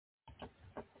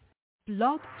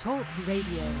Blog Talk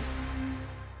Radio.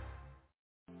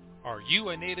 Are you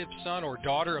a native son or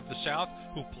daughter of the South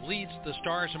who bleeds the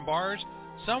stars and bars?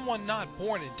 Someone not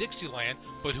born in Dixieland,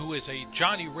 but who is a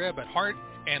Johnny Reb at heart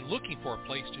and looking for a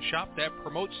place to shop that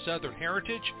promotes Southern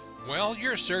heritage? Well,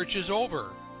 your search is over.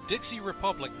 Dixie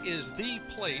Republic is the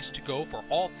place to go for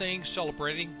all things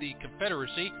celebrating the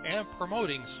Confederacy and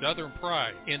promoting Southern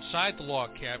pride. Inside the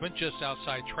log cabin, just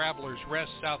outside Travelers Rest,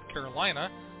 South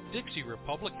Carolina, Dixie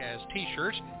Republic has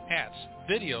t-shirts, hats,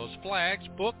 videos, flags,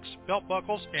 books, belt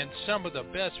buckles, and some of the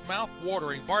best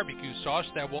mouth-watering barbecue sauce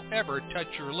that will ever touch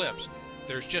your lips.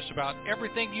 There's just about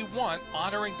everything you want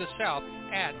honoring the South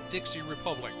at Dixie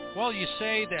Republic. Well, you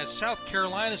say that South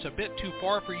Carolina's a bit too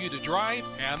far for you to drive?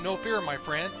 Have no fear, my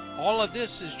friend. All of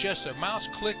this is just a mouse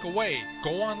click away.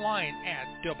 Go online at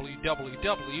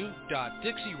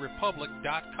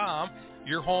www.dixierepublic.com.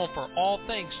 Your home for all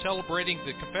things celebrating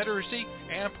the Confederacy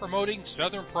and promoting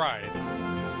Southern pride.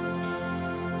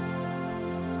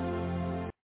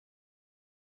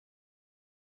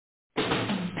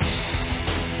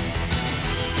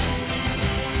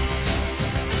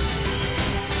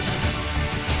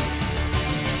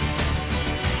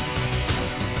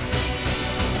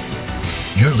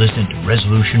 You're listening to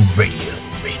Resolution Radio.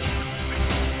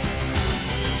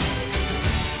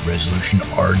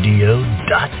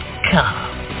 ResolutionRDO.com.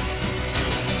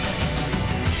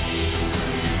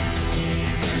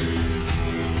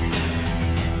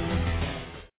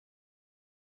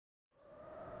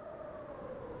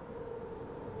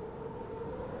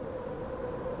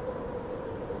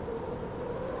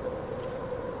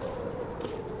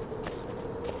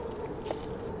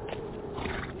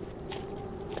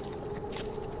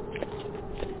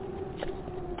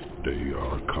 They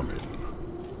are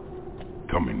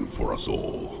coming for us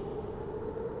all.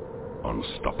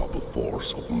 Unstoppable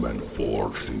force of men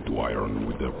forged into iron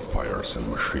with their fires and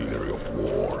machinery of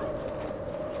war.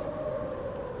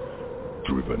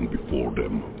 Driven before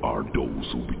them are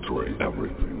those who betray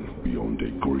everything beyond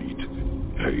their greed,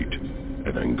 hate,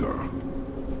 and anger.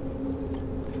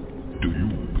 Do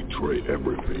you betray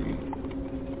everything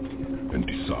and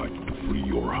decide to free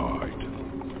your hide?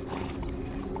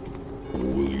 Or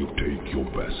will you take your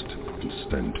best and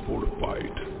stand for the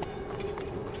fight?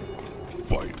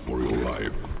 Fight for your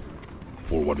life,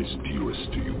 for what is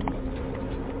dearest to you.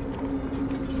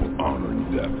 For honor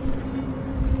and death,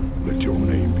 let your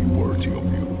name be worthy of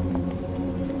you.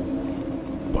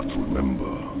 But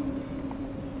remember,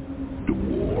 the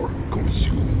war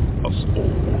consumes us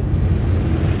all.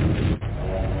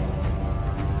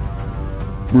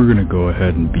 We're going to go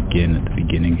ahead and begin at the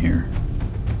beginning here.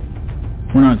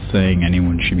 We're not saying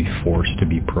anyone should be forced to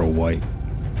be pro-white.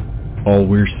 All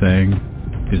we're saying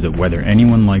is that whether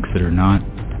anyone likes it or not,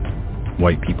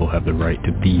 white people have the right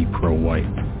to be pro-white.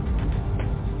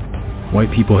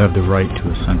 White people have the right to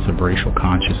a sense of racial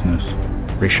consciousness,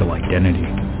 racial identity,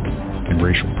 and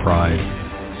racial pride.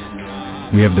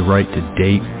 We have the right to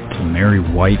date, to marry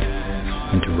white,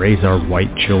 and to raise our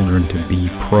white children to be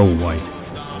pro-white.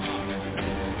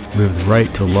 We have the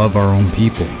right to love our own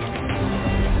people,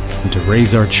 and to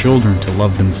raise our children to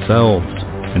love themselves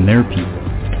and their people.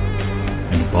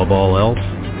 And above all else,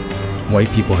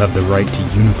 white people have the right to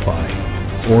unify,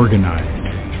 organize,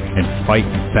 and fight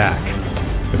back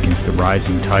against the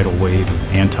rising tidal wave of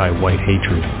anti-white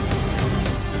hatred.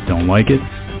 Don't like it?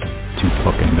 Too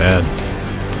fucking bad.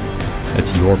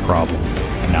 That's your problem,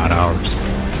 not ours.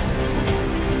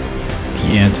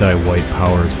 The anti-white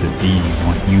powers that be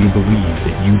want you to believe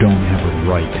that you don't have a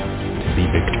right to be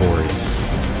victorious.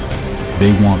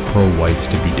 They want pro-whites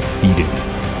to be defeated,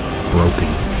 broken,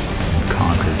 and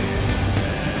conquered.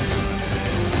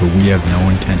 But we have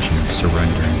no intention of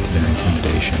surrendering to their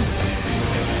intimidation.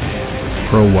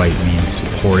 Pro-white means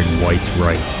supporting whites'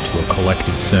 rights to a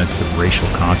collective sense of racial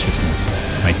consciousness,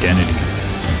 identity,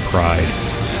 and pride.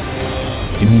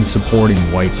 It means supporting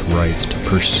whites' rights to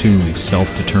pursue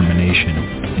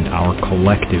self-determination in our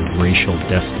collective racial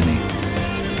destiny.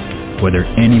 Whether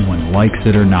anyone likes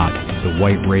it or not, the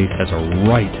white race has a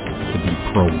right to be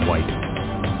pro-white.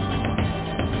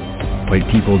 White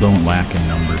people don't lack in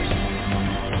numbers.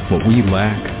 What we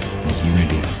lack is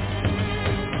unity.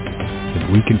 If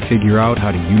we can figure out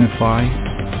how to unify,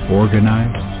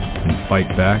 organize, and fight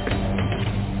back,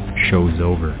 show's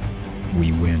over.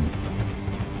 We win.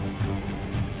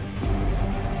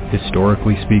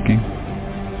 Historically speaking,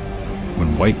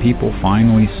 when white people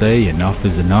finally say enough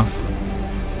is enough,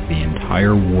 the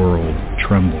entire world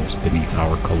trembles beneath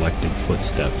our collective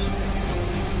footsteps.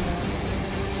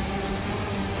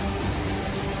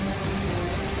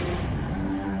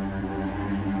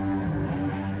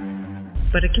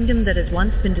 But a kingdom that has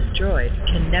once been destroyed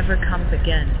can never come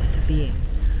again into being,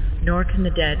 nor can the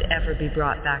dead ever be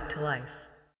brought back to life.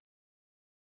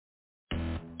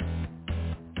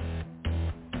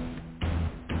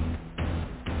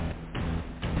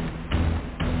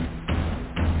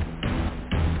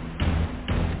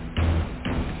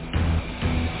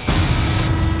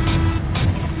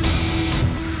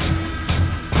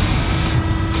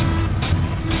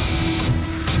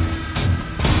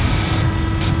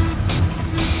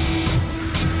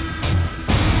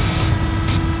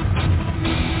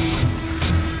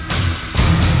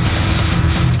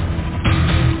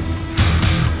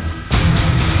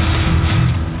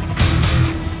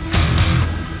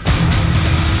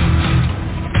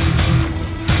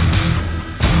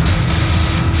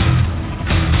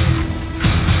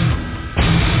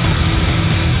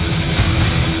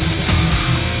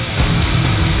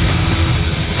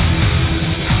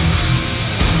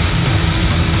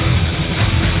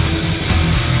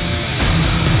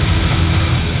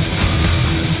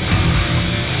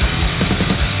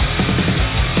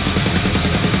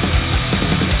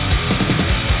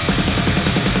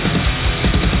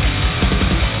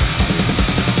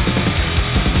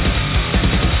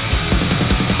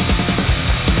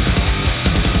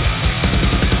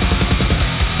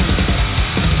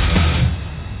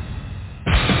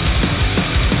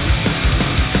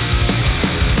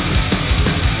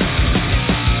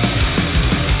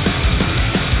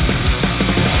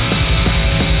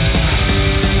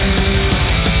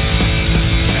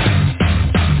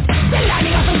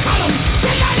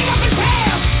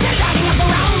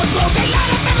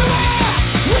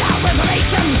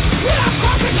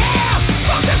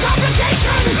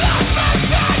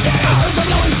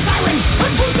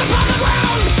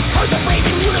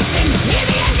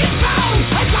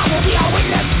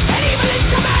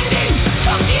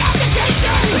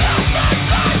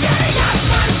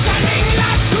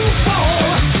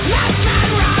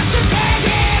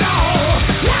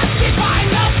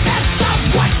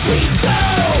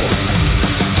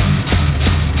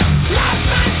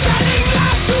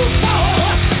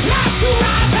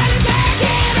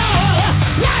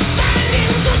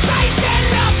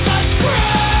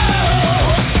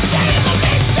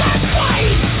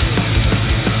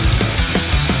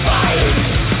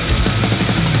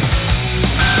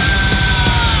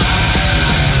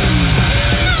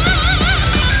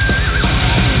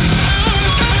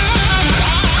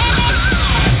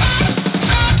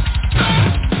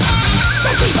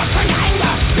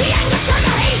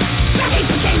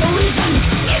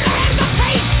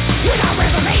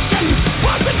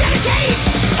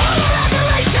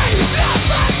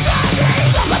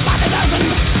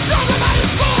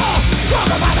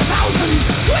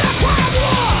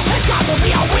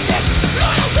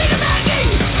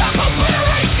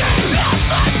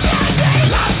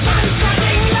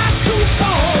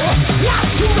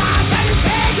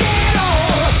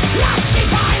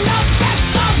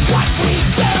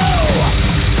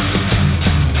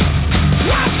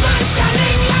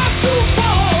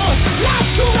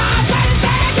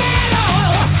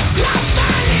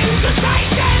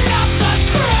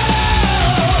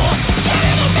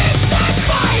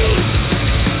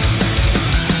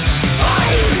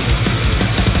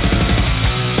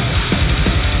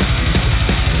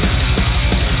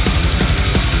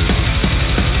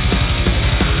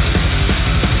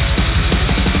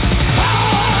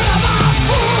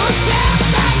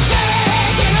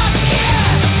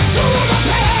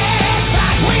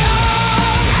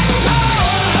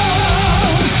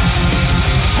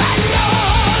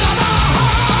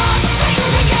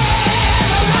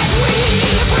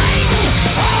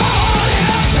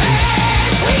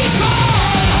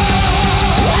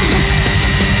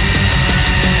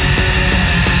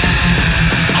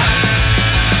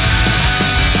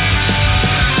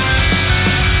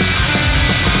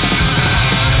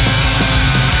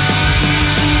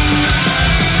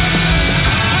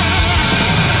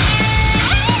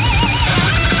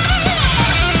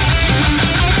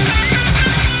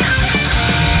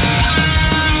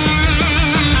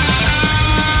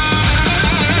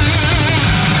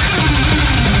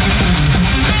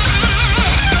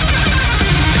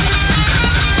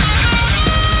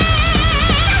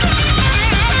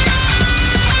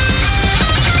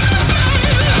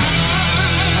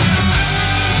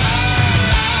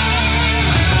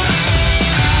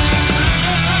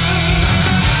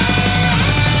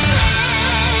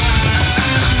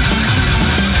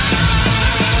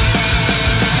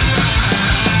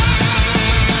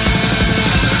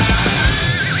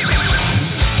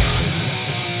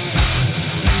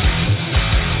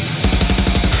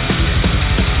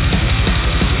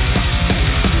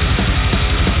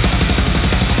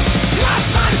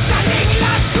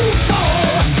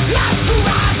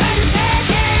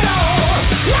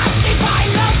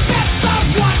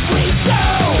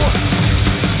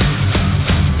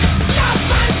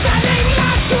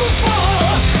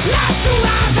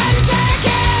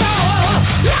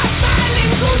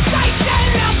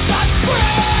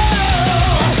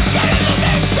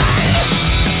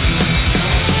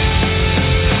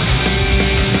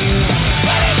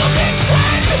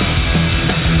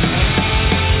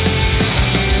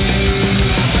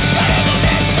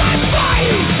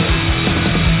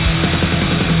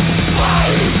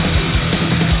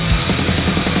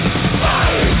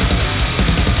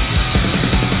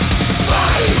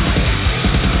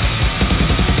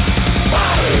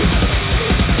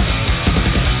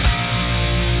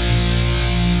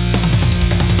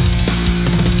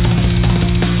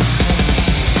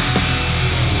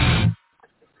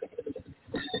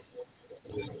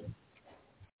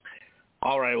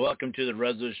 welcome to the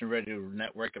Resolution Radio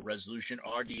Network at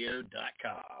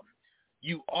resolutionrdo.com.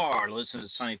 You are listening to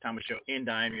the Sonny Thomas Show, and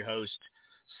I am your host,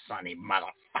 Sonny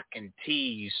motherfucking T,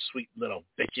 you sweet little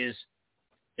bitches.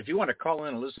 If you want to call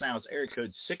in and listen now, it's area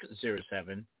code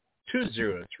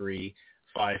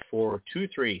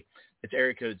 607-203-5423. It's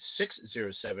area code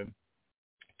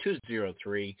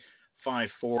 607-203-5423.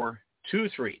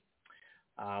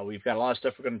 We've got a lot of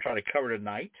stuff we're going to try to cover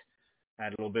tonight. I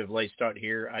had a little bit of a late start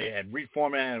here. I had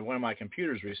reformatted one of my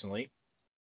computers recently,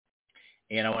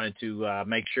 and I wanted to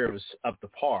make sure it was up to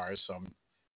par, so I'm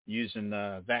using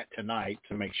that tonight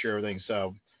to make sure everything's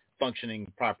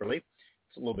functioning properly.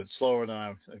 It's a little bit slower than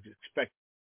I expected.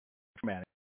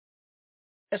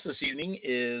 Yes, this evening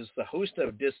is the host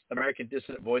of American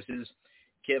Dissident Voices,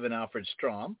 Kevin Alfred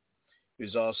Strom,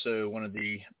 who's also one of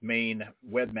the main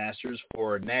webmasters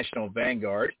for National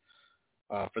Vanguard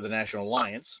for the National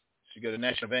Alliance. So you go to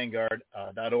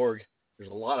nationalvanguard.org.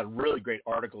 There's a lot of really great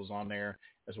articles on there,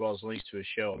 as well as links to his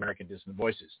show, American Dissident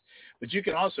Voices. But you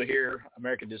can also hear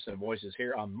American Dissident Voices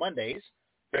here on Mondays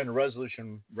during the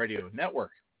Resolution Radio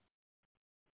Network.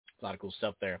 A lot of cool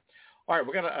stuff there. All right,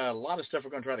 we've got a lot of stuff we're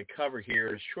going to try to cover here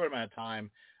in a short amount of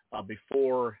time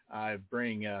before I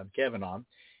bring Kevin on.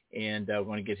 And we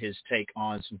want to get his take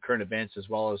on some current events as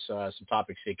well as some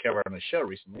topics he covered on the show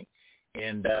recently.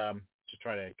 And to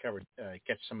try to cover,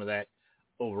 catch some of that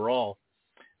overall.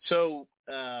 So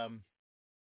we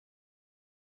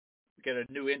got a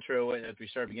new intro as we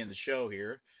start beginning the show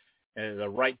here, the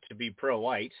right to be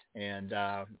pro-white, and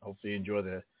hopefully you enjoy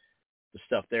the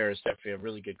stuff there. It's definitely a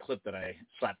really good clip that I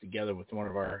slapped together with one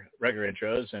of our regular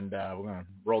intros, and we're going to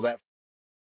roll that.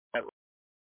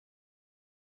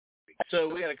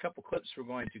 So we got a couple clips we're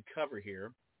going to cover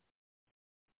here.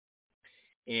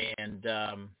 And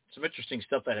some interesting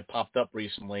stuff that had popped up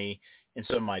recently in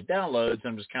some of my downloads.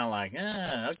 I'm just kind of like,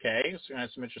 okay, so we're going to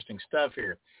have some interesting stuff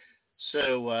here.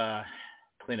 So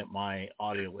clean up my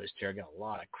audio list here. I got a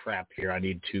lot of crap here I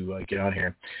need to get on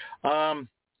here.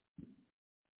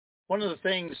 One of the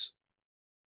things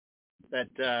that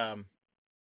I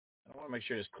want to make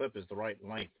sure this clip is the right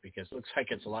length because it looks like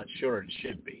it's a lot shorter than it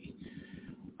should be.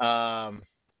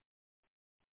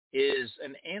 Is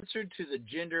an answer to the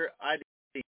gender identity.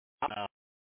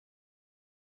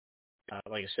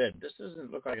 Like I said, this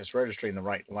doesn't look like it's registering the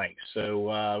right length. So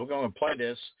we're going to play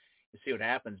this and see what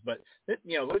happens. But,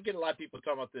 we'll get a lot of people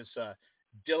talking about this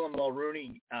Dylan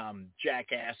Mulrooney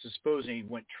jackass supposing he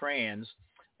went trans.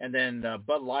 And then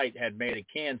Bud Light had made a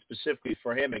can specifically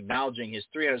for him acknowledging his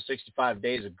 365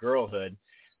 days of girlhood.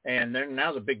 And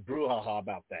now's a big brouhaha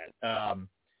about that.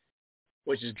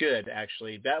 Which is good,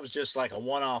 actually. That was just like a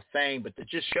one-off thing, but it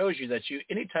just shows you that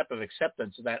any type of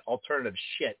acceptance of that alternative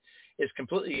shit is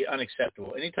completely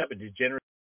unacceptable. Any type of degenerate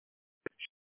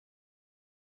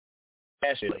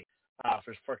especially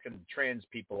for fucking trans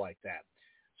people like that.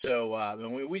 So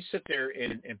when we sit there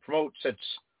and promote such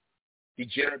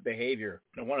degenerate behavior,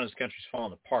 one of those countries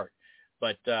falling apart.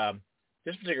 But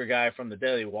this particular guy from the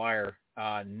Daily Wire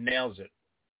nails it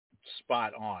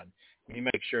spot on. Let me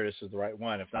make sure this is the right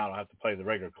one. If not, I'll have to play the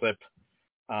regular clip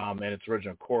in its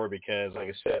original core because, like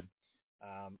I said,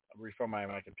 I reformatted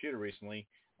my computer recently.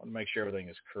 I want to make sure everything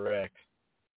is correct.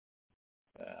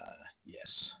 Yes.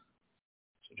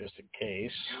 So just in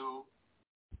case. You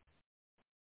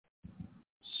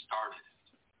started.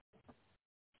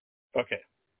 Okay.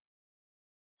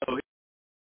 So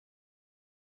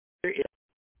here is.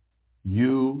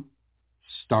 You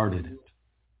started it.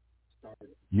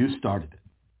 You started it.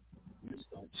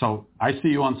 So I see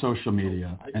you on social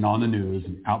media and on the news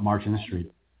and out marching the street,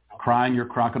 crying your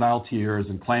crocodile tears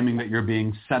and claiming that you're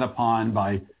being set upon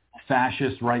by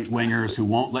fascist right-wingers who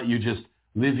won't let you just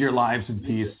live your lives in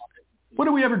peace. What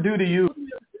do we ever do to you?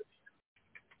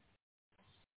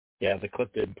 Yeah, the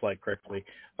clip didn't play correctly.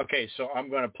 Okay, so I'm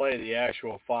going to play the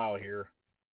actual file here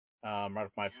right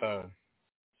off my phone.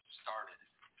 Started.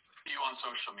 See you on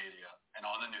social media and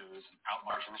on the news and out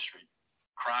marching the street,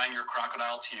 crying your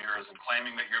crocodile tears and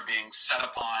claiming that you're being set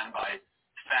upon by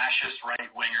fascist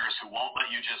right-wingers who won't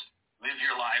let you just live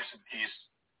your lives in peace.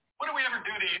 What do we ever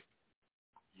do to you?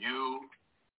 You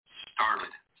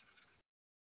started.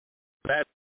 That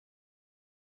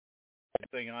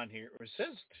thing on here, it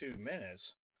says 2 minutes.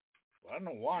 Well, I don't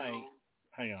know why.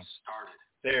 Hang on. Started.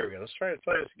 There we go. Let's try to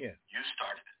play this again. You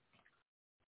started.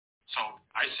 So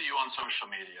I see you on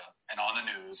social media and on the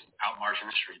news, out marching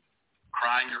the street,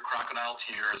 crying your crocodile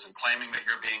tears and claiming that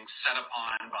you're being set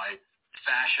upon by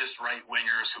fascist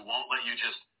right-wingers who won't let you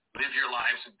just live your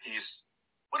lives in peace.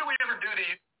 What do we ever do to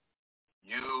you?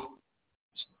 You.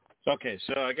 Okay,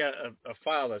 so I got a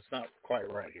file that's not quite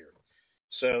right here.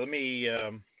 So let me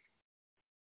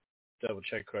double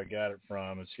check who I got it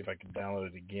from and see if I can download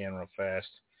it again real fast.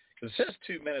 Because it says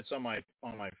 2 minutes on my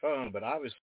phone, but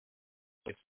obviously.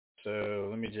 So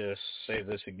let me just save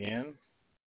this again.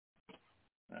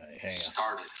 Hang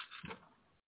on.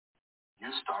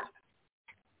 You started.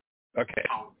 Okay.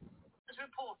 As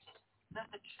reported, that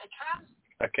the trans.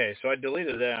 Okay, so I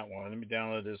deleted that one. Let me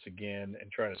download this again and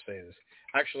try to save this.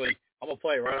 Actually, I'm going to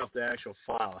play it right off the actual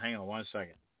file. Hang on 1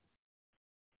 second.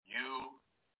 You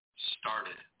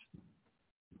started it.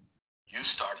 You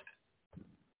started it.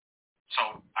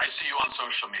 So I see you on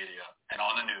social media and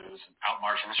on the news and out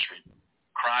marching the street,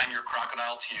 crying your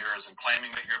crocodile tears and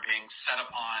claiming that you're being set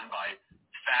upon by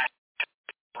fascist.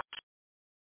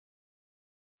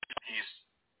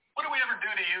 What do we ever do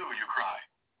to you, you cry?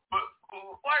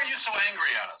 Why are you so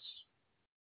angry at us?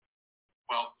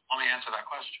 Well, let me answer that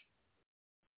question.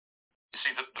 You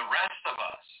see, the rest of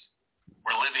us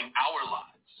were living our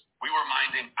lives. We were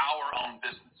minding our own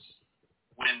business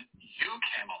when you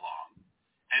came along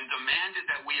and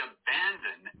demanded that we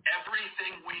abandon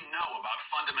everything we know about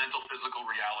fundamental physical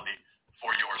reality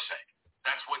for your sake.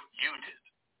 That's what you did.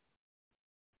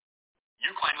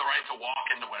 You claim the right to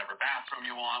walk into whatever bathroom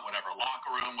you want, whatever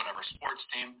locker room, whatever sports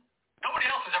team. Nobody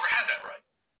else has ever had that right.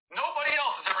 Nobody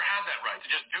else has ever had that right to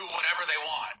just do whatever they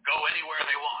want, go anywhere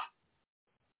they want.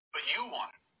 But you want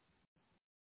it.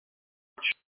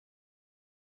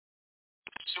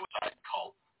 Suicide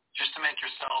cult just to make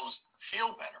yourselves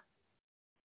feel better.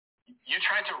 You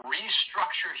tried to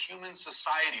restructure human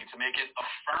society to make it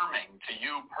affirming to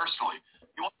you personally.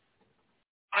 You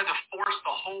wanted to force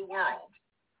the whole world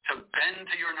to bend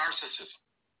to your narcissism.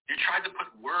 You tried to put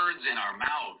words in our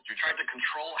mouths. You tried to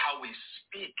control how we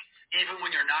speak, even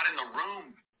when you're not in the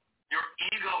room. Your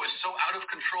ego is so out of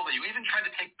control that you even tried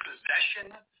to take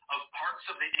possession of parts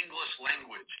of the English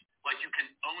language, like you can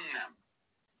own them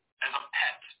as a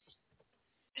pet.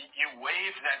 You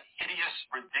waved that hideous,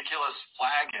 ridiculous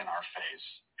flag in our face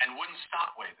and wouldn't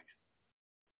stop waving it.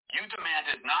 You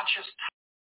demanded not just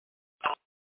that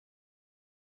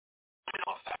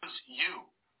was you.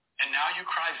 And now you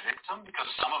cry victim because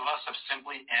some of us have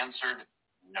simply answered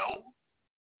no?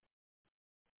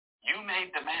 You made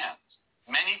demands.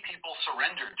 Many people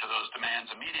surrendered to those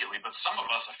demands immediately, but some of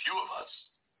us, a few of us,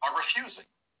 are refusing.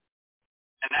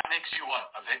 And that makes you what,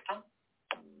 a victim?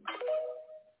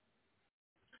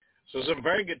 So some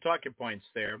very good talking points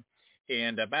there.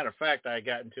 And a matter of fact, I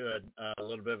got into a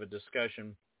little bit of a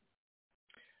discussion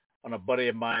on a buddy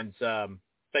of mine's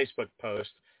Facebook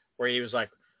post where he was like,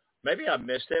 maybe I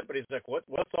missed it, but he's like, what's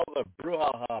all the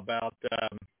brouhaha about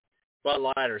Bud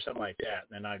Light or something like that?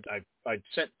 And I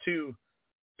sent two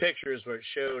pictures where it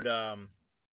showed a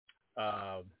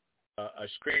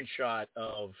screenshot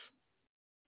of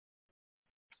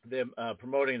them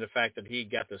promoting the fact that he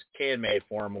got this can made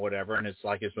for him or whatever, and it's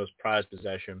like his most prized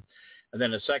possession. And then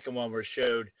the second one where it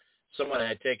showed someone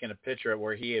had taken a picture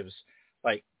where he was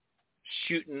like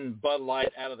shooting Bud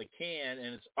Light out of the can,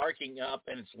 and it's arcing up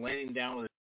and it's landing down with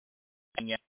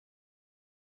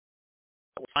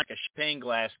like a champagne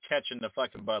glass catching the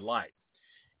fucking Bud Light.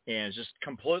 And it's just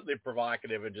completely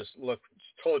provocative and just looked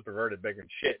totally perverted, bigger than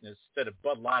shit. And instead of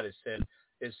Bud Light, it said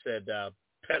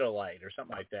Pedalite or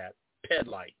something like that.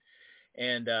 Pedlight.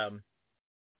 And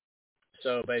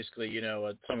so basically, you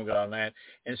know, someone got on that.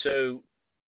 And so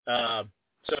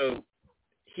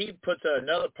he puts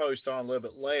another post on a little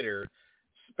bit later,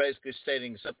 basically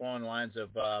stating something along the lines of,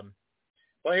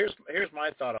 well, here's my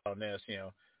thought on this,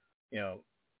 you know,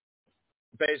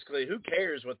 basically, who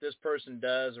cares what this person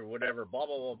does or whatever, blah,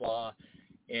 blah, blah, blah,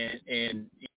 and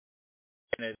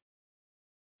it's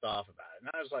off about it.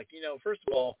 And I was like, you know, first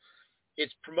of all,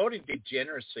 it's promoting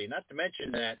degeneracy, not to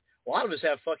mention that a lot of us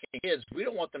have fucking kids. We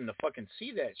don't want them to fucking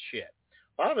see that shit.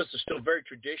 A lot of us are still very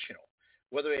traditional,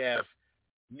 whether we have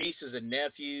nieces and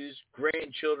nephews,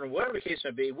 grandchildren, whatever the case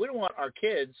may be. We don't want our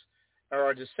kids or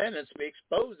our descendants to be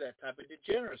exposed to that type of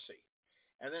degeneracy.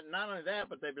 And then not only that,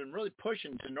 but they've been really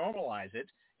pushing to normalize it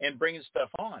and bringing stuff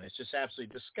on. It's just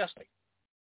absolutely disgusting.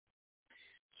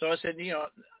 So I said, you know,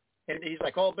 and he's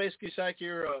like, oh, basically, it's like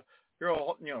you're a,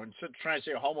 you know, trying to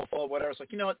say a homophobe, whatever. It's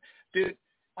like, you know what, dude,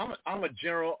 I'm a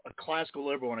classical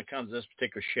liberal when it comes to this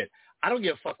particular shit. I don't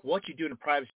give a fuck what you do in the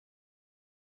privacy.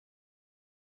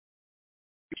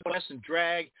 You want to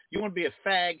drag, you want to be a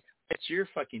fag, that's your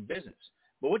fucking business.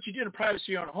 But what you do in the privacy of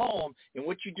your own home and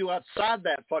what you do outside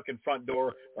that fucking front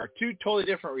door are two totally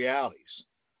different realities.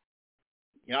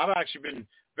 You know, I've actually been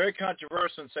very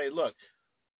controversial and say, look,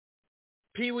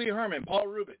 Pee Wee Herman, Paul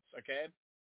Rubens, okay,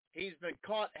 he's been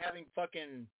caught having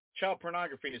fucking child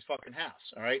pornography in his fucking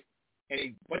house, all right? And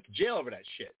he went to jail over that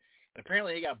shit. And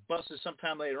apparently he got busted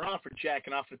sometime later on for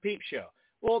jacking off the Peep Show.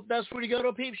 Well, that's what you go to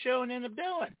a peep show and end up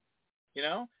doing. You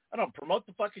know, I don't promote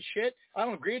the fucking shit. I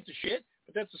don't agree with the shit,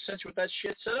 but that's essentially what that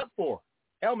shit's set up for.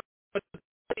 Hell,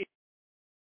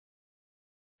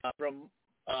 from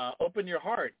Open Your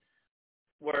Heart,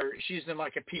 where she's in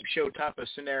like a peep show type of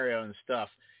scenario and stuff,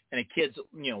 and a kid's,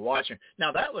 watching.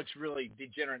 Now, that looks really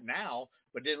degenerate now,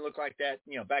 but didn't look like that,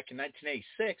 back in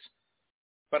 1986.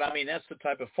 But, I mean, that's the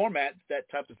type of format that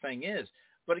type of thing is.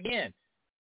 But, again,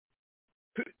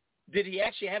 did he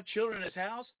actually have children in his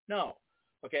house? No.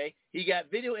 Okay? He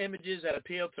got video images that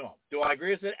appeal to him. Do I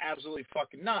agree with it? Absolutely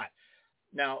fucking not.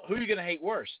 Now, who are you going to hate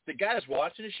worse? The guy that's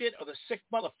watching the shit or the sick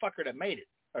motherfucker that made it?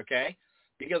 Okay?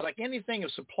 Because like anything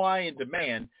of supply and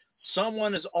demand,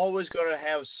 someone is always going to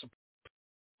have supply.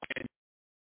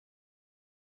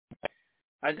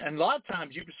 And a lot of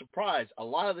times you'd be surprised, a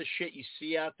lot of the shit you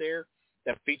see out there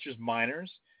that features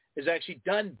minors is actually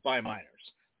done by minors.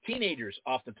 Teenagers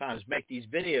oftentimes make these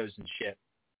videos and shit.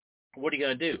 What are you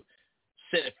going to do?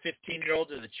 Sit a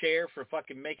 15-year-old in the chair for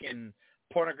fucking making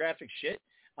pornographic shit?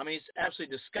 I mean, it's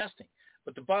absolutely disgusting.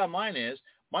 But the bottom line is,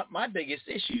 my biggest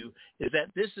issue is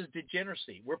that this is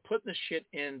degeneracy. We're putting this shit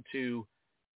into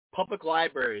public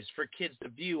libraries for kids to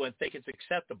view and think it's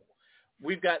acceptable.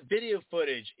 We've got video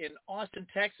footage in Austin,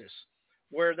 Texas,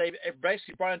 where they've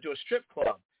basically brought into a strip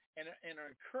club and are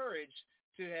encouraged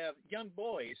to have young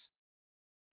boys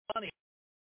money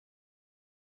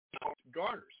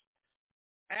garters.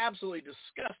 Absolutely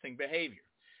disgusting behavior.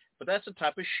 But that's the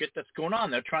type of shit that's going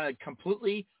on. They're trying to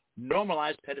completely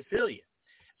normalize pedophilia.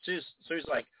 So he's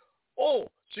like, oh,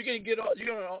 so you're gonna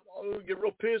get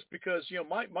real pissed because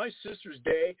my sister's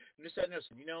gay and this, that, and this.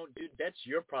 Dude, that's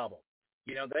your problem.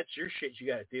 That's your shit you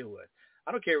got to deal with.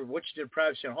 I don't care what you did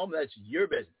privacy at home. That's your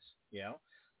business.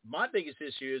 My biggest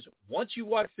issue is once you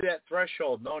walk through that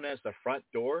threshold known as the front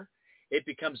door, it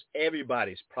becomes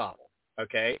everybody's problem.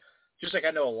 Okay, just like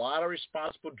I know a lot of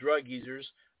responsible drug users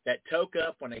that toke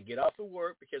up when they get off of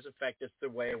work because, in fact, that's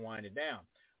their way of winding down.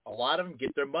 A lot of them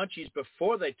get their munchies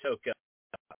before they toke up.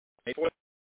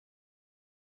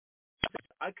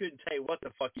 I couldn't tell you what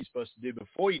the fuck you're supposed to do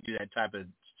before you do that type of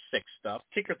sick stuff.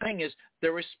 Kicker thing is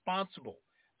they're responsible.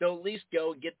 They'll at least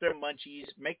go get their munchies,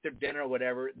 make their dinner or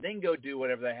whatever, then go do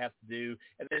whatever they have to do,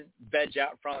 and then veg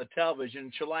out in front of the television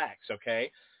and chillax,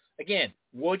 okay? Again,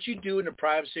 what you do in the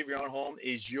privacy of your own home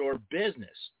is your business.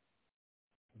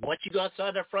 Once you go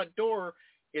outside that front door,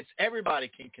 it's everybody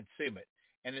can consume it.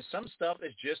 And there's some stuff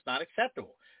that's just not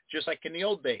acceptable, just like in the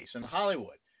old days in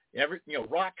Hollywood.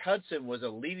 Rock Hudson was a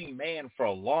leading man for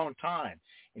a long time,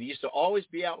 and he used to always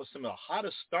be out with some of the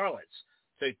hottest starlets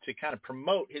to kind of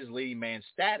promote his leading man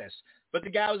status. But the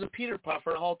guy was a Peter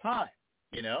Puffer the whole time,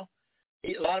 A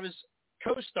lot of his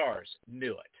co-stars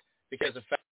knew it because the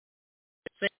fact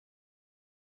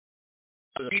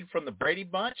from the Brady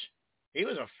Bunch, he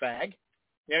was a fag.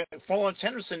 Florence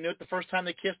Henderson knew it the first time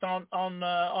they kissed on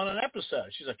an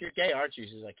episode. She's like, "You're gay, aren't you?"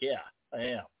 She's like, "Yeah, I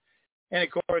am." And of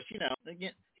course,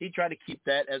 again, he tried to keep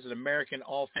that as an American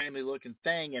all-family looking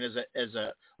thing and as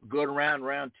a good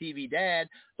round TV dad.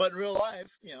 But in real life,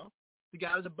 the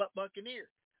guy was a butt buccaneer.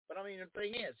 But I mean, the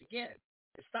thing is, again,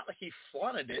 it's not like he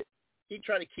flaunted it. He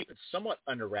tried to keep it somewhat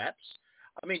under wraps.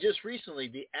 I mean, just recently,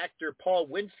 the actor Paul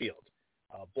Winfield,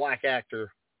 a black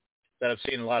actor that I've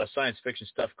seen a lot of science fiction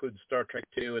stuff, including Star Trek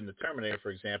II and The Terminator,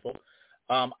 for example,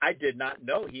 I did not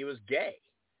know he was gay.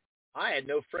 I had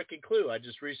no freaking clue. I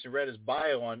just recently read his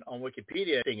bio on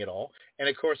Wikipedia, seeing it all. And,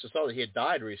 of course, I saw that he had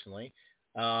died recently.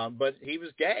 But he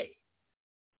was gay.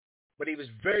 But he was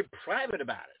very private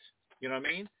about it. You know what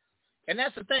I mean? And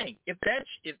that's the thing. If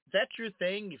that's your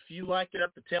thing, if you like it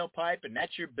up the tailpipe and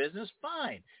that's your business,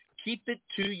 fine. Keep it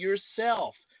to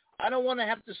yourself. I don't want to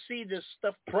have to see this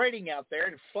stuff parading out there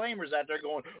and flamers out there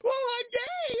going, "Oh, I'm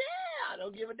gay, yeah." I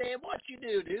don't give a damn what you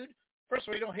do, dude. First of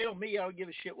all, you don't hit on me. I don't give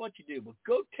a shit what you do. But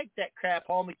go take that crap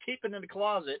home and keep it in the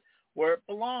closet where it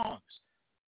belongs.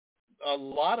 A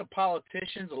lot of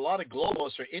politicians, a lot of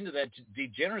globalists are into that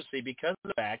degeneracy because of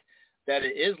the fact that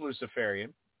it is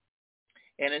Luciferian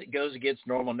and it goes against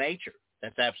normal nature.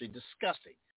 That's absolutely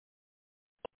disgusting.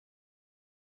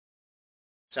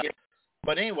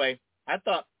 But anyway, I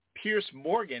thought Piers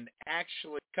Morgan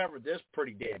actually covered this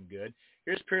pretty damn good.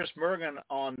 Here's Piers Morgan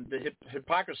on the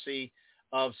hypocrisy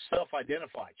of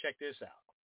self-identify. Check this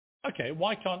out. Okay,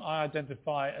 why can't I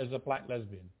identify as a black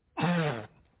lesbian?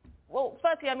 Well,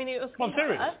 firstly, I mean, it was... Well,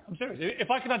 I'm serious.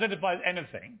 If I can identify as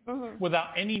anything without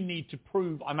any need to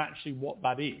prove I'm actually what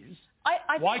that is,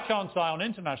 why can't I on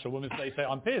International Women's Day say,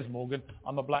 "I'm Piers Morgan,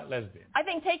 I'm a black lesbian"? I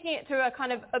think taking it to a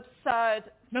kind of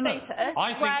absurd status,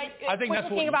 I think that's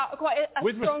talking about quite a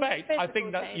with strong respect, I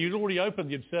think that you'd already opened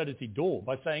the absurdity door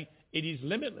by saying It is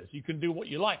limitless. You can do what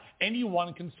you like.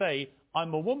 Anyone can say,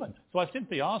 I'm a woman. So I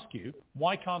simply ask you,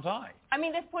 why can't I? I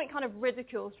mean, this point kind of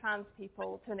ridicules trans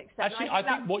people to an extent. Actually, I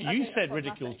think what you said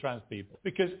ridicules trans people,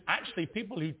 because actually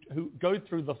people who go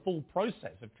through the full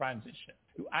process of transition,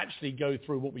 who actually go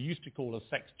through what we used to call a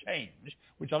sex change,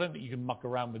 which I don't think you can muck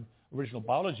around with original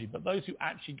biology, but those who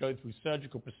actually go through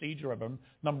surgical procedure over a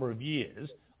number of years,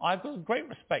 I've got great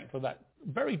respect for that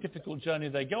very difficult journey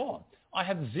they go on. I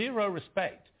have zero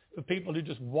respect for people who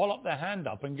just wallop their hand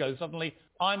up and go, suddenly,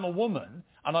 I'm a woman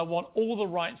and I want all the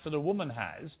rights that a woman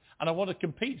has and I want to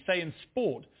compete, say, in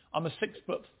sport. I'm a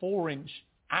 6'4"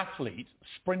 athlete,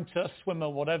 sprinter, swimmer,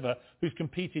 whatever, who's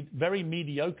competed very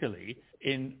mediocrely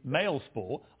in male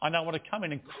sport. I now want to come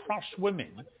in and crush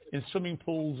women in swimming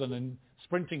pools and in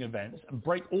sprinting events and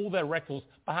break all their records,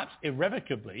 perhaps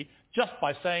irrevocably, just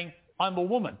by saying, I'm a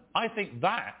woman. I think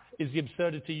that is the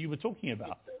absurdity you were talking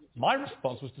about. My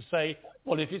response was to say,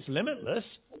 well, if it's limitless,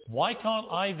 why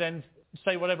can't I then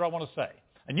say whatever I want to say?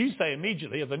 And you say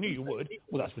immediately, as I knew you would,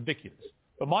 well, that's ridiculous.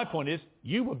 But my point is,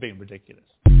 you were being ridiculous.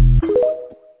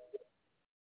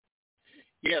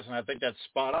 Yes, and I think that's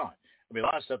spot on. I mean, a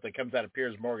lot of stuff that comes out of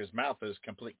Piers Morgan's mouth is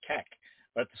complete cack.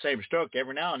 But at the same stroke,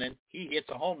 every now and then, he hits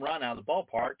a home run out of the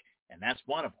ballpark, and that's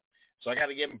one of them. So I got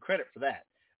to give him credit for that.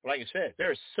 But like I said,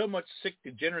 there is so much sick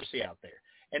degeneracy out there.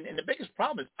 And the biggest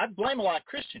problem is I blame a lot of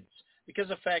Christians because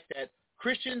of the fact that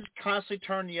Christians constantly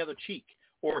turn the other cheek,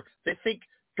 or they think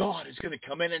God is going to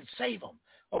come in and save them.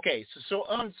 Okay, so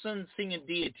unseen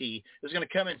deity is going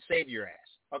to come and save your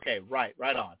ass. Okay, right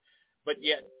on. But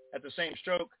yet, at the same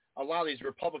stroke, a lot of these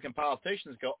Republican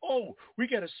politicians go, "Oh, we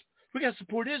got to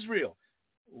support Israel."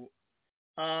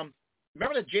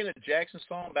 Remember the Janet Jackson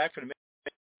song "Back from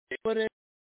the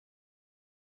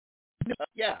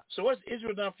Yeah, so what's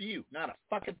Israel done for you? Not a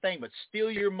fucking thing, but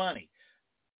steal your money.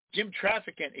 Jim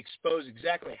Trafficant exposed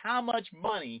exactly how much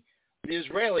money the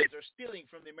Israelis are stealing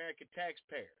from the American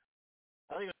taxpayer.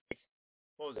 I think it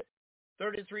was,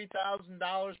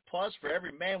 $33,000 plus for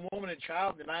every man, woman, and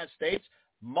child in the United States.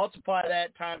 Multiply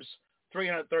that times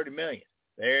 330 million.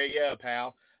 There you go,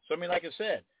 pal. So, I mean, like I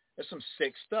said, there's some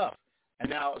sick stuff. And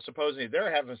now, supposedly,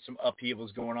 they're having some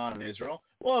upheavals going on in Israel.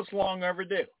 Well, it's long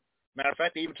overdue. Matter of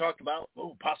fact, they even talked about,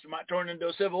 possibly might turn into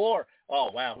a civil war.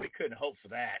 Oh, wow, we couldn't hope for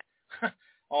that.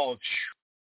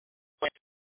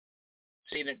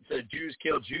 Seeing the Jews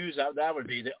kill Jews, that would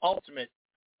be the ultimate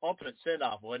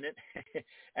send-off, wouldn't it?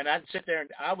 And I'd sit there and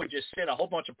I would just send a whole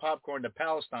bunch of popcorn to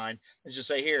Palestine and just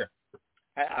say, here,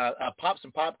 pop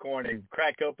some popcorn and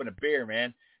crack open a beer,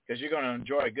 man, because you're going to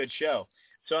enjoy a good show.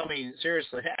 So, I mean,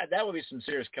 seriously, that would be some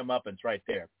serious comeuppance right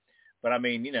there. But, I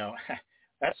mean,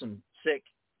 that's some sick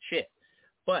shit.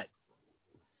 But,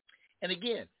 and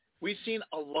again, we've seen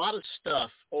a lot of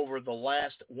stuff over the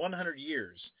last 100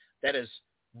 years that is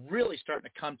really starting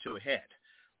to come to a head.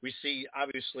 We see,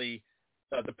 obviously,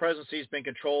 the presidency has been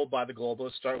controlled by the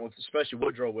globalists, starting with especially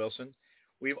Woodrow Wilson.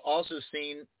 We've also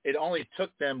seen it only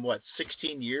took them,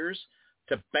 16 years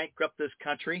to bankrupt this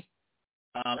country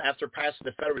after passing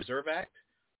the Federal Reserve Act.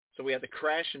 So we had the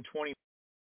crash in 20.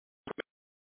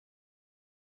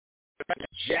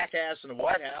 Jackass in the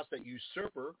White House, that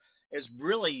usurper, is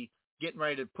really getting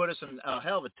ready to put us in a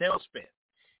hell of a tailspin.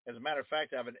 As a matter of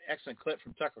fact, I have an excellent clip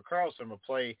from Tucker Carlson we'll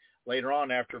play later on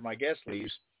after my guest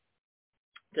leaves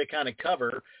to kind of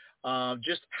cover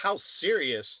just how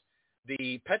serious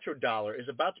the petrodollar is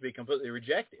about to be completely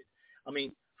rejected. I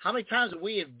mean, how many times have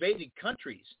we invaded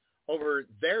countries over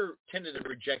their tentative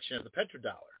rejection of the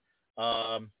petrodollar?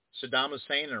 Saddam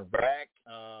Hussein in Iraq,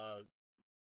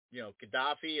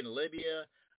 Gaddafi in Libya,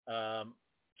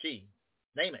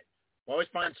 name it. We always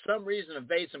find some reason to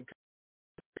invade some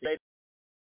country.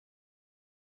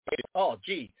 Oh,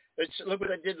 look what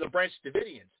they did to the Branch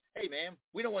Davidians. Hey, man,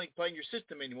 we don't want to play in your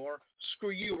system anymore.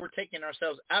 Screw you. We're taking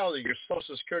ourselves out of your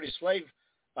Social Security slave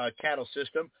cattle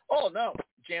system. Oh, no.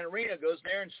 Janet Reno goes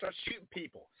there and starts shooting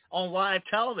people on live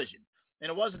television. And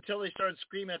it wasn't until they started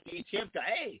screaming at the ATF guy,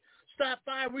 hey, stop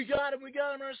fire. We got him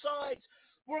on our sides.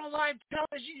 We're on live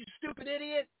television, you stupid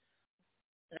idiot.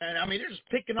 And, I mean, they're just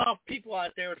picking off people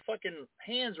out there with fucking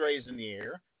hands raised in the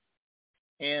air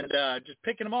and just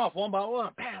picking them off one by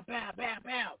one. Pow, pow, pow,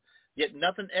 pow. Yet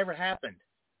nothing ever happened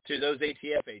to those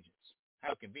ATF agents.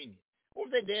 How convenient. Or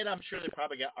if they did, I'm sure they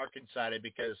probably got Arkansas-ed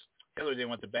because Hillary didn't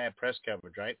want the bad press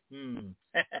coverage, right?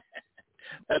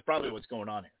 That's probably what's going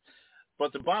on here.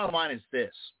 But the bottom line is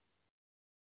this.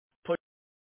 Put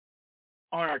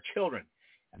on our children.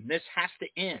 And this has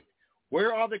to end.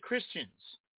 Where are the Christians?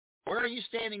 Where are you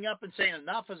standing up and saying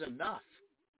enough is enough?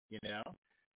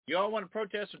 You all want to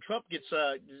protest when Trump gets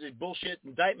bullshit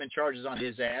indictment charges on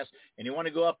his ass, and you want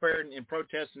to go up there and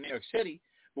protest in New York City.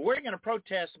 But we're going to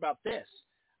protest about this.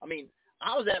 I mean,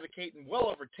 I was advocating well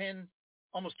over 10,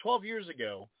 almost 12 years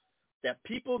ago that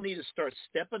people need to start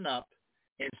stepping up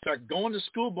and start going to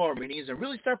school board meetings and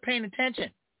really start paying attention.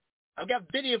 I've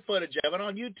got video footage of it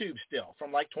on YouTube still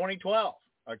from like 2012,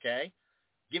 okay,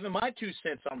 giving my 2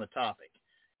 cents on the topic.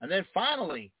 And then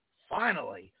finally,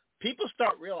 people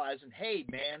start realizing, hey,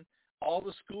 man, all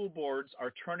the school boards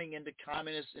are turning into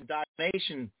communist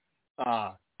indoctrination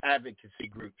advocacy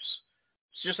groups.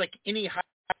 It's just like any high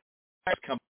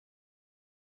company.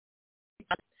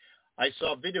 I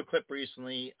saw a video clip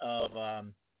recently of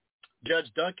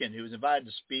Judge Duncan, who was invited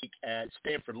to speak at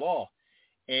Stanford Law,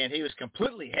 and he was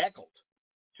completely heckled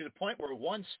to the point where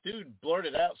one student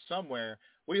blurted out somewhere,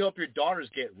 "We hope your daughters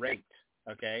get raped."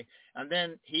 Okay, and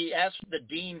then he asked the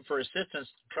dean for assistance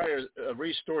to try to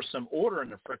restore some order in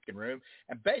the frickin' room,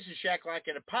 and basically act like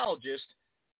an apologist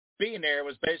being there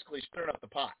was basically stirring up the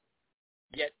pot.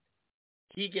 Yet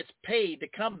he gets paid to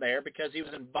come there because he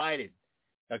was invited.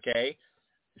 Okay,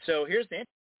 so here's the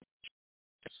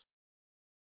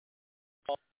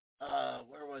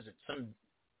where was it?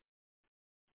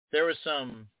 There was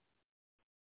some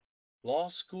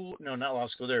law school. No, not law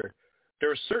school. There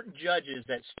were certain judges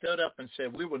that stood up and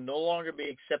said, we will no longer be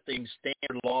accepting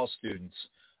standard law students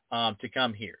to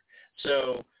come here.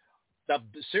 So the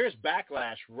serious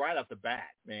backlash right off the bat,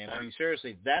 man. I mean,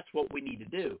 seriously, that's what we need to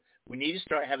do. We need to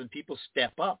start having people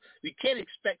step up. We can't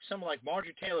expect someone like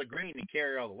Marjorie Taylor Greene to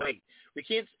carry all the weight. We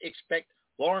can't expect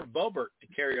Lauren Boebert to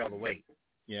carry all the weight,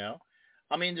 you know?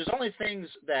 I mean, there's only things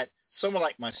that someone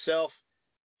like myself,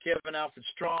 Kevin Alfred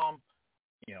Strom,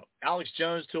 you know, Alex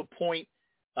Jones to a point,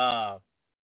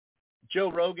 Joe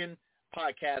Rogan,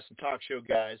 podcast and talk show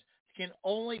guys, can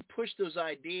only push those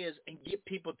ideas and get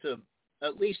people to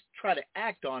at least try to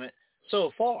act on it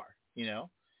so far, you know,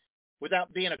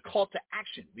 without being a call to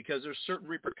action, because there's certain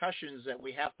repercussions that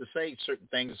we have to say certain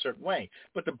things a certain way.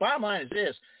 But the bottom line is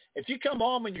this: if you come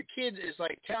home and your kid is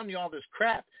like telling you all this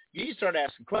crap, you need to start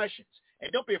asking questions.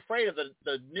 And don't be afraid of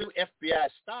the new FBI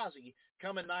Stasi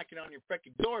coming knocking on your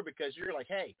freaking door because you're like,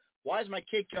 hey, why is my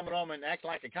kid coming home and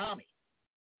acting like a commie?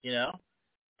 You know?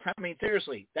 I mean,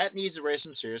 seriously, that needs to raise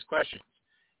some serious questions.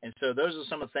 And so those are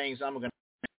some of the things I'm going to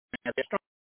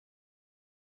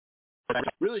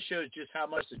really shows just how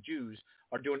much the Jews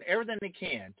are doing everything they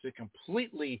can to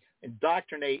completely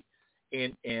indoctrinate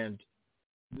and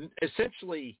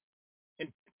essentially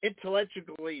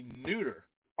intellectually neuter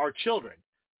our children.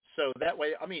 So that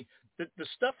way, I mean, the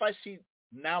stuff I see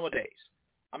nowadays,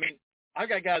 I mean, I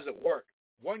got guys at work.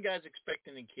 One guy's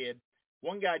expecting a kid.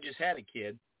 One guy just had a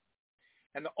kid.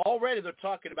 And already they're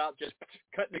talking about just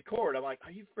cutting the cord. I'm like,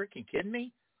 are you freaking kidding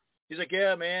me? He's like,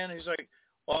 yeah, man. He's like,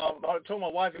 well, I told my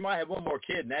wife we might have one more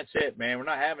kid, and that's it, man. We're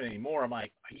not having any more. I'm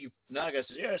like, are you? Now I says,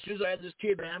 yeah, as soon as I had this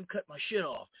kid, man, I'm cutting my shit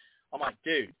off. I'm like,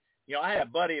 dude, you know, I had a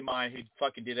buddy of mine who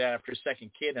fucking did that after his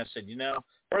second kid, and I said, you know,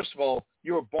 first of all,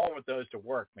 you were born with those to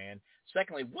work, man.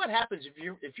 Secondly, what happens if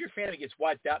your family gets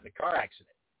wiped out in a car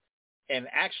accident? And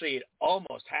actually, it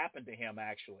almost happened to him,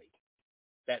 actually.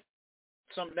 That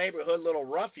some neighborhood little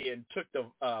ruffian took the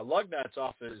lug nuts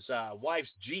off his wife's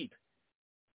Jeep.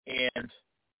 And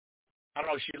I don't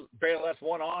know, she barely left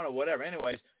one on or whatever.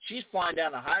 Anyways, she's flying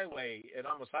down the highway at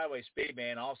almost highway speed,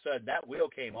 man. All of a sudden, that wheel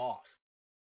came off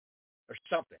or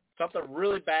something. Something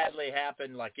really badly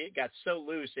happened. Like, it got so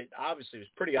loose, it obviously was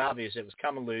pretty obvious it was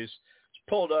coming loose. It's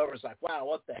pulled over. It's like, wow,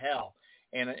 what the hell?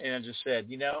 And I just said,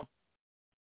 you know,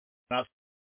 I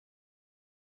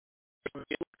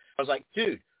was like,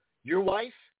 dude, your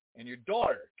wife and your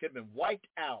daughter could have been wiped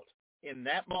out in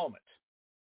that moment.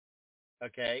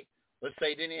 Okay? Let's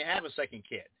say you didn't even have a second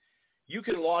kid. You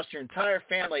could have lost your entire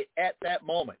family at that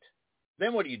moment.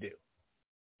 Then what do?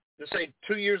 Let's say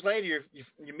 2 years later,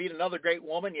 you meet another great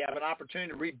woman, you have an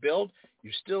opportunity to rebuild.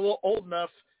 You're still old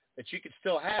enough that you could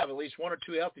still have at least one or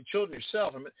two healthy children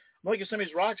yourself. I mean, look at some of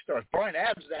these rock stars. Bryan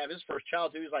Adams had his first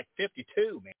child till he was like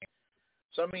 52, man.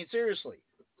 So, I mean, seriously,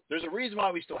 there's a reason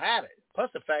why we still have it. Plus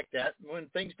the fact that when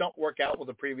things don't work out with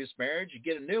a previous marriage, you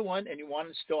get a new one and you want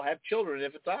to still have children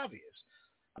if it's obvious.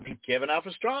 I mean, Kevin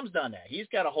Alfred Strom's done that. He's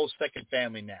got a whole second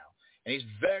family now, and he's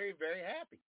very, very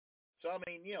happy. So, I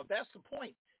mean, you know, that's the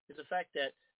point, is the fact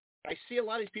that I see a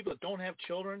lot of these people that don't have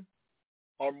children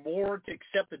are more to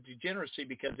accept the degeneracy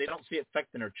because they don't see it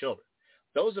affecting their children.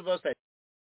 Those of us that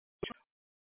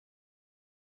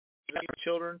have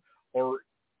children or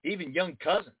even young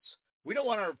cousins, we don't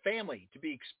want our family to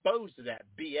be exposed to that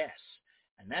BS,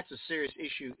 and that's a serious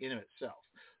issue in and of itself.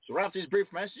 So right after these brief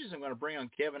messages, I'm going to bring on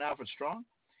Kevin Alfred Strom,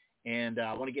 and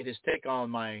I want to get his take on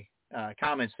my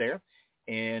comments there.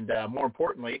 And more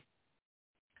importantly,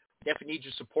 if you need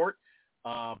your support,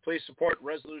 please support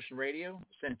Resolution Radio.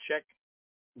 Send check,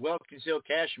 well-concealed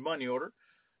cash, and money order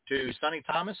to Sonny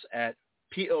Thomas at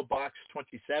P.O. Box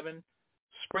 27,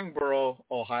 Springboro,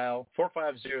 Ohio,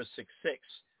 45066.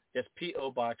 That's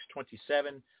P.O. Box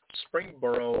 27,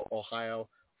 Springboro, Ohio,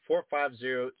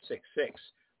 45066.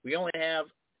 We only have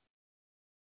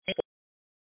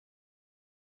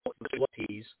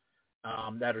teas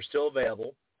that are still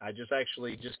available. I just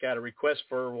got a request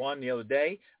for one the other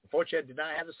day. Unfortunately, I did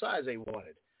not have the size they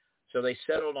wanted. So they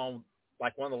settled on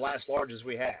like one of the last larges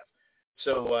we have.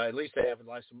 So at least they have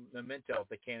like some memento if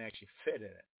they can't actually fit in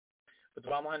it. But the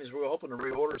bottom line is we're hoping to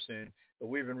reorder soon. But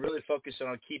we've been really focusing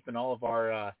on keeping all of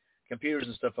our computers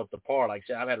and stuff up to par. Like I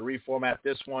said, I've had to reformat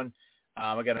this one.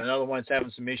 I got another one that's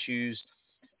having some issues.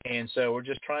 And so we're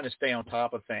just trying to stay on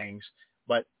top of things.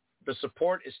 But the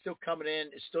support is still coming in.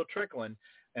 It's still trickling.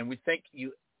 And we thank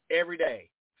you every day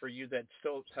for you that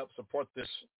still help support this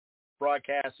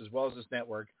broadcast as well as this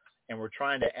network. And we're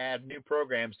trying to add new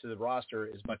programs to the roster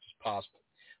as much as possible.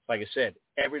 Like I said,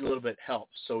 every little bit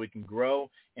helps so we can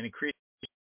grow and increase.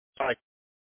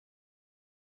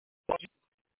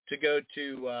 To go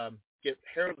to get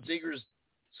Harold Zieger's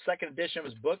second edition of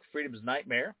his book, Freedom's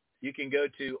Nightmare, you can go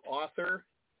to author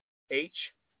H.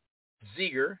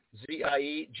 Zieger,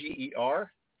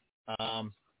 Z-I-E-G-E-R,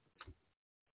 .com,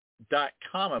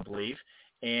 I believe,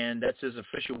 and that's his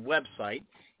official website.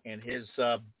 And his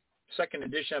second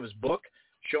edition of his book,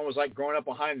 showing was like growing up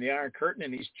behind the Iron Curtain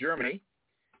in East Germany.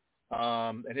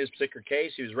 In his particular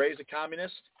case, he was raised a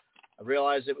communist. I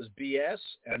realized it was BS,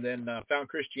 and then found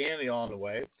Christianity along the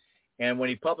way. And when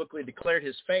he publicly declared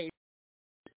his faith,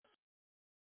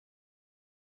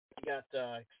 he got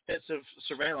extensive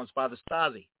surveillance by the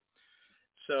Stasi.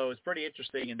 So it's pretty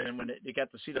interesting. And then when they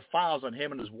got to see the files on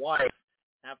him and his wife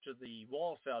after the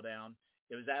wall fell down,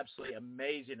 it was absolutely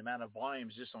amazing the amount of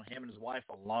volumes just on him and his wife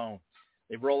alone.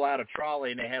 They roll out a trolley,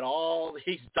 and they had all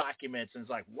these documents, and it's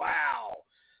like, wow.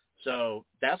 So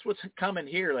that's what's coming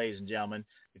here, ladies and gentlemen.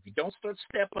 If you don't start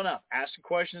stepping up, asking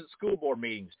questions at school board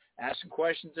meetings, asking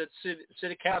questions at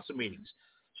city council meetings,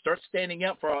 start standing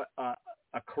up for a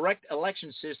correct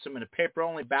election system and a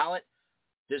paper-only ballot,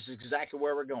 this is exactly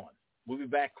where we're going. We'll be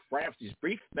back right after these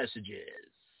brief messages.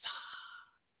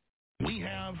 We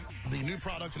have the new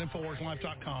products at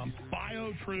InfoWarsLife.com,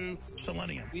 BioTrue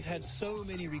Selenium. We've had so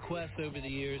many requests over the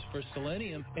years for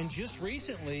selenium, and just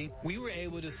recently we were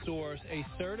able to source a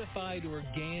certified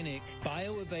organic,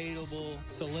 bioavailable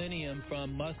selenium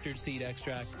from mustard seed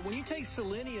extract. When you take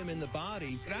selenium in the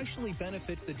body, it actually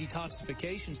benefits the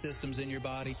detoxification systems in your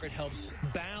body. It helps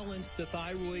balance the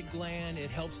thyroid gland. It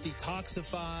helps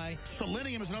detoxify.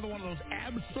 Selenium is another one of those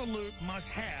absolute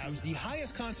must-haves. The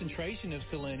highest concentration of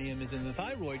selenium is in the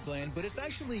thyroid gland, but it's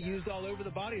actually used all over the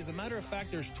body. As a matter of fact,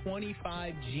 there's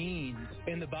 25 genes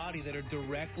in the body that are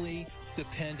directly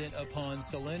dependent upon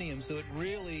selenium. So it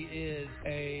really is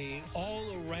a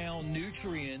all-around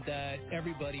nutrient that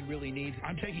everybody really needs.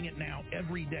 I'm taking it now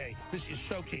every day. This is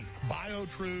so key.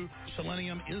 BioTrue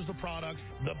Selenium is the product,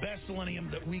 the best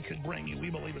selenium that we could bring you. We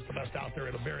believe it's the best out there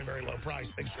at a very, very low price.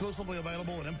 Exclusively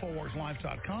available at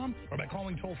InfoWarsLife.com or by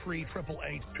calling toll-free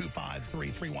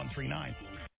 888-253-3139.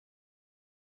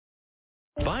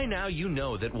 By now you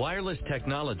know that wireless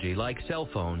technology like cell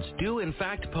phones do in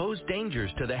fact pose dangers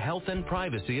to the health and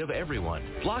privacy of everyone.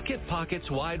 Block-It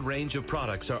Pocket's wide range of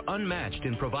products are unmatched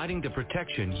in providing the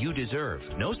protection you deserve.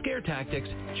 No scare tactics,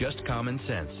 just common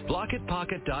sense.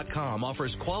 BlockItPocket.com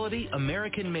offers quality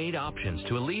American-made options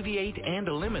to alleviate and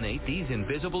eliminate these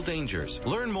invisible dangers.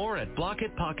 Learn more at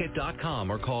BlockItPocket.com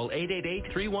or call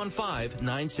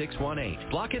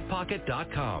 888-315-9618.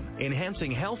 BlockItPocket.com,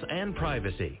 enhancing health and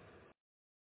privacy.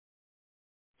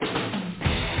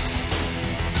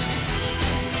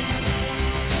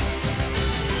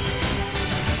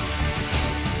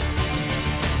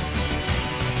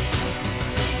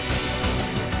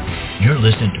 You're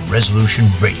listening to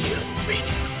Resolution Radio.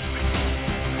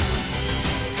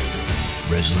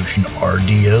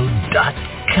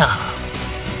 ResolutionRDO.com.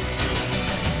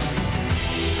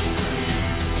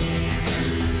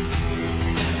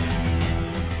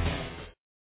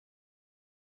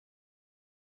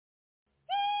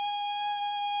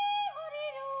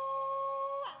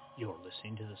 You're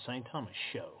listening to the St. Thomas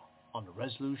Show on the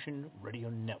Resolution Radio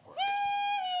Network.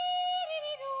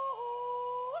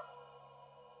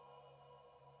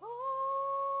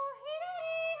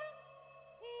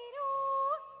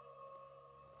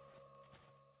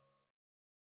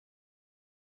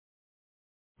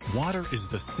 Water is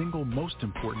the single most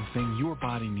important thing your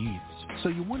body needs, so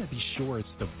you want to be sure it's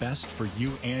the best for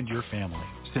you and your family.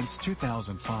 Since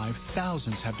 2005,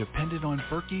 thousands have depended on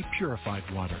Berkey purified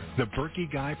water. The Berkey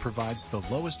Guy provides the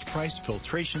lowest price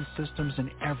filtration systems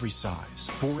in every size.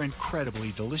 For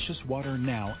incredibly delicious water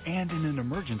now and in an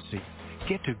emergency,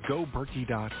 get to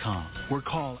GoBerkey.com or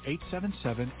call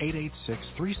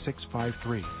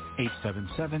 877-886-3653.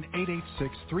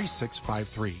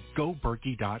 877-886-3653.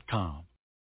 GoBerkey.com.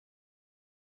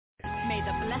 May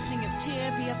the blessing of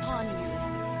Tyr be upon you.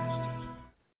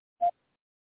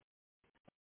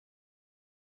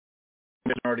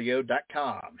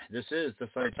 RDO.com. This is the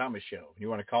Sonny Thomas Show. You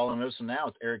want to call and listen now?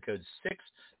 It's area code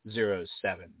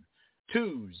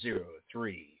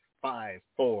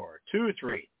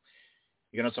 607-203-5423.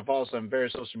 You can also follow us on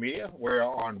various social media. We're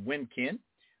on Winkin.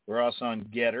 We're also on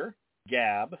Getter,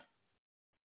 Gab,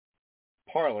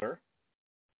 Parler,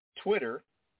 Twitter,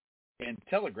 and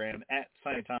Telegram at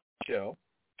Sonny Thomas Show.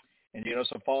 And you can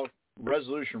also follow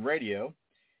Resolution Radio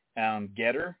on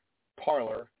Getter,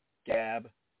 Parler, Gab,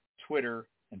 Twitter,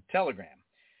 and Telegram.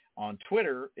 On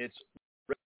Twitter, it's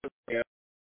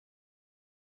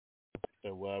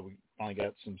so we finally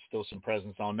got still some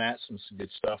presence on that, some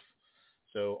good stuff.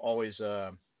 So always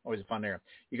a fun there.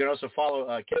 You can also follow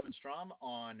Kevin Strom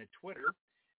on Twitter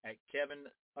at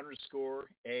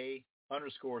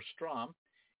Kevin_A_Strom,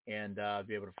 and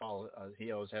be able to follow.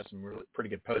 He always has some really pretty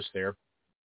good posts there.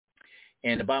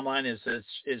 And the bottom line is his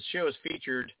show is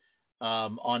featured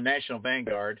on National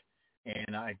Vanguard,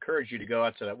 and I encourage you to go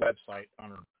out to that website.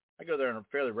 I go there on a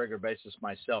fairly regular basis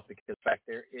myself because, in fact,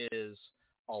 there is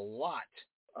a lot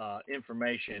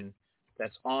information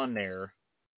that's on there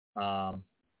that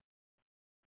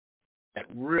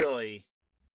really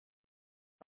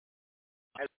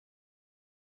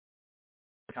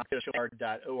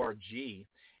 .org,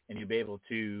 and you'll be able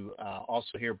to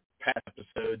also hear past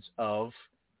episodes of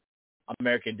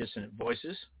American Dissident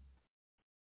Voices.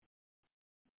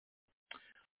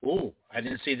 Ooh, I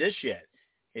didn't see this yet.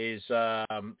 Is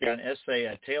an essay,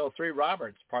 A Tale of Three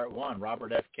Roberts, Part 1,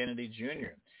 Robert F. Kennedy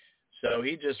Jr. So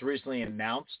he just recently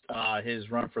announced his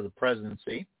run for the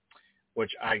presidency,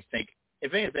 which I think,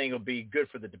 if anything, will be good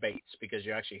for the debates because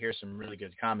you actually hear some really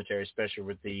good commentary, especially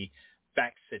with the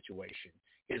fact situation.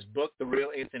 His book, The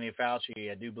Real Anthony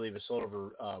Fauci, I do believe is sold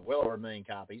over well over 1 million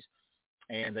copies,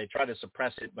 and they try to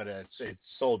suppress it, but it's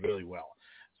sold really well.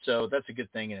 So that's a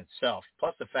good thing in itself.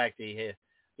 Plus the fact that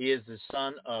he is the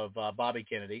son of Bobby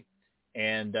Kennedy,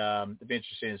 and it'll be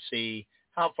interesting to see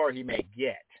how far he may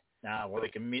get. Now, whether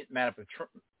he can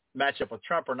match up with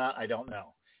Trump or not, I don't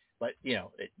know. But, you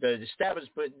know, the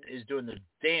establishment is doing the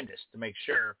damnedest to make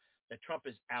sure that Trump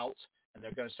is out, and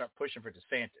they're going to start pushing for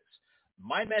DeSantis.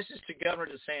 My message to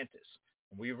Governor DeSantis,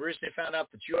 we recently found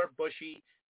out that you are bushy,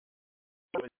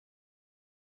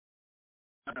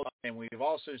 and we've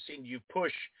also seen you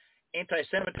push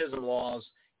anti-Semitism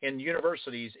laws in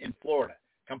universities in Florida.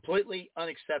 Completely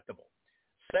unacceptable.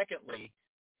 Secondly,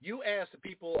 you asked the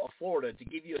people of Florida to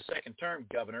give you a second term,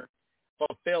 Governor.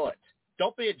 Fulfill it.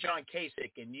 Don't be a John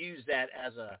Kasich and use that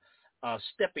as a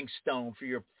stepping stone for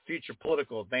your future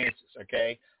political advances,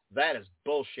 okay? That is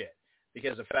bullshit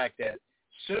because of the fact that as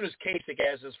soon as Kasich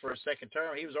asked us for a second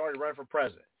term, he was already running for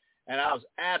president. And I was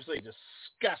absolutely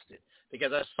disgusted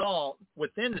because I saw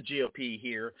within the GOP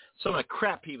here some of the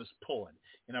crap he was pulling.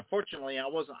 And unfortunately, I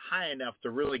wasn't high enough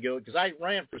to really go because I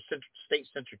ran for State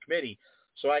Central Committee.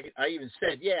 So I even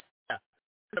said, yeah,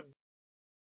 I'm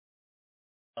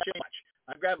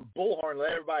grabbing bullhorn and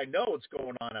let everybody know what's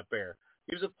going on up there.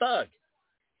 He was a thug.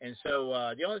 And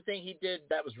so the only thing he did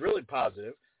that was really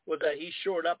positive was that he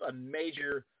shored up a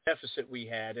major deficit we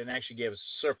had and actually gave us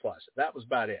a surplus. That was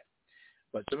about it.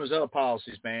 But some of his other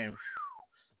policies, man,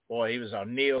 boy, he was a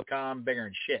neocon, bigger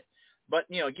than shit. But,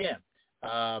 you know, again,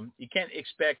 you can't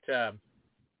expect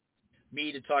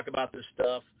me to talk about this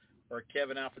stuff or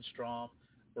Kevin Alfred Strom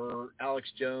or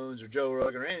Alex Jones or Joe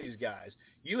Rogan or any of these guys.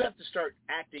 You have to start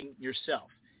acting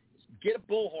yourself. Get a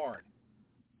bullhorn.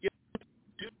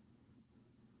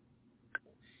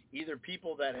 Either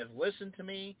people that have listened to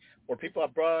me or people I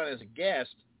brought on as a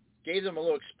guest, gave them a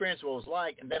little experience of what it was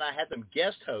like, and then I had them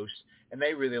guest host, and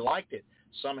they really liked it.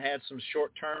 Some had some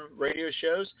short-term radio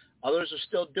shows. Others are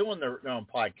still doing their own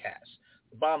podcasts.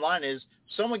 The bottom line is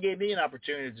someone gave me an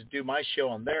opportunity to do my show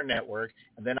on their network,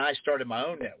 and then I started my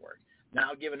own network. Now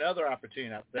I'll give another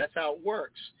opportunity. That's how it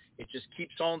works. It just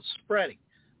keeps on spreading.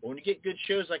 But when you get good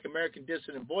shows like American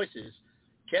Dissident Voices,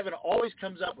 Kevin always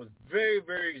comes up with very,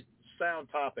 very sound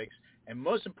topics, and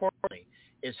most importantly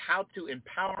is how to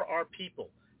empower our people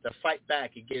to fight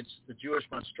back against the Jewish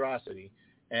monstrosity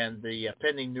and the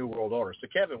pending New World Order. So,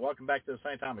 Kevin, welcome back to the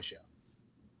St. Thomas Show.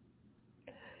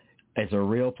 It's a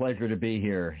real pleasure to be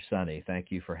here, Sonny.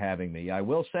 Thank you for having me. I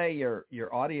will say your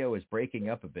audio is breaking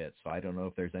up a bit, so I don't know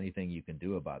if there's anything you can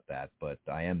do about that, but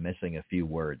I am missing a few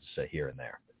words here and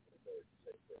there.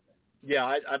 Yeah,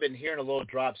 I've been hearing a little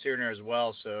drops here and there as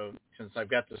well, so since I've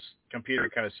got this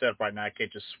computer kind of set up right now, I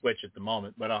can't just switch at the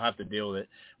moment, but I'll have to deal with it.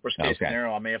 Worst case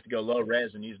scenario, I may have to go low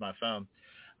res and use my phone.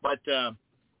 But,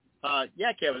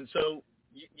 yeah, Kevin, so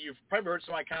you've probably heard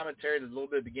some of my commentary a little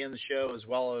bit at the beginning of the show as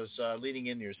well as leading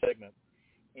into your segment.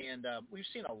 And we've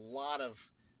seen a lot of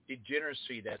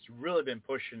degeneracy that's really been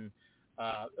pushing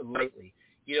lately.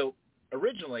 You know,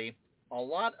 originally, a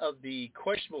lot of the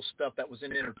questionable stuff that was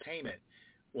in entertainment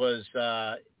was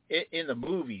in the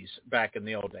movies back in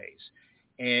the old days.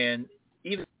 And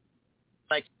even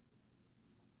like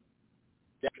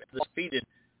the defeated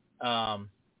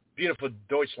Beautiful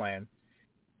Deutschland,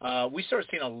 we started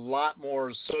seeing a lot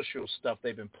more social stuff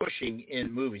they've been pushing in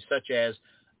movies, such as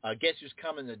Guess Who's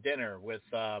Coming to Dinner with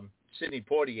Sidney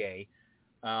Poitier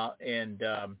and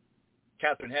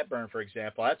Katharine Hepburn, for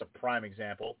example. That's a prime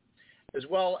example, as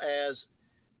well as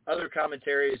other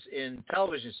commentaries in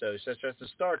television shows, such as the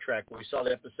Star Trek, where we saw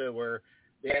the episode where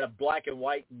they had a black and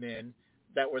white men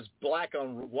that was black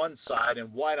on one side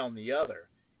and white on the other,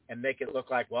 and make it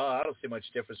look like, well, I don't see much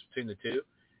difference between the two.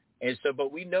 And so,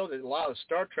 but we know that a lot of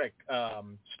Star Trek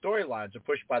storylines are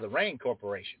pushed by the Rain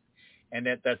Corporation, and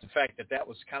that's the fact that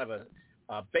was kind of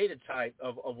a beta type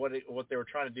of what they were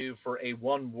trying to do for a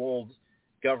one world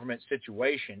government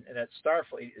situation, and that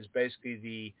Starfleet is basically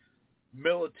the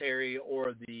military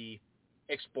or the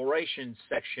exploration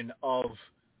section of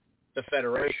the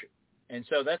Federation. And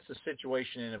so that's the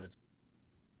situation in of it.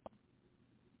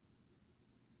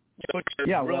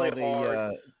 Yeah, really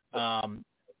well, hard.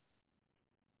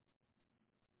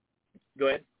 Go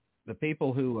ahead. The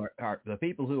people who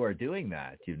are doing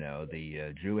that, you know,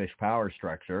 the Jewish power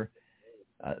structure,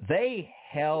 they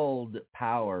held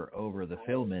power over the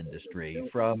film industry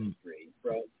from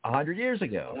 100 years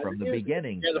ago, from the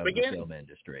beginning of the film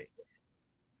industry.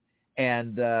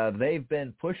 And they've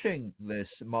been pushing this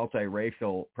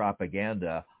multiracial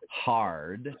propaganda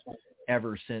hard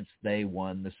ever since they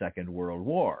won the Second World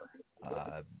War.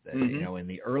 You know, in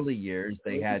the early years,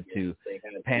 they had to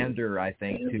pander, I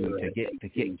think, to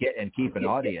get and keep an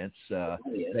audience.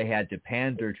 They had to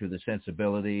pander to the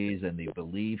sensibilities and the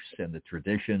beliefs and the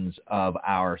traditions of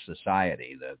our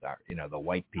society, the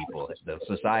white people, the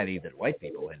society that white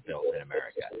people had built in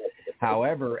America.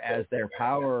 However, as their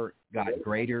power got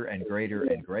greater and greater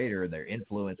and greater, and their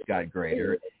influence got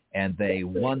greater, and they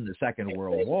won the Second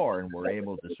World War and were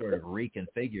able to sort of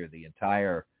reconfigure the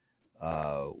entire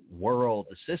world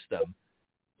system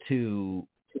to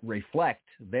reflect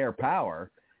their power,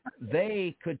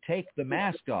 they could take the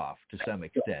mask off to some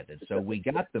extent. And so we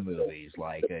got the movies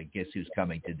like Guess Who's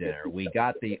Coming to Dinner. We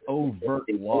got the overt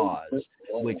laws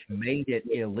which made it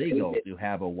illegal to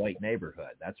have a white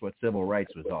neighborhood. That's what civil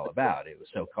rights was all about. It was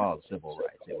so-called civil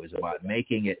rights. It was about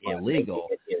making it illegal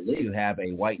to have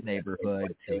a white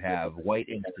neighborhood, to have white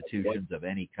institutions of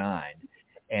any kind.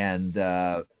 And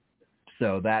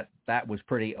so that was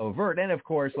pretty overt. And of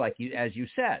course, as you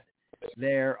said,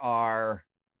 there are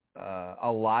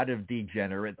a lot of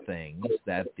degenerate things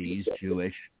that these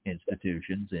Jewish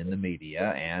institutions in the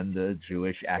media and the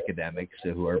Jewish academics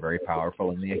who are very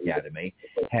powerful in the academy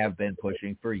have been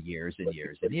pushing for years and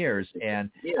years and years. And,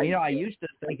 you know, I used to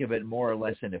think of it more or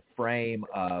less in a frame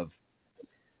of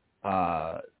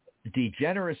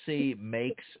degeneracy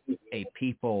makes a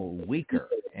people weaker,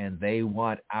 and they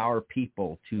want our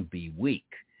people to be weak.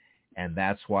 And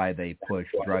that's why they push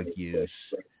drug use.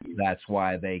 That's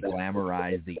why they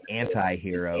glamorize the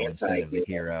anti-hero instead of the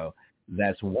hero.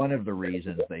 That's one of the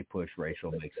reasons they push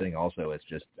racial mixing. Also, it's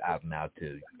just out and out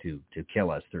to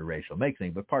kill us through racial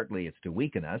mixing, but partly it's to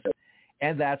weaken us.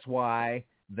 And that's why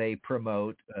they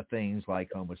promote things like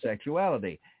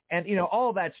homosexuality. And, you know,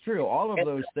 all that's true. All of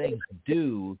those things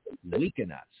do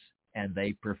weaken us, and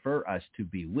they prefer us to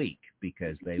be weak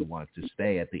because they want to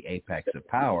stay at the apex of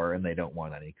power and they don't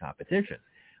want any competition.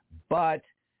 But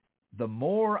the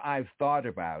more I've thought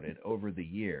about it over the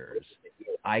years,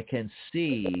 I can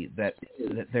see that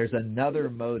there's another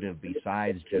motive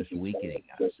besides just weakening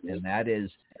us, and that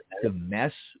is to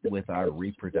mess with our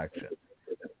reproduction.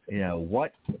 You know,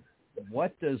 what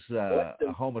does a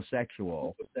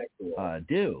homosexual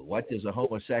do? What does a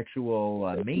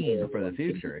homosexual mean for the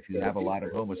future? If you have a lot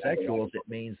of homosexuals, it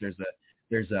means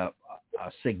there's a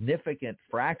significant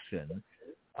fraction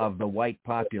of the white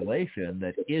population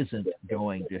that isn't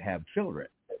going to have children.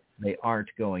 They aren't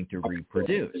going to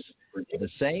reproduce. The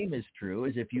same is true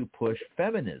as if you push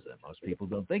feminism. Most people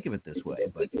don't think of it this way,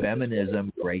 but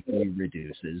feminism greatly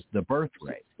reduces the birth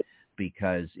rate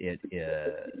because it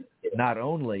not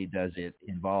only does it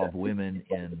involve women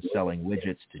in selling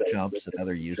widgets to chumps and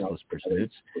other useless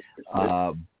pursuits,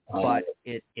 but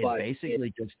it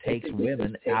basically just takes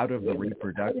women out of the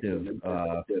reproductive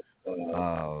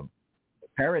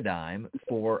paradigm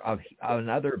for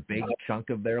another big chunk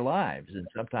of their lives, and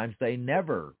sometimes they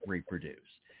never reproduce.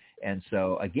 And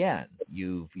so again,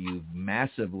 you've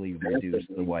massively reduced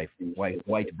the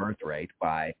white birth rate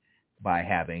by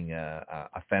having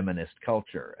a feminist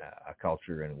culture, a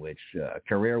culture in which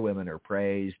career women are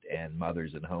praised and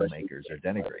mothers and homemakers are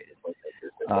denigrated.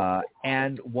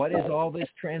 And what is all this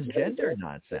transgender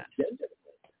nonsense?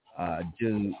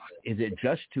 Is it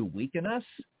just to weaken us?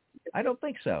 I don't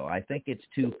think so. I think it's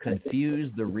to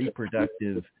confuse the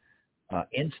reproductive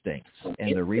instincts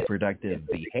and the reproductive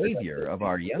behavior of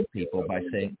our young people by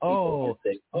saying, oh,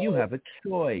 you have a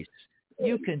choice.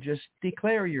 You can just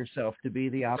declare yourself to be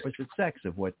the opposite sex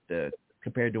of what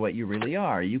compared to what you really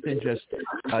are. You can just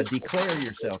declare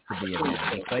yourself to be a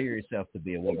man, declare yourself to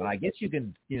be a woman. I guess you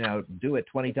can, do it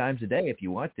 20 times a day if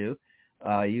you want to.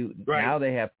 Now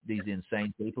they have these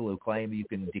insane people who claim you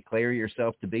can declare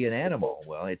yourself to be an animal.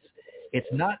 Well, it's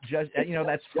not just,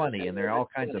 that's funny, and there are all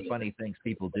kinds of funny things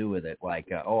people do with it,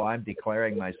 like, I'm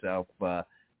declaring myself,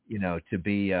 to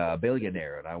be a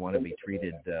billionaire, and I want to be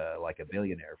treated like a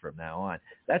billionaire from now on.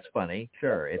 That's funny,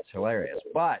 sure, it's hilarious,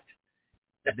 but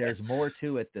there's more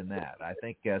to it than that. I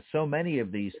think so many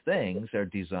of these things are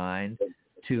designed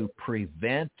to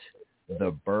prevent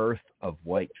the birth of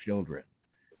white children.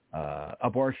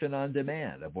 Abortion on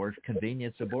demand,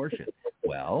 convenience abortion.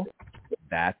 Well,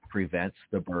 that prevents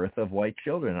the birth of white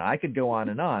children. And I could go on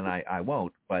and on. I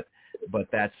won't, but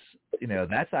that's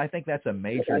I think that's a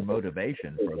major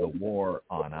motivation for the war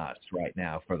on us right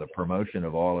now, for the promotion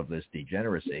of all of this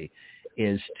degeneracy,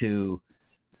 is to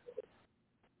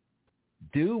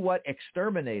do what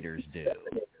exterminators do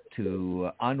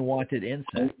to unwanted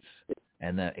insects.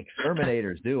 And the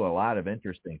exterminators do a lot of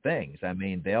interesting things. I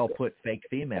mean, they'll put fake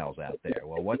females out there.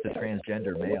 Well, what's a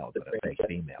transgender male but a fake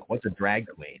female? What's a drag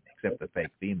queen except a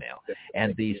fake female?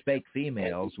 And these fake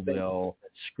females will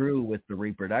screw with the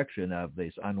reproduction of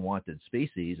this unwanted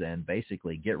species and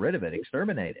basically get rid of it,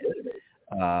 exterminate it.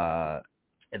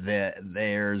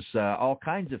 There's all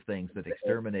kinds of things that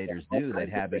exterminators do that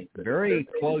have very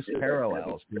close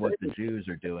parallels to what the Jews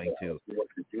are doing to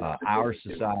our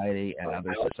society and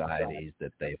other societies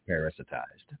that they've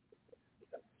parasitized.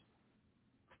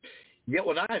 Yeah,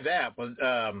 well, not only that, but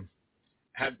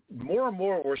have more and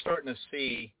more we're starting to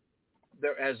see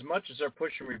there, as much as they're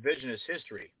pushing revisionist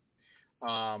history,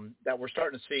 that we're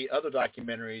starting to see other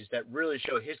documentaries that really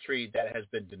show history that has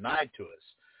been denied to us.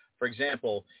 For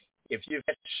example, if you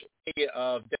catch any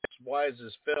of Dennis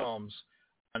Wise's films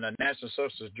on the National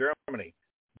Socialist Germany,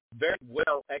 very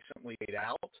well, excellently laid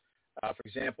out. For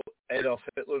example, Adolf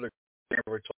Hitler,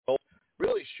 we're told,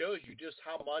 really shows you just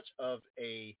how much of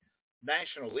a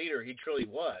national leader he truly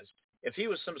was. If he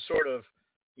was some sort of,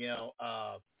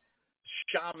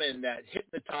 shaman that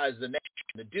hypnotized the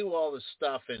nation to do all this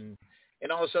stuff and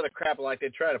all this other crap like they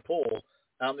try to pull,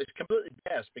 it's completely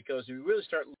best, because if you really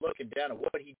start looking down at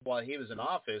what while he was in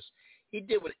office, he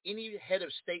did what any head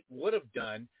of state would have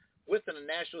done within a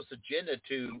nationalist agenda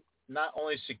to not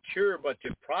only secure but to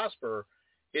prosper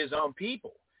his own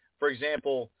people. For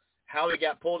example, how he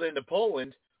got pulled into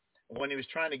Poland when he was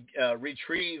trying to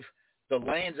retrieve the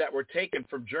lands that were taken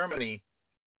from Germany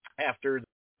after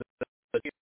the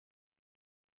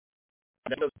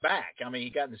back. I mean, he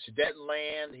got in the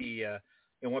Sudetenland. He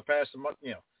went past the,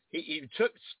 he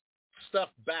took stuff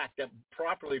back that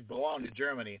properly belonged to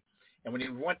Germany. And when he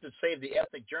went to save the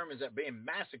ethnic Germans that were being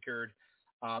massacred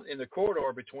in the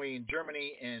corridor between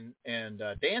Germany and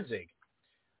Danzig,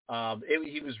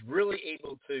 he was really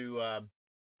able to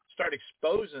start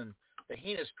exposing the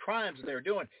heinous crimes that they were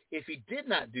doing. If he did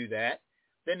not do that,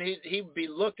 then he'd be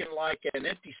looking like an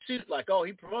empty suit, like,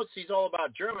 he promotes he's all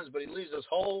about Germans, but he leaves us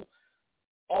all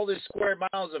these square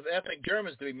miles of ethnic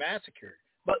Germans to be massacred.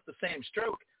 But the same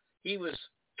stroke, he was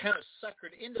kind of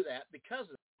suckered into that because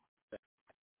of that.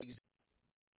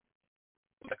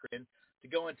 To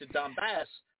go into Donbass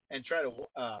and try to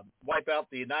wipe out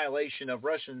the annihilation of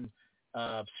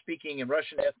Russian-speaking and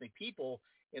Russian ethnic people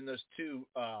in those two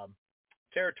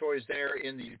territories there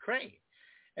in the Ukraine.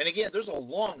 And again, there's a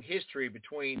long history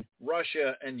between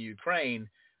Russia and Ukraine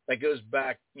that goes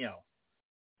back,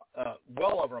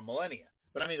 well over a millennia.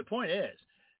 But I mean, the point is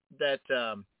that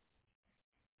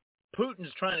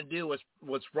Putin's trying to do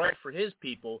what's right for his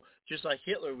people, just like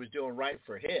Hitler was doing right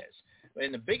for his.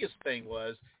 And the biggest thing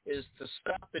is to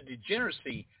stop the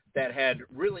degeneracy that had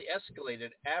really escalated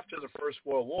after the First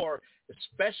World War,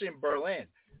 especially in Berlin.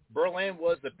 Berlin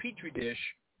was the petri dish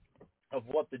of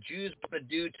what the Jews want to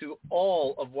do to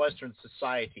all of Western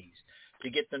societies, to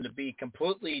get them to be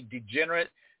completely degenerate,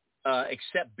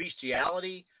 accept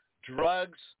bestiality,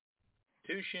 drugs,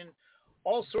 prostitution,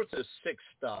 all sorts of sick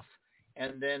stuff.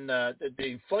 And then the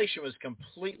inflation was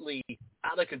completely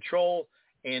out of control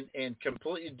and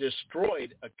completely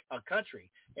destroyed a country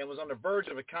and was on the verge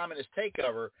of a communist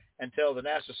takeover until the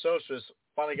National Socialists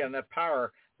finally got enough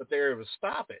power that they were able to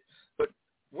stop it. But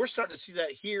we're starting to see that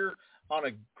here on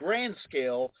a grand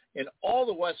scale in all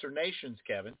the Western nations,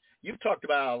 Kevin. You've talked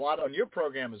about it a lot on your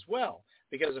program as well,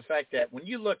 because of the fact that when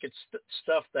you look at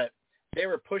stuff that they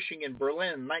were pushing in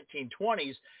Berlin in the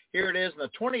 1920s, here it is in the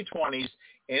 2020s,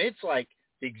 and it's like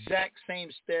the exact same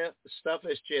stuff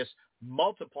is just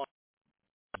multiplying.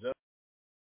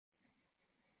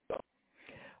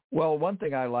 Well, one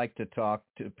thing I like to talk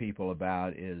to people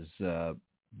about is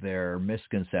their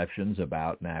misconceptions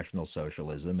about National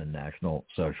Socialism and National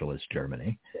Socialist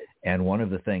Germany. And one of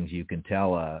the things you can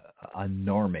tell a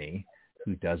normie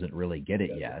who doesn't really get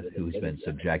it yet, who's been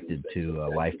subjected to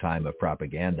a lifetime of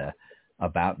propaganda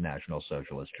about National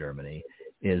Socialist Germany,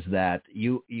 is that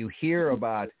you hear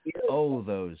about,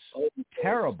 those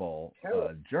terrible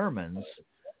Germans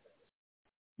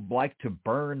like to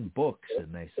burn books,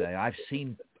 and they say, I've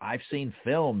seen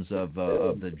films of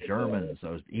the Germans,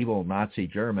 those evil Nazi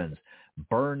Germans,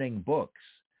 burning books.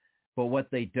 But what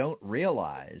they don't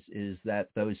realize is that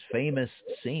those famous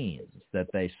scenes that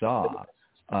they saw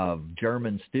of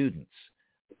German students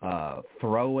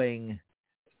throwing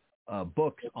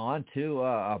books onto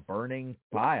a burning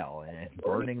pile and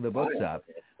burning the books up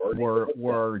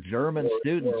were German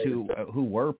students who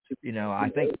were,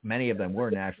 I think many of them were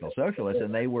National Socialists,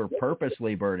 and they were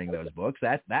purposely burning those books.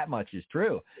 That much is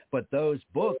true. But those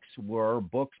books were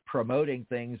books promoting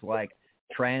things like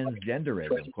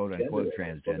transgenderism, quote unquote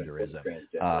transgenderism,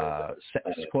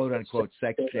 quote unquote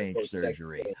sex change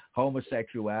surgery,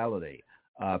 homosexuality,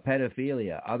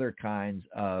 pedophilia, other kinds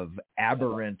of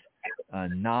aberrant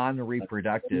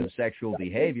non-reproductive sexual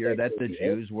behavior that the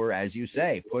Jews were, as you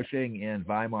say, pushing in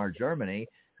Weimar Germany,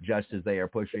 just as they are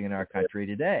pushing in our country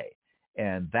today.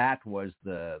 And that was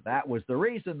the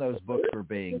reason those books were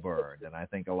being burned. And I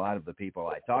think a lot of the people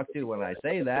I talk to when I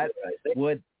say that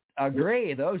would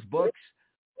agree. Those books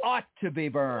ought to be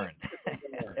burned.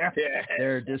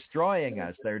 They're destroying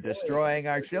us. They're destroying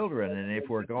our children. And if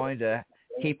we're going to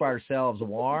keep ourselves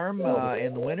warm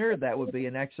in the winter, that would be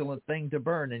an excellent thing to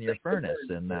burn in your furnace.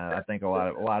 And I think a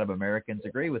lot of Americans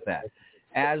agree with that.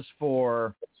 As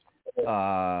for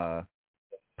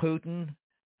Putin,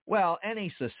 well,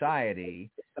 any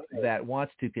society that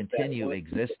wants to continue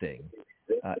existing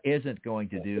isn't going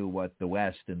to do what the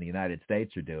West and the United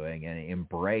States are doing and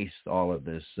embrace all of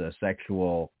this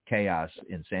sexual chaos,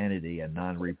 insanity, and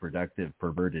non-reproductive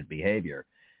perverted behavior.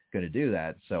 Going to do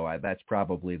that. So that's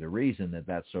probably the reason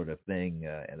that sort of thing,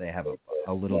 they have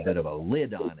a little bit of a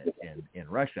lid on it in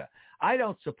Russia. I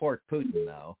don't support Putin,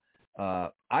 though.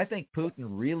 I think Putin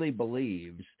really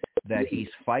believes that he's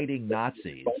fighting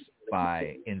Nazis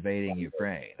by invading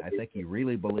Ukraine. I think he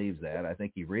really believes that. I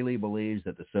think he really believes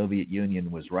that the Soviet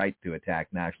Union was right to attack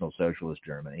National Socialist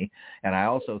Germany. And I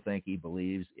also think he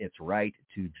believes it's right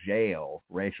to jail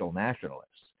racial nationalists,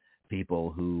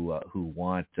 people who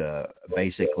want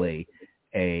basically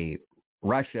a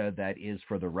Russia that is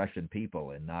for the Russian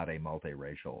people and not a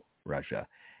multiracial Russia.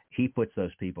 He puts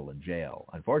those people in jail.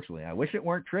 Unfortunately, I wish it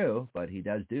weren't true, but he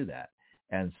does do that.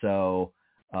 And so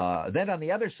then on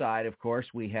the other side, of course,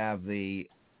 we have the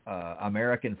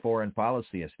American foreign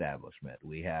policy establishment.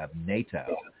 We have NATO.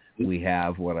 We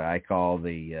have what I call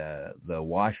the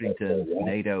Washington,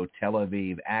 NATO, Tel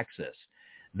Aviv axis.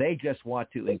 They just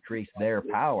want to increase their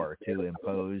power to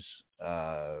impose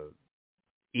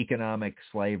economic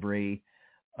slavery,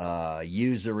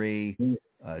 usury,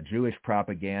 Jewish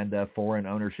propaganda, foreign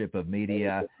ownership of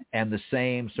media, and the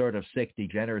same sort of sick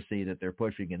degeneracy that they're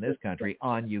pushing in this country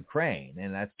on Ukraine.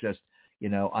 And that's just,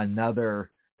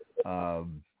 another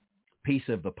piece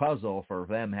of the puzzle for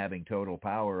them having total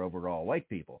power over all white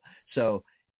people. So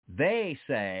they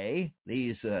say,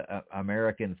 these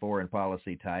American foreign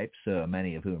policy types,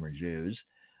 many of whom are Jews,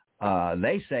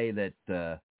 they say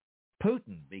that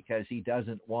Putin, because he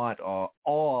doesn't want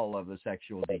all of the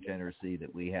sexual degeneracy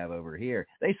that we have over here,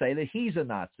 they say that he's a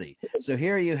Nazi. So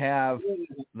here you have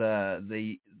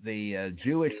the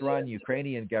Jewish-run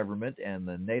Ukrainian government and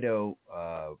the NATO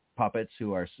puppets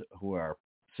who are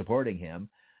supporting him.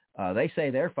 They say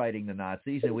they're fighting the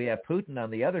Nazis, and we have Putin on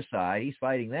the other side. He's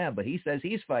fighting them, but he says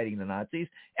he's fighting the Nazis.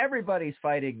 Everybody's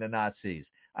fighting the Nazis.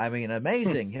 I mean,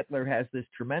 amazing. Hitler has this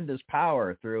tremendous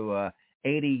power through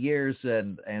 80 years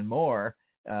and more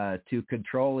to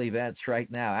control events right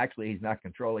now. Actually, he's not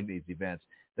controlling these events.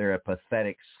 They're a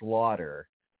pathetic slaughter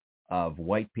of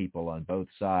white people on both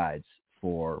sides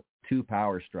for two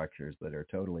power structures that are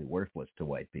totally worthless to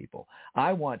white people.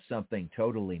 I want something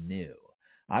totally new.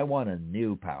 I want a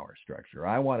new power structure.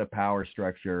 I want a power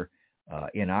structure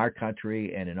in our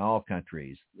country and in all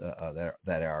countries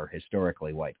that are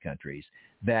historically white countries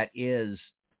that is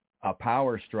a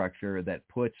power structure that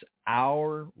puts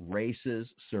our race's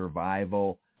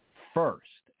survival first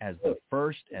as the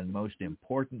first and most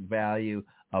important value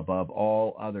above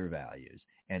all other values.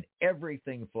 And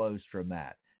everything flows from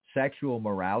that. Sexual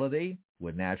morality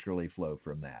would naturally flow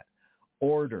from that.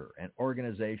 Order and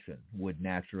organization would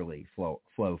naturally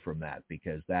flow from that,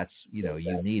 because that's,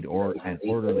 you need an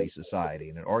orderly society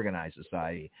and an organized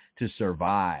society to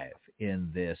survive in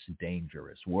this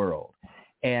dangerous world.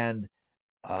 And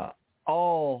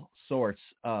all sorts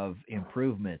of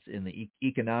improvements in the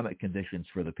economic conditions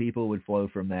for the people would flow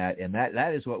from that. And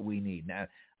that is what we need. Now,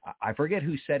 I forget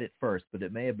who said it first, but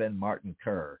it may have been Martin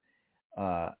Kerr.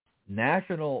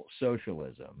 National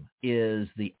socialism is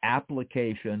the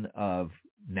application of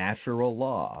natural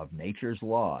law, of nature's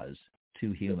laws,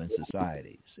 to human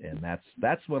societies, and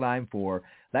that's what I'm for.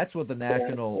 That's what the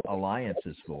National Alliance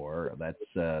is for.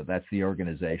 That's the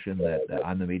organization that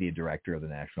I'm the media director of the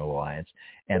National Alliance,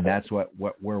 and that's what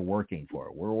we're working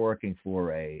for. We're working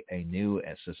for a new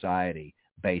society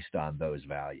based on those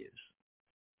values.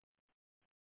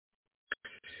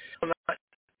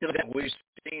 We've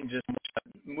seen just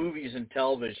movies and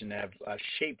television have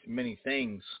shaped many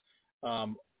things,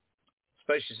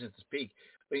 especially since its peak.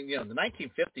 I mean, the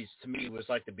 1950s to me was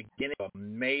like the beginning of a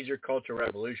major cultural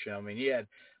revolution. I mean, you had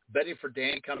Betty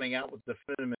Friedan coming out with the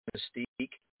film Mystique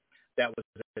that was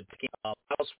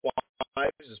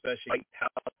housewives, especially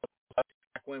back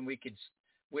when we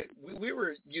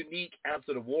were unique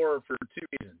after the war for two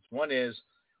reasons. One is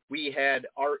we had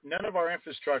none of our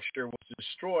infrastructure was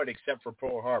destroyed except for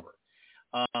Pearl Harbor,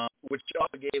 which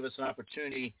also gave us an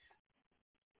opportunity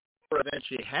for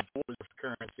eventually half of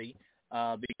currency,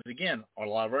 because, again, a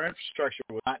lot of our infrastructure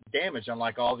was not damaged,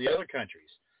 unlike all the other countries.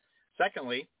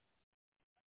 Secondly,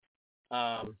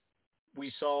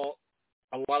 we saw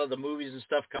a lot of the movies and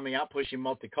stuff coming out pushing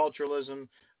multiculturalism,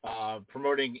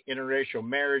 promoting interracial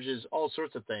marriages, all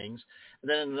sorts of things. And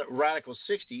then in the radical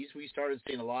 60s, we started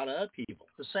seeing a lot of other people.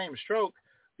 The same stroke,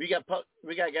 we got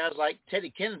guys like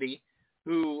Teddy Kennedy,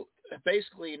 who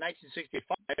basically in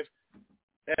 1965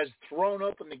 has thrown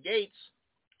open the gates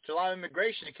to allow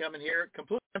immigration to come in here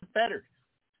completely unfettered.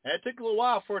 And it took a little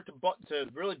while for it to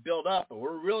really build up, but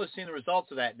we're really seeing the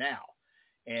results of that now.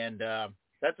 And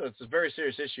that's a very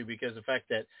serious issue, because of the fact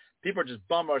that people are just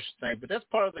bum rush the thing. But that's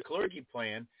part of the Kalergi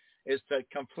plan, is to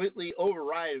completely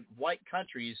override white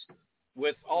countries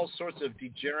with all sorts of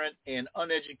degenerate and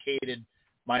uneducated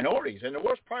minorities. And the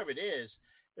worst part of it is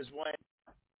when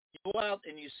you go out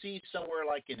and you see somewhere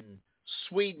like in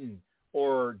Sweden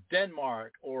or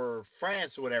Denmark or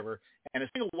France or whatever, and a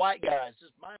single white guy is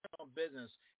just minding his own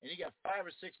business, and you got 5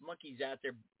 or 6 monkeys out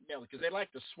there, because they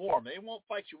like to swarm. They won't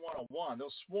fight you one-on-one.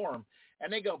 They'll swarm,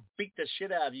 and they go beat the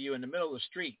shit out of you in the middle of the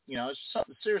street. There's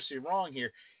something seriously wrong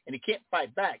here, and you can't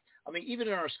fight back. I mean, even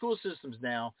in our school systems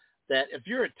now, that if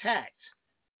you're attacked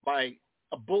by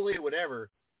a bully or whatever,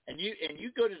 and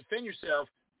you go to defend yourself,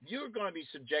 you're going to be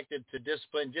subjected to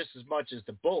discipline just as much as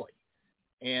the bully.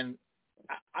 And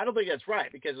I don't think that's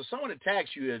right, because if someone attacks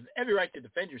you, you have every right to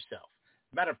defend yourself.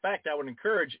 Matter of fact, I would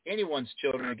encourage anyone's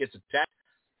children who gets attacked,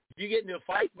 if you get into a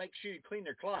fight, make sure you clean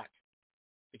their clock,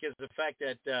 because of the fact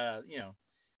that,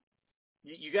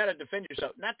 you got to defend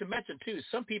yourself. Not to mention, too,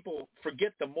 some people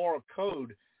forget the moral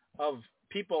code of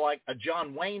people like a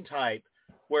John Wayne type,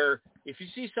 where if you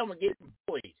see someone getting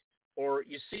bullied, or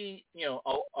you see,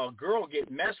 a girl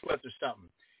getting messed with or something,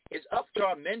 it's up to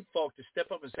our men folk to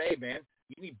step up and say, hey, man,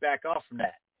 you need to back off from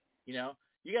that. You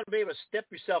got to be able to step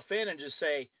yourself in and just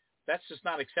say, that's just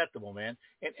not acceptable, man.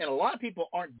 And a lot of people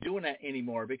aren't doing that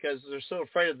anymore because they're so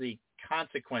afraid of the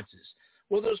consequences.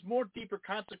 Well, there's more deeper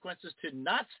consequences to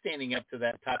not standing up to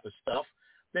that type of stuff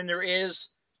than there is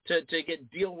to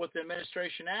deal with the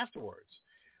administration afterwards.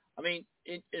 I mean,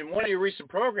 in one of your recent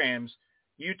programs,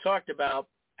 you talked about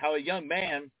how a young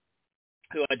man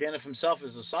who identified himself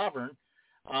as a sovereign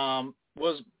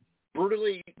was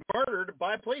brutally murdered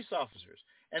by police officers.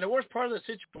 And the worst part of the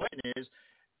situation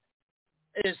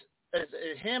is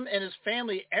him and his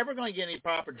family ever going to get any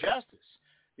proper justice?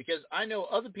 Because I know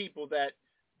other people that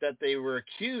that they were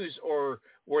accused or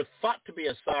were thought to be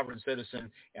a sovereign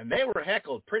citizen, and they were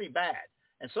heckled pretty bad.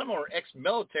 And some are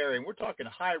ex-military, and we're talking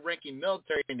high-ranking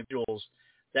military individuals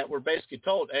that were basically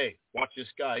told, hey, watch this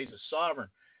guy, he's a sovereign.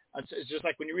 It's just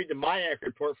like when you read the MIAC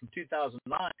report from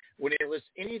 2009, when it lists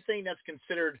anything that's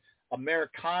considered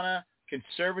Americana,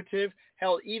 conservative,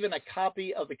 hell, even a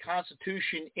copy of the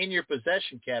Constitution in your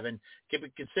possession, Kevin, can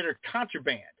be considered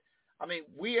contraband. I mean,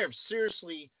 we have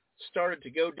seriously started to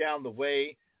go down the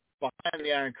way behind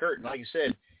the Iron Curtain. Like you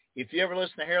said, if you ever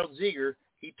listen to Harold Ziegler,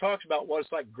 he talks about what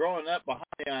it's like growing up behind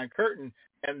the Iron Curtain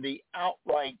and the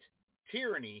outright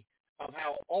tyranny of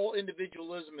how all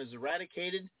individualism is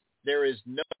eradicated. There is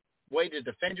no way to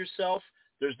defend yourself.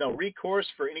 There's no recourse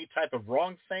for any type of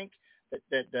wrong think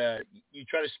that you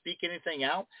try to speak anything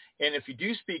out. And if you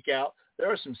do speak out,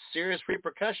 there are some serious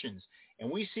repercussions. And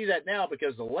we see that now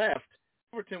because the left,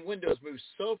 Overton windows moved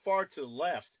so far to the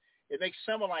left, it makes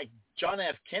someone like John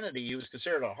F. Kennedy, who was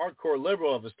considered a hardcore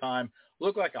liberal of his time,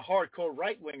 look like a hardcore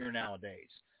right-winger nowadays.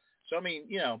 So, I mean,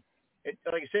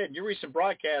 like I said, in your recent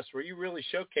broadcast where you really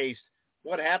showcased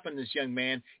what happened to this young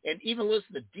man and even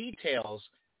listen to details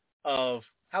of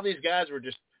how these guys were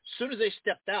just, as soon as they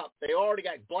stepped out, they already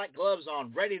got black gloves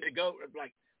on, ready to go.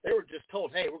 Like they were just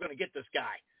told, hey, we're going to get this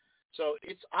guy. So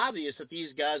it's obvious that these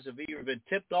guys have either been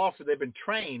tipped off or they've been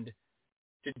trained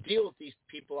to deal with these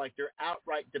people like they're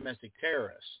outright domestic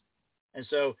terrorists. And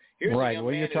so here's right. a young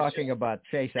Well, man you're talking about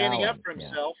Chase standing Allen. up for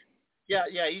himself. Yeah,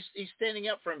 he's standing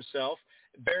up for himself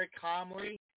very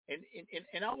calmly.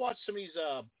 And I watch some of these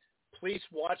police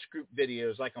watch group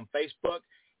videos like on Facebook,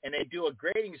 and they do a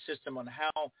grading system on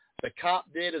how the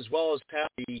cop did as well as how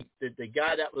the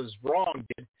guy that was wrong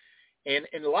did.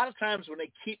 And a lot of times when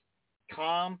they keep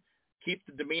calm, keep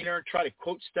the demeanor, try to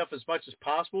quote stuff as much as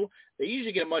possible, they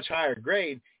usually get a much higher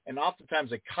grade, and oftentimes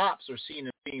the cops are seen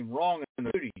as being wrong in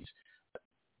their duties.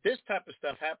 This type of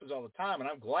stuff happens all the time, and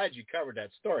I'm glad you covered that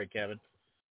story, Kevin.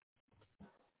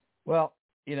 Well,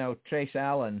 Chase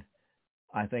Allen,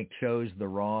 I think, chose the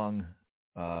wrong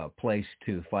place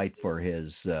to fight for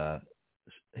his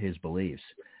beliefs.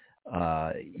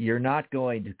 You're not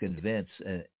going to convince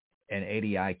an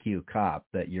 80 IQ cop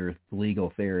that your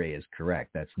legal theory is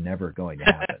correct. That's never going to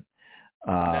happen.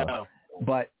 No.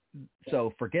 But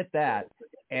so forget that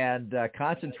and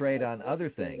concentrate on other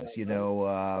things.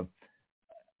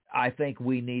 I think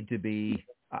we need to be,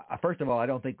 first of all, I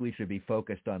don't think we should be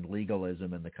focused on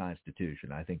legalism in the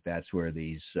Constitution. I think that's where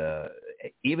these,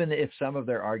 even if some of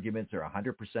their arguments are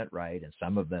 100% right, and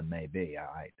some of them may be,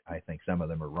 I think some of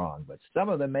them are wrong, but some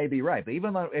of them may be right. But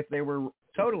even if they were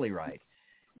totally right,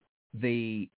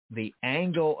 the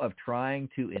angle of trying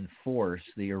to enforce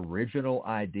the original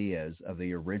ideas of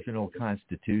the original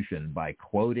Constitution by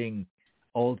quoting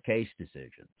old case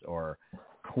decisions or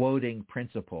quoting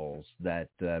principles that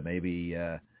maybe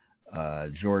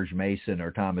George Mason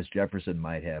or Thomas Jefferson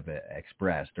might have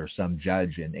expressed, or some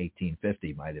judge in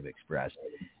 1850 might have expressed,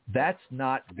 that's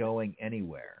not going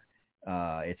anywhere.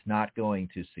 It's not going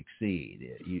to succeed.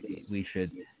 We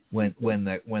should, when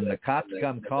the cops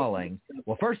come calling,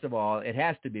 well, first of all, it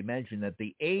has to be mentioned that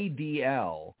the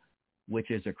ADL, which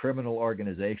is a criminal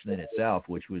organization in itself,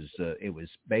 which was it was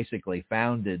basically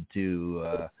founded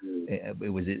to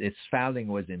its founding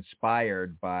was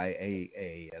inspired by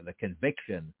the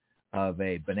conviction of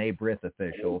a B'nai B'rith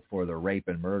official for the rape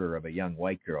and murder of a young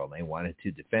white girl. And they wanted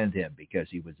to defend him because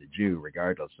he was a Jew,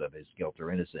 regardless of his guilt or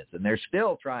innocence. And they're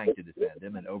still trying to defend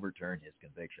him and overturn his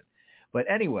conviction. But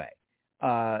anyway,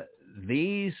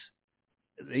 these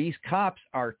cops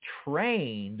are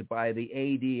trained by the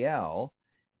ADL,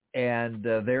 and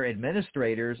their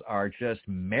administrators are just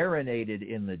marinated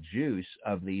in the juice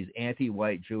of these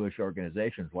anti-white Jewish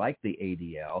organizations like the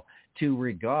ADL to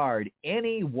regard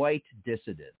any white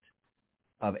dissident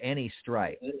of any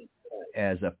stripe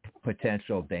as a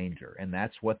potential danger. And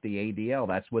that's what the ADL,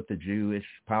 that's what the Jewish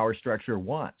power structure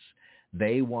wants.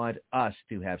 They want us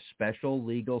to have special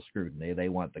legal scrutiny. They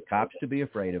want the cops to be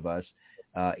afraid of us,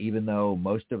 even though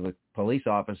most of the police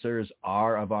officers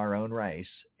are of our own race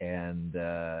and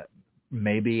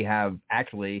maybe have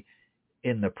actually,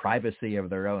 in the privacy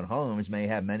of their own homes, may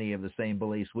have many of the same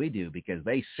beliefs we do, because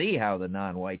they see how the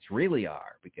non-whites really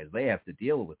are, because they have to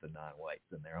deal with the non-whites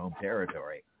in their home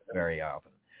territory very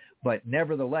often. But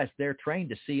nevertheless, they're trained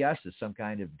to see us as some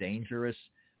kind of dangerous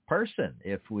person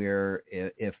if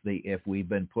we've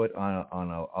been put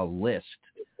on a list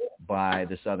by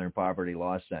the Southern Poverty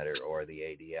Law Center or the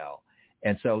ADL.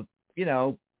 And so,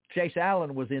 Chase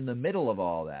Allen was in the middle of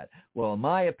all that. Well,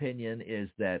 my opinion is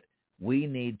that we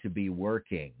need to be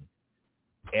working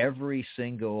every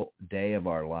single day of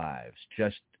our lives,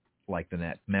 just like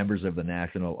the members of the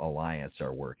National Alliance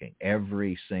are working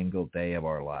every single day of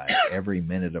our lives, every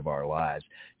minute of our lives,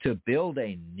 to build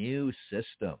a new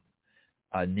system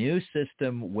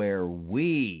where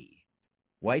we,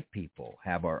 white people,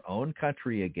 have our own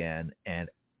country again, and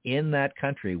in that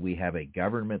country we have a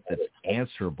government that's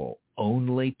answerable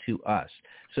only to us,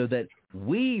 so that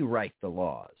we write the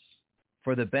laws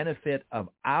for the benefit of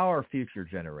our future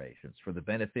generations, for the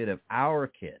benefit of our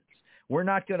kids. We're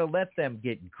not going to let them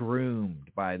get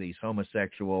groomed by these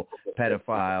homosexual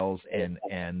pedophiles and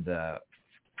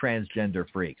transgender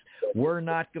freaks. We're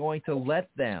not going to let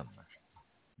them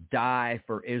die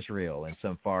for Israel in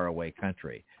some faraway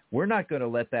country. We're not going to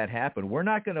let that happen. We're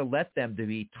not going to let them to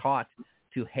be taught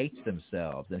to hate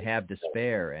themselves and have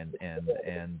despair and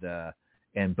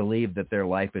believe that their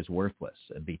life is worthless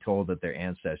and be told that their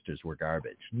ancestors were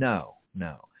garbage. No.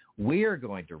 We're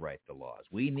going to write the laws.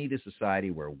 We need a society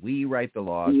where we write the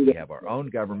laws. We have our own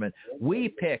government. We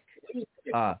pick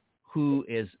who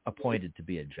is appointed to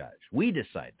be a judge. We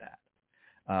decide that.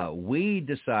 We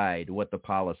decide what the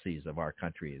policies of our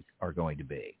country are going to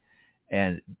be.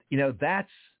 And, that's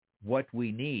what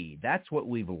we need. That's what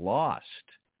we've lost.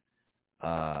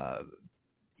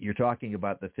 You're talking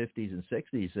about the 50s and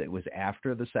 60s. It was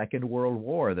after the Second World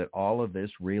War that all of this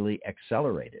really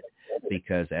accelerated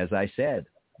because, as I said,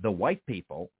 the white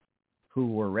people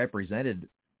who were represented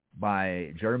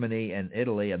by Germany and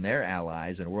Italy and their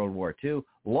allies in World War II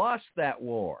lost that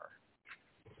war.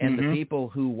 And the people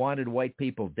who wanted white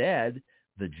people dead,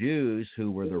 the Jews,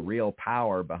 who were the real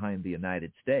power behind the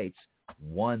United States,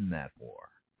 won that war.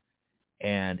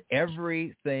 And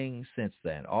everything since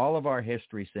then, all of our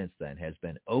history since then, has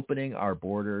been opening our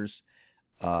borders,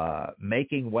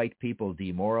 making white people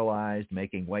demoralized,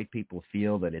 making white people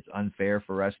feel that it's unfair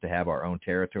for us to have our own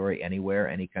territory anywhere,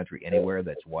 any country anywhere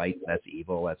that's white, that's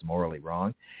evil, that's morally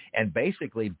wrong, and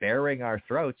basically baring our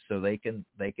throats so they can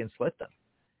slit them,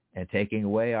 and taking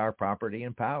away our property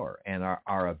and power and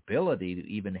our ability to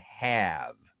even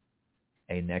have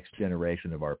a next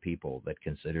generation of our people that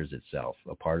considers itself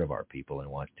a part of our people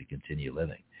and wants to continue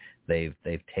living. They've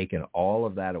taken all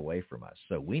of that away from us.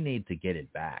 So we need to get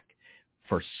it back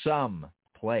for some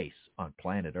place on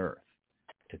planet Earth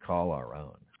to call our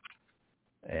own.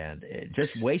 And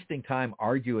just wasting time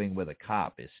arguing with a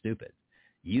cop is stupid.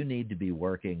 You need to be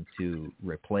working to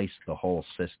replace the whole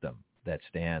system that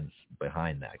stands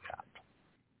behind that cop.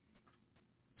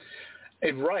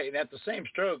 And right, and at the same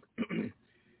stroke,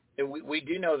 we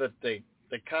do know that the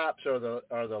cops are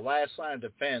the last line of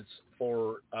defense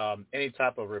for any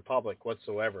type of republic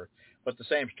whatsoever. But the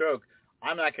same stroke,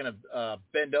 I'm not going to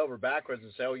bend over backwards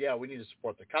and say, oh, yeah, we need to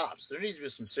support the cops. There needs to be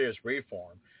some serious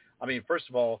reform. I mean, first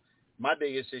of all, my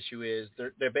biggest issue is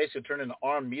they're basically turning into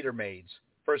armed meter maids,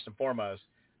 first and foremost.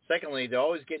 Secondly, they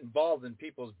always get involved in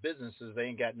people's businesses they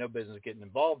ain't got no business getting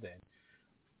involved in.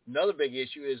 Another big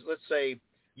issue is, let's say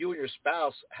you and your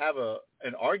spouse have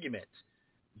an argument,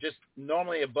 just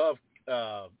normally above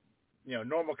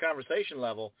normal conversation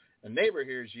level. A neighbor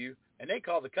hears you, and they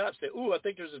call the cops, say, ooh, I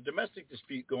think there's a domestic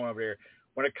dispute going over here.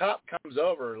 When a cop comes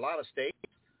over, a lot of states,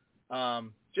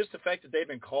 just the fact that they've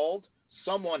been called,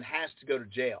 someone has to go to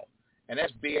jail. And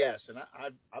that's BS. And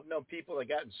I've known people that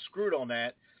gotten screwed on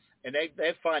that, and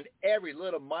they find every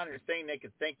little minor thing they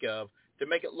could think of to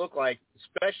make it look like,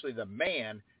 especially the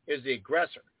man, is the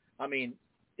aggressor. I mean,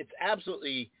 it's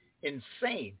absolutely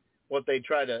insane what they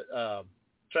try to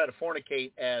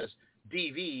fornicate as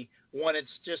DV when it's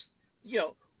just,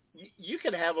 you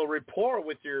can have a rapport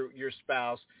with your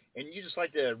spouse and you just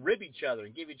like to rib each other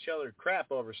and give each other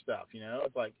crap over stuff,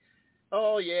 It's like,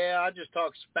 oh, yeah, I just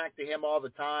talk smack to him all the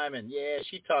time, and, yeah,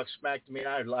 she talks smack to me,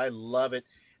 and I love it.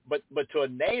 But to a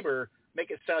neighbor, make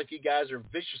it sound like you guys are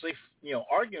viciously,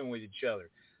 arguing with each other.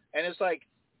 And it's like,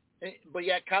 but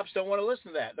yet cops don't want to listen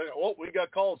to that. They're like, oh, we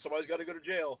got called. Somebody's got to go to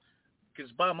jail.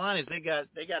 Because bottom line is they got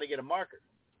to get a marker.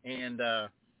 And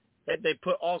they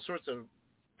put all sorts of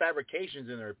fabrications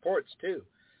in the reports too.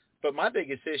 But my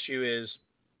biggest issue is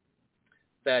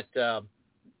that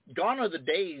gone are the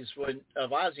days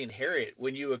of Ozzie and Harriet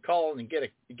when you would call and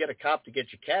get a cop to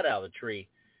get your cat out of the tree.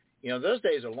 Those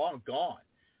days are long gone.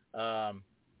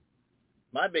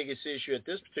 My biggest issue at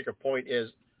this particular point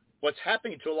is what's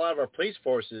happening to a lot of our police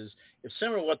forces is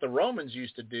similar to what the Romans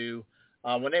used to do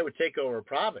when they would take over a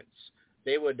province.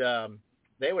 They would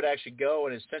actually go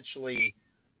and essentially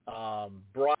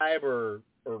bribe or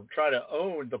try to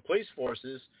own the police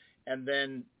forces, and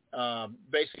then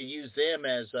basically use them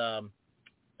as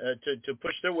to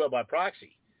push their will by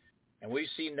proxy. And we've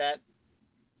seen that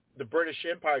the British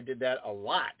Empire did that a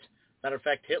lot. Matter of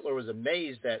fact, Hitler was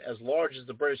amazed that as large as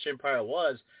the British Empire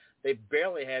was, they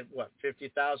barely had,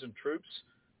 50,000 troops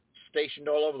stationed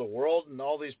all over the world in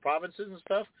all these provinces and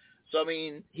stuff. So, I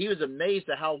mean, he was amazed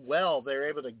at how well they were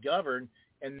able to govern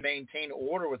and maintain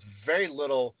order with very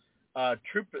little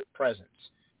troop presence.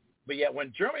 But yet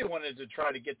when Germany wanted to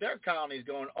try to get their colonies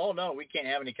going, oh, no, we can't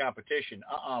have any competition.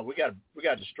 We got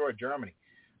to destroy Germany.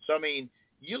 So, I mean,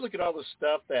 you look at all the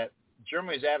stuff that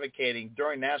Germany is advocating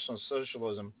during National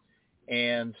Socialism,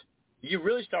 and you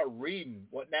really start reading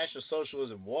what National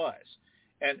Socialism was.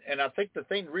 And I think the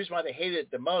reason why they hated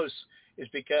it the most is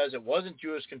because it wasn't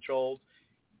Jewish-controlled.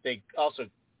 They also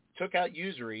took out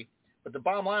usury. But the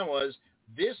bottom line was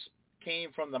this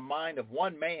came from the mind of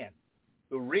one man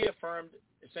who reaffirmed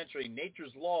essentially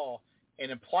nature's law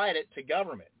and applied it to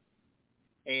government.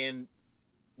 And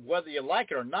whether you like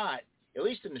it or not, at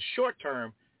least in the short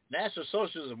term, National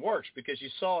Socialism works because you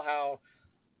saw how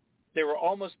they were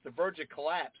almost at the verge of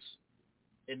collapse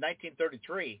in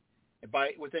 1933. And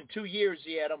within 2 years,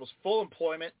 he had almost full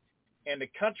employment, and the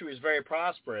country was very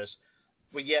prosperous.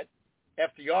 But yet,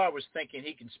 FDR was thinking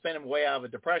he can spin him way out of a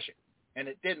depression, and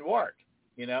it didn't work.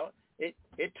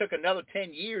 It took another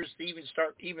 10 years to even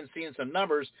start seeing some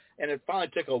numbers, and it finally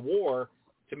took a war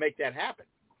to make that happen.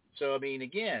 So, I mean,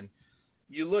 again,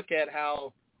 you look at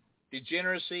how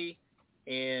degeneracy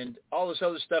and all this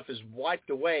other stuff is wiped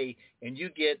away, and you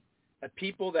get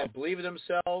people that believe in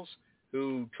themselves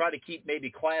who try to keep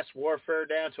maybe class warfare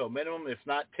down to a minimum, if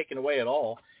not taken away at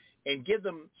all, and give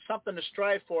them something to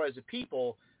strive for as a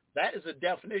people. That is the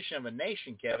definition of a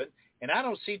nation, Kevin. And I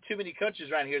don't see too many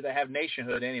countries around here that have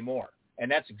nationhood anymore.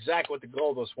 And that's exactly what the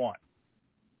globalists want.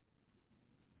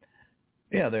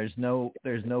 Yeah, there's no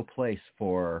place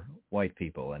for white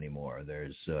people anymore.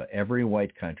 There's every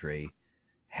white country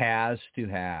has to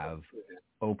have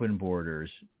open borders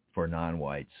for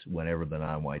non-whites whenever the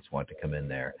non-whites want to come in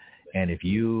there. And if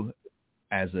you,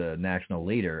 as a national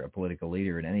leader, a political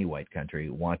leader in any white country,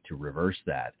 want to reverse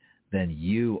that, then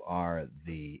you are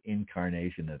the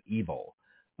incarnation of evil,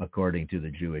 according to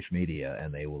the Jewish media,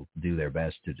 and they will do their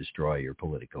best to destroy your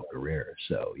political career.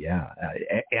 So, yeah,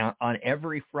 on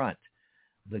every front,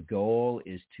 the goal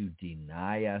is to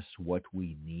deny us what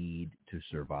we need to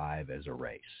survive as a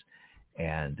race.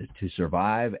 And to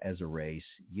survive as a race,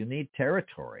 you need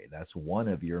territory. That's one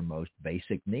of your most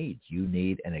basic needs. You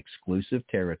need an exclusive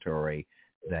territory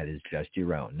that is just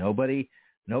your own. Nobody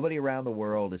around the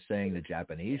world is saying the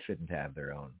Japanese shouldn't have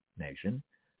their own nation.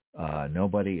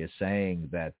 Nobody is saying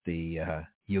that the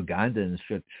Ugandans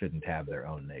shouldn't have their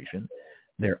own nation.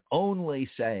 They're only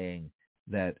saying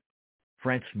that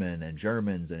Frenchmen and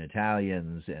Germans and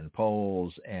Italians and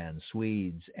Poles and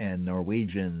Swedes and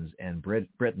Norwegians and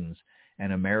Britons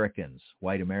and Americans,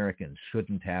 white Americans,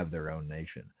 shouldn't have their own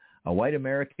nation. A white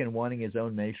American wanting his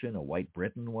own nation, a white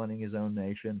Briton wanting his own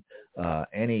nation,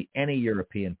 any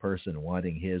European person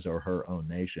wanting his or her own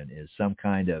nation is some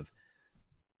kind of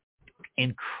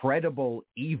incredible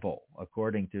evil,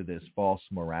 according to this false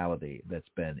morality that's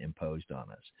been imposed on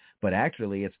us. But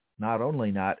actually, it's not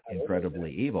only not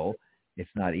incredibly evil, it's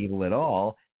not evil at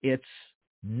all, it's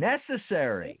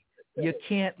necessary. You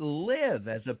can't live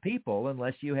as a people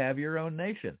unless you have your own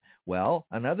nation. Well,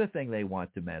 another thing they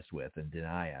want to mess with and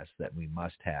deny us that we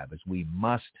must have is we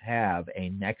must have a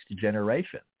next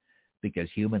generation, because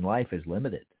human life is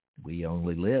limited. We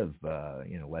only live,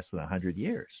 less than 100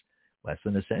 years, less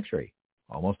than a century.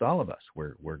 Almost all of us,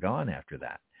 we're gone after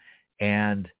that.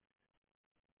 And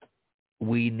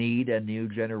we need a new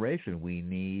generation. We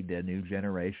need a new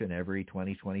generation every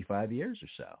 20, 25 years or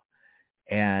so.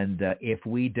 And if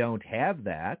we don't have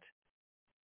that,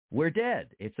 we're dead.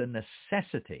 It's a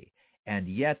necessity. And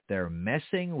yet they're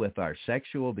messing with our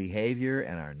sexual behavior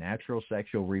and our natural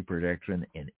sexual reproduction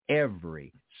in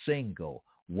every single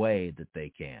way that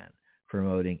they can,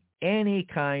 promoting any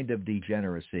kind of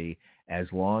degeneracy as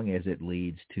long as it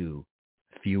leads to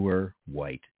fewer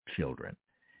white children.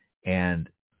 And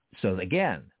so,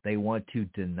 again, they want to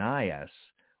deny us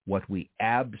what we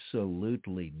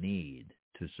absolutely need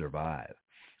to survive.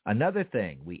 Another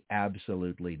thing we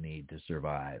absolutely need to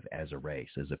survive as a race,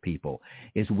 as a people,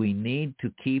 is we need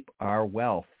to keep our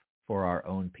wealth for our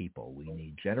own people. We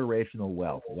need generational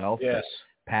wealth, that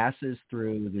passes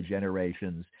through the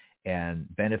generations and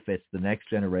benefits the next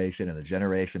generation and the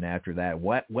generation after that,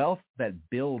 wealth that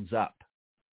builds up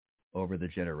over the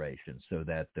generations so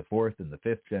that the fourth and the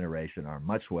fifth generation are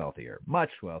much wealthier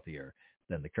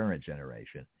than the current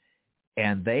generation.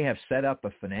 And they have set up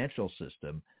a financial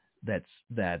system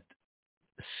that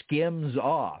skims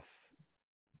off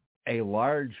a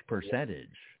large percentage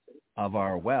of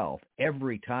our wealth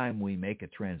every time we make a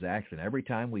transaction, every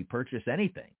time we purchase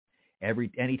anything,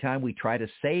 anytime we try to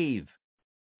save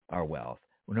our wealth.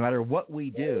 no matter what we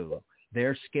do,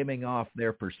 they're skimming off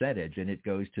their percentage, and it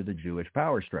goes to the Jewish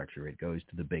power structure. It goes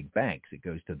to the big banks. It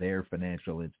goes to their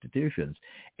financial institutions,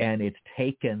 and it's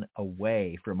taken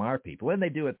away from our people. And they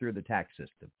do it through the tax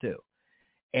system, too.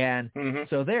 And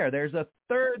so there's a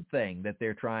third thing that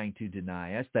they're trying to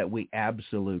deny us that we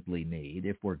absolutely need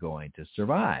if we're going to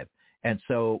survive. And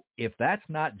so if that's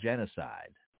not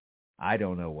genocide, I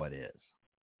don't know what is.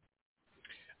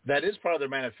 That is part of their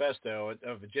manifesto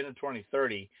of Agenda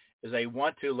 2030, is they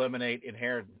want to eliminate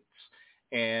inheritance.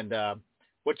 And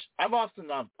which I've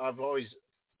always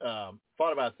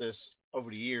thought about this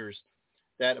over the years,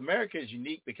 that America is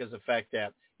unique because of the fact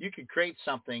that you can create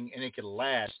something and it can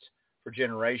last for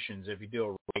generations if you do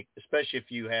it right, especially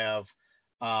if you have,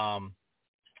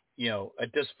 a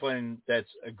discipline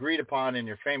that's agreed upon in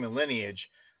your family lineage,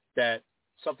 that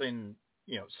something,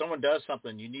 someone does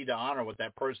something, you need to honor what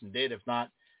that person did, if not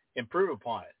improve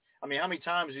upon it. I mean, how many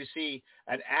times you see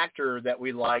an actor that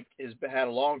we like has had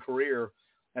a long career,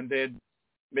 and then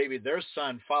maybe their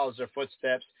son follows their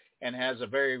footsteps and has a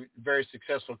very, very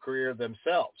successful career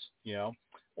themselves,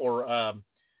 or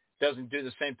doesn't do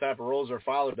the same type of roles their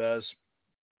father does,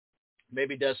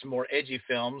 maybe does some more edgy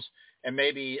films, and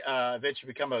maybe eventually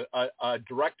become a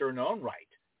director in their own right,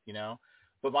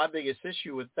 But my biggest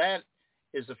issue with that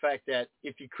is the fact that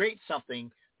if you create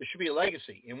something, there should be a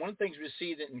legacy. And one of the things we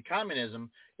see that in communism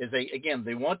is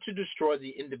they want to destroy the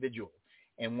individual.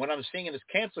 And what I'm seeing in this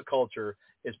cancel culture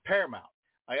is paramount.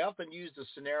 I often use the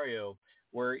scenario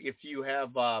where if you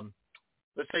have,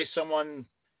 let's say someone,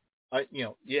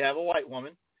 you have a white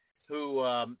woman who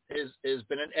has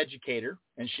been an educator,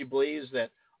 and she believes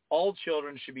that all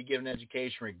children should be given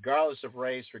education regardless of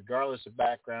race, regardless of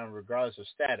background, regardless of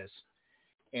status,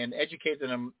 and educate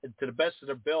them to the best of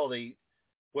their ability,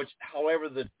 however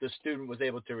the student was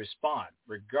able to respond,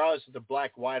 regardless of the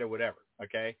black, white, or whatever,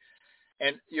 okay?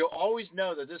 And you'll always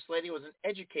know that this lady was an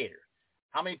educator.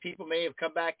 How many people may have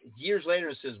come back years later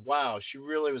and says, wow, she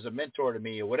really was a mentor to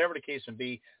me, or whatever the case may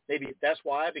be. Maybe that's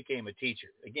why I became a teacher.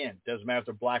 Again, doesn't matter if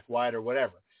they're black, white, or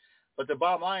whatever. But the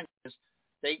bottom line is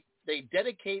they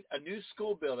dedicate a new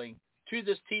school building to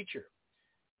this teacher,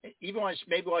 even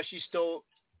while she's still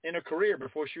in her career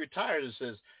before she retires, and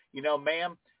says,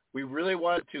 ma'am, we really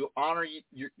wanted to honor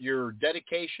your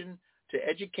dedication to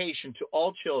education to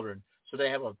all children so they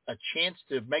have a chance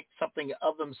to make something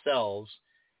of themselves.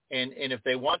 And if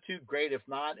they want to, great. If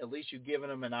not, at least you've given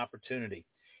them an opportunity.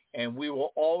 And we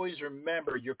will always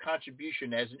remember your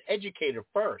contribution as an educator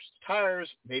first. Tires,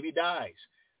 maybe dies.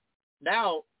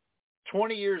 Now,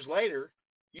 20 years later,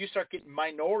 you start getting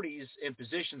minorities in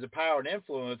positions of power and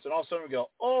influence, and all of a sudden we go,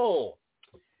 oh,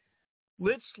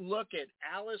 let's look at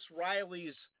Alice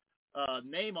Riley's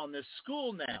name on this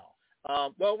school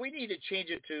now. Well, we need to change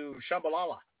it to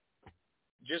Shambalala.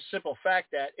 Just simple fact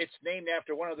that it's named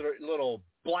after one of the little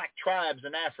black tribes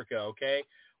in Africa, okay?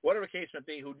 Whatever the case may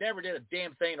be, who never did a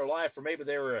damn thing in their life, or maybe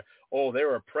they were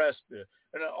oppressed.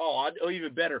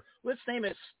 Even better, let's name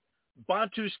it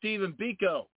Bantu Stephen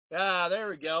Biko. Ah, there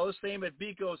we go. Let's name it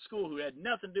Biko School, who had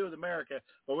nothing to do with America,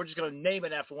 but we're just going to name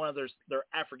it after one of their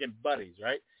African buddies,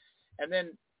 right? And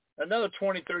then another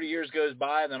 20, 30 years goes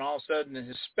by, and then all of a sudden the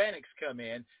Hispanics come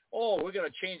in. Oh, we're going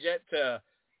to change that to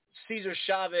Cesar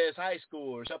Chavez High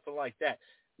School or something like that.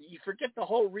 You forget the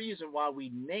whole reason why we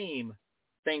name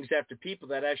things after people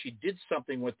that actually did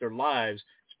something with their lives,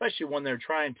 especially when they're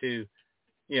trying to,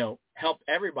 help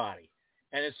everybody.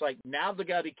 And it's like now they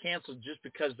got to be canceled just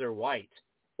because they're white.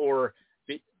 Or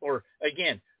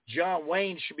again, John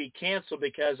Wayne should be canceled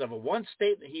because of one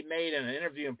statement he made in an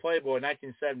interview in Playboy in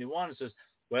 1971. It says,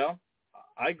 well,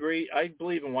 I agree. I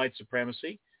believe in white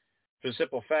supremacy for the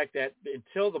simple fact that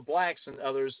until the blacks and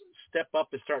others step up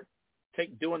and start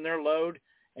doing their load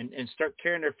and start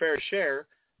carrying their fair share,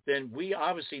 then we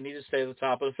obviously need to stay at the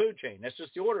top of the food chain. That's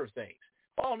just the order of things.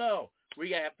 Oh, no,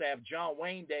 we have to have John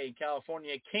Wayne Day in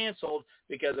California canceled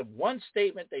because of one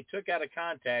statement they took out of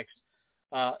context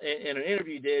in an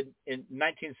interview he did in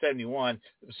 1971.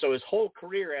 So his whole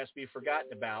career has to be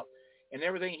forgotten about, and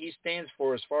everything he stands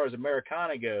for as far as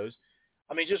Americana goes.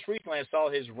 I mean, just recently I saw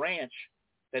his ranch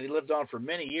that he lived on for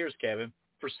many years, Kevin,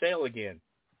 for sale again.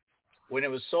 When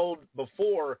it was sold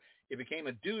before, it became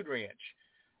a dude ranch.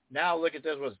 Now look at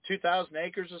this, was it 2,000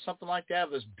 acres or something like that,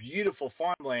 of this beautiful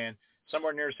farmland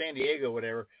somewhere near San Diego,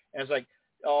 whatever. And it's like,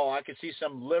 oh, I could see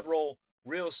some liberal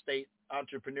real estate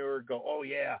entrepreneur go, oh,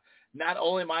 yeah, not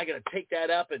only am I going to take that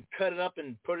up and cut it up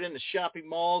and put it in the shopping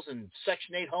malls and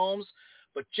Section 8 homes,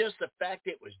 but just the fact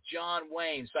it was John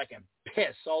Wayne, so I can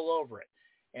piss all over it.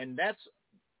 And that's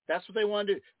what they want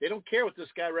to do. They don't care what this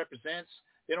guy represents.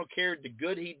 They don't care the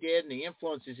good he did and the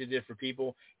influences he did for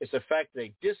people. It's the fact that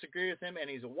they disagree with him and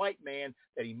he's a white man,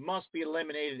 that he must be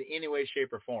eliminated in any way,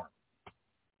 shape, or form.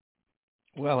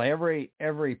 Well, every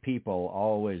people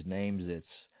always names its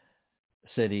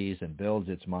cities and builds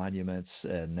its monuments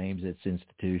and names its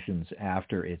institutions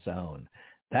after its own.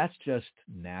 That's just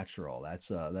natural. That's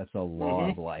a law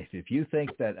of life. If you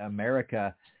think that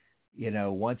America,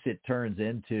 once it turns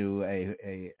into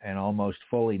an almost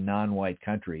fully non-white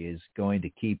country, is going to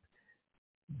keep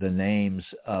the names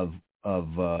of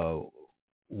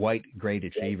white great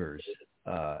achievers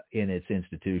in its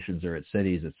institutions or its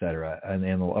cities, et cetera, and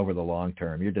over the long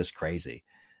term, you're just crazy.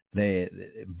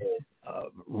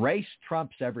 Race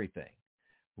trumps everything.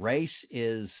 Race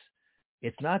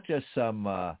it's not just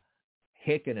some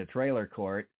hick in a trailer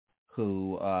court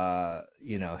who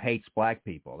hates black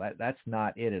people. That's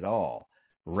not it at all.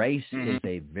 Race is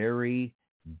a very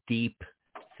deep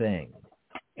thing,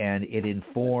 and it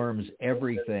informs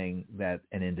everything that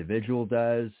an individual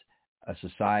does, a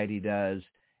society does,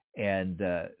 and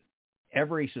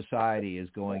every society is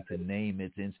going to name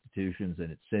its institutions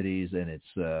and its cities and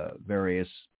its various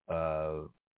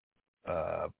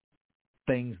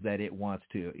things that it wants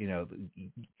to,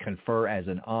 confer as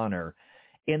an honor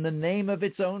in the name of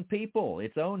its own people,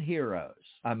 its own heroes.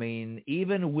 I mean,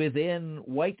 even within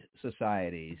white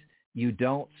societies, you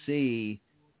don't see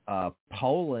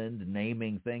Poland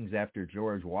naming things after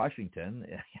George Washington.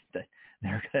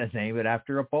 They're going to name it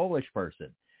after a Polish person.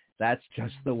 That's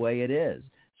just the way it is.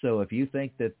 So if you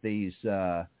think that these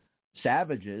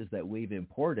savages that we've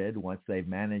imported, once they've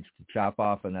managed to chop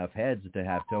off enough heads to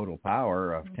have total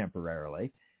power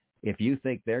temporarily, if you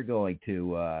think they're going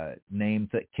to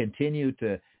continue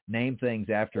to name things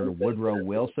after Woodrow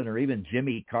Wilson or even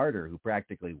Jimmy Carter, who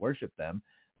practically worshiped them,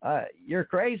 you're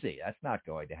crazy. That's not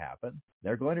going to happen.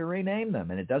 They're going to rename them,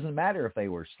 and it doesn't matter if they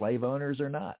were slave owners or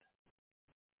not.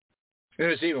 And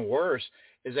what's even worse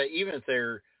is that even if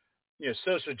they're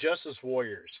social justice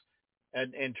warriors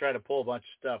and try to pull a bunch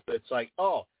of stuff, but it's like,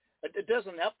 it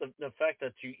doesn't help the fact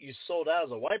that you sold out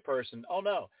as a white person. Oh,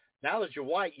 no. Now that you're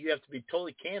white, you have to be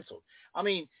totally canceled. I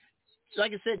mean,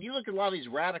 like I said, you look at a lot of these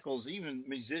radicals, even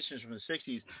musicians from the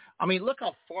 60s. I mean, look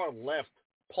how far left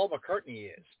Paul McCartney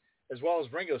is, as well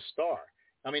as Ringo Starr.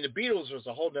 I mean, the Beatles was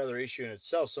a whole other issue in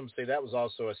itself. Some say that was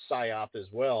also a psyop as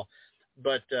well.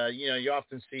 But, you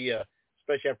often see,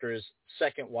 especially after his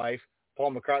second wife,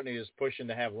 Paul McCartney is pushing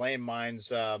to have landmines,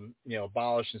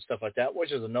 abolished and stuff like that,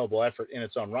 which is a noble effort in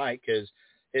its own right, because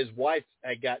his wife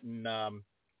had gotten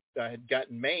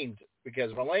maimed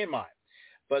because of a landmine.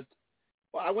 But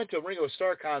I went to a Ringo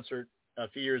Starr concert a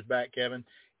few years back, Kevin,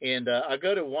 and I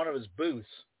go to one of his booths,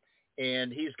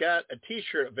 and he's got a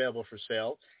T-shirt available for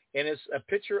sale, and it's a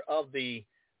picture of the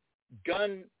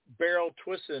gun barrel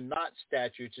twisted in knot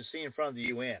statue to see in front of the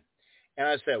UN. And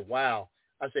I said, wow.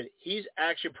 I said, he's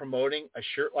actually promoting a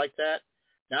shirt like that.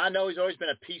 Now, I know he's always been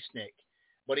a peacenik,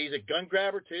 but he's a gun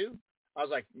grabber too. I was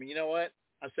like, you know what?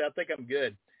 I said, I think I'm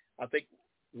good. I think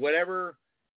whatever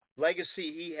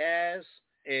legacy he has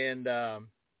and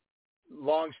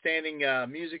long-standing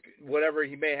music, whatever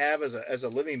he may have as a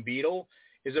living Beatle,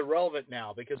 is irrelevant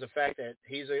now because of the fact that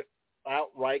he's an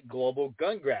outright global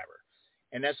gun grabber.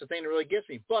 And that's the thing that really gets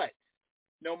me. But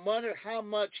no matter how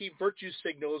much he virtue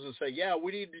signals and say, yeah,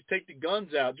 we need to take the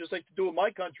guns out, just like to do in my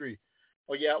country.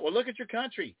 Oh, yeah, well, look at your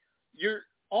country. You're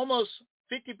almost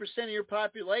 50% of your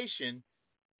population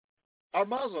are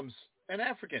Muslims and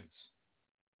Africans.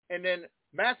 And then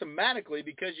mathematically,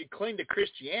 because you cling to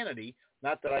Christianity,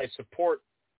 not that I support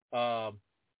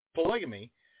polygamy,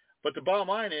 but the bottom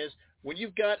line is when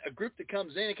you've got a group that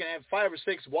comes in and can have 5 or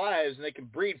 6 wives and they can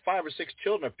breed 5 or 6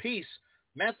 children apiece,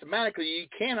 mathematically you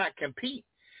cannot compete.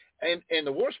 And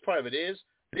the worst part of it is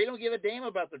they don't give a damn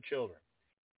about their children.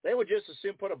 They would just as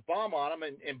soon put a bomb on them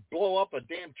and blow up a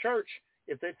damn church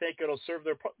if they think it'll serve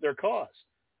their cause.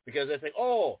 Because they think,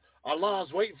 oh,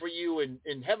 Allah's waiting for you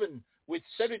in heaven with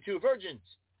 72 virgins.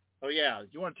 Oh, yeah,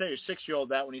 you want to tell your 6-year-old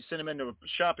that when you send him into a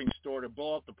shopping store to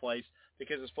blow up the place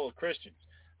because it's full of Christians.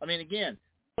 I mean, again,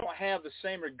 they don't have the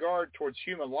same regard towards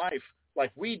human life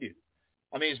like we do.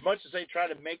 I mean, as much as they try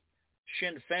to make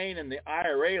Sinn Féin and the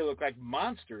IRA look like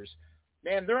monsters,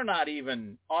 man, they're not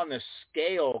even on the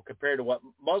scale compared to what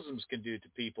Muslims can do to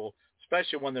people,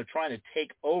 especially when they're trying to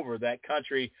take over that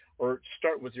country or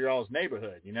start with your all's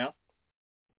neighborhood, you know?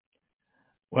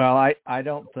 Well, I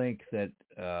don't think that,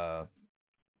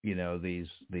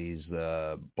 these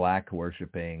black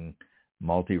worshiping,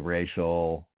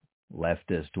 multiracial,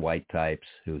 leftist white types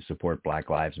who support Black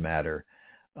Lives Matter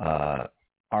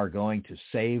are going to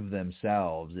save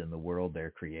themselves in the world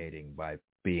they're creating by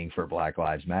being for Black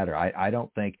Lives Matter. I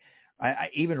don't think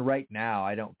even right now,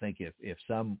 I don't think if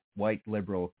some white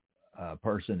liberal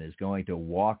person is going to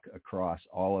walk across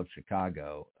all of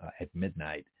Chicago at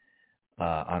midnight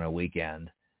on a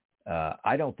weekend,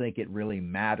 I don't think it really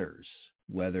matters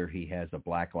whether he has a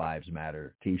Black Lives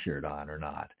Matter T-shirt on or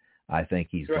not. I think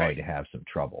he's going to have some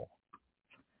trouble.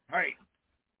 Right.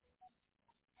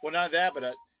 Well, not that, but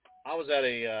I was at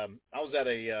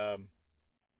a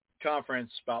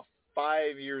conference about 4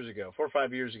 or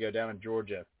 5 years ago down in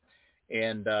Georgia,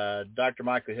 and Dr.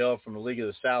 Michael Hill from the League of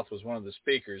the South was one of the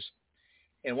speakers.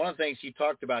 And one of the things he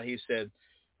talked about, he said,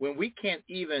 when we can't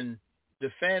even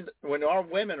defend, when our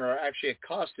women are actually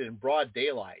accosted in broad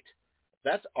daylight,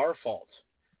 that's our fault,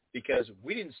 because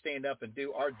we didn't stand up and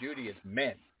do our duty as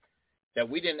men, that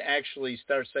we didn't actually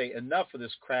start saying enough of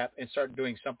this crap and start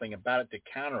doing something about it to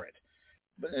counter it.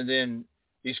 And then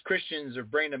these Christians are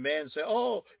bringing them in and say,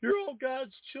 oh, you're all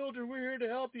God's children, we're here to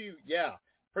help you. Yeah,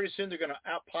 pretty soon they're going to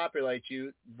outpopulate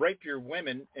you, rape your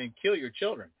women, and kill your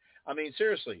children. I mean,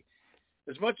 seriously,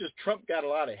 as much as Trump got a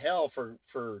lot of hell for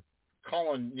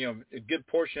calling, a good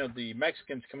portion of the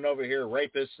Mexicans coming over here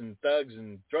rapists and thugs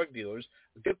and drug dealers,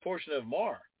 a good portion of them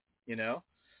are,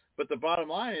 But the bottom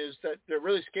line is that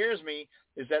really scares me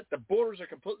is that the borders are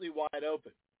completely wide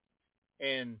open.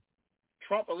 And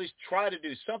Trump at least tried to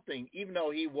do something, even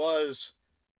though he was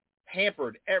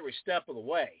hampered every step of the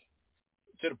way,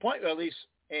 to the point where at least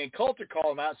and Coulter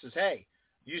called him out and says, hey,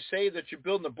 you say that you're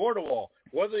building a border wall.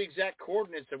 What are the exact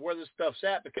coordinates of where this stuff's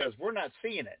at? Because we're not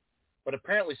seeing it. But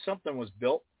apparently something was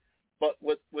built. But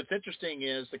what's interesting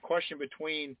is the question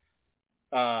between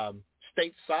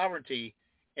state sovereignty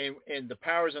and the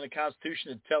powers in the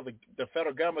Constitution to tell the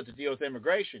federal government to deal with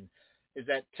immigration is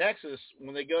that Texas,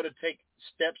 when they go to take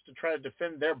steps to try to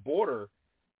defend their border,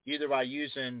 either by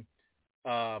using,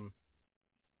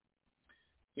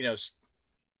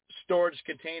 storage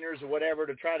containers or whatever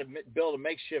to try to build a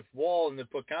makeshift wall and then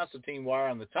put Constantine wire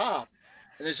on the top,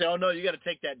 and they say, oh, no, you got to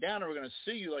take that down or we're going to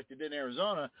sue you like they did in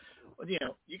Arizona. Well,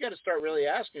 you got to start really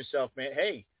asking yourself, man,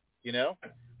 hey,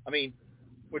 I mean,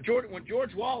 when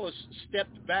George Wallace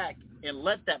stepped back and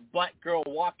let that black girl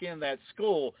walk in that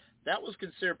school, that was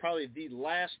considered probably the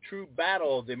last true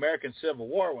battle of the American Civil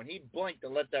War, when he blinked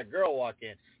and let that girl walk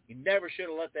in. He never should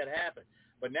have let that happen.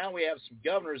 But now we have some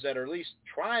governors that are at least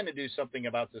trying to do something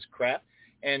about this crap,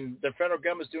 and the federal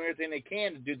government's doing everything they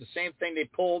can to do the same thing they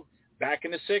pulled back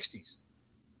in the 60s.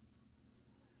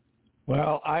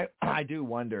 Well, I do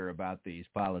wonder about these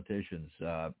politicians,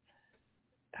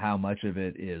 how much of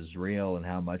it is real and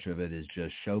how much of it is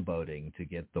just showboating to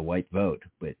get the white vote.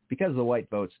 But because the white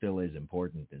vote still is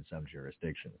important in some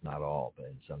jurisdictions, not all, but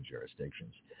in some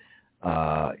jurisdictions,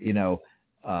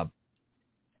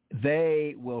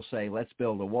 they will say, let's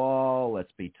build a wall,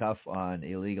 let's be tough on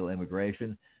illegal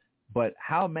immigration. But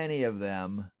how many of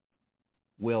them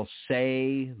will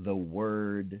say the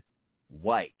word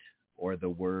white or the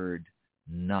word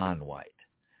non-white?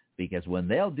 Because when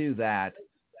they'll do that,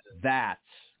 that's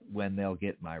when they'll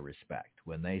get my respect.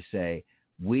 When they say,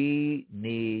 we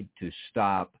need to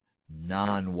stop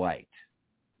non-white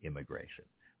immigration.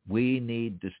 We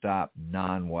need to stop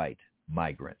non-white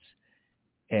migrants.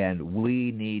 And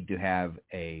we need to have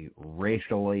a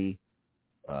racially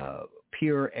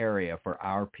pure area for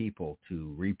our people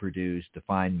to reproduce, to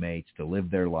find mates, to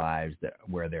live their lives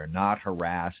where they're not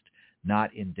harassed,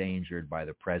 not endangered by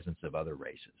the presence of other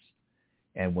races.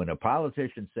 And when a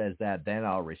politician says that, then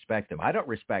I'll respect him. I don't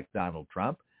respect Donald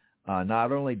Trump.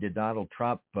 Not only did Donald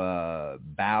Trump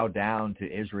bow down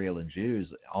to Israel and Jews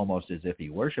almost as if he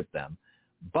worshiped them,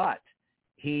 but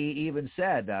he even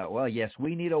said, well, yes,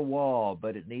 we need a wall,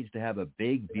 but it needs to have a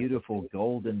big, beautiful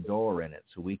golden door in it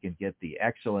so we can get the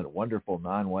excellent, wonderful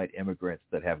non-white immigrants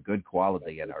that have good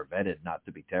quality and are vetted not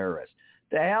to be terrorists.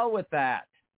 To hell with that.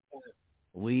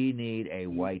 We need a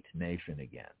white nation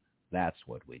again. That's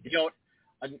what we need.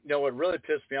 What really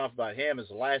pissed me off about him is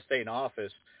the last day in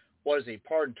office was he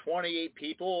pardoned 28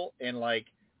 people, and like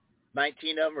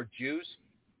 19 of them are Jews,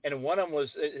 and one of them was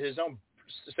his own,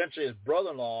 essentially his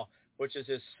brother-in-law, which is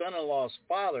his son-in-law's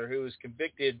father, who was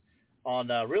convicted on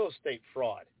real estate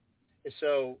fraud.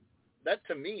 So that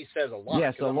to me says a lot.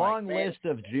 Yes, a long list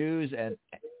of Jews and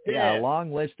a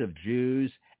long list of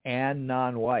Jews and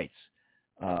non-whites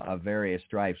of various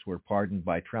stripes were pardoned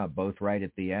by Trump, both right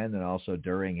at the end and also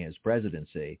during his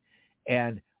presidency.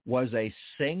 And was a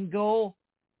single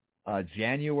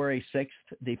January 6th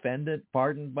defendant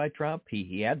pardoned by Trump?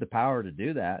 He had the power to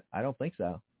do that. I don't think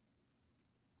so.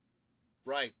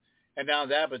 Right. And not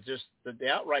that, but just the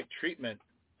outright treatment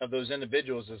of those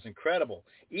individuals is incredible.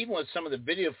 Even with some of the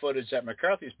video footage that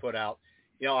McCarthy's put out,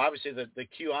 obviously the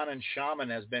QAnon shaman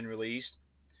has been released,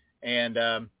 and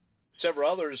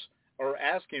several others are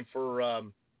asking for,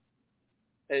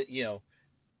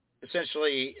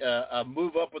 essentially a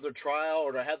move up with their trial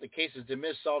or to have the cases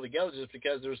dismissed altogether just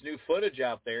because there's new footage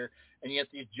out there, and yet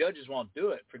these judges won't do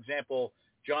it. For example,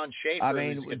 John Schaefer. I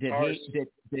mean,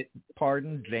 did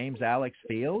pardon James Alex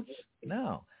Fields?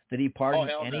 No. Did he pardon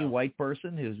any white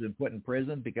person who's been put in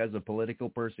prison because of political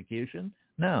persecution?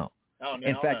 No. Oh, no,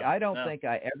 in fact, I don't no. think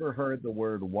I ever heard the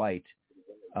word white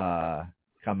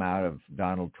come out of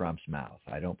Donald Trump's mouth.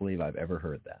 I don't believe I've ever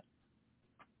heard that.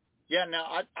 Yeah,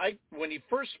 now, I when he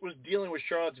first was dealing with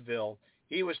Charlottesville,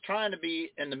 he was trying to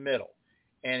be in the middle.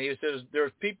 And he says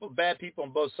there's bad people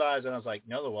on both sides. And I was like,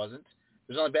 no, there wasn't.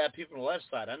 There's only bad people on the left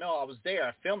side. I know, I was there.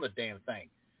 I filmed the damn thing.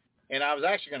 And I was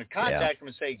actually going to contact him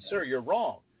and say, sir, you're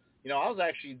wrong. I was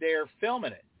actually there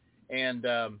filming it. And,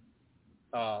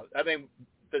 I mean,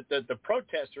 the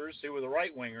protesters, who were the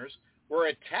right-wingers, were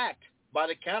attacked by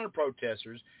the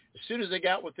counter-protesters. As soon as they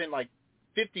got within,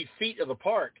 50 feet of the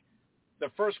park,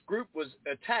 the first group was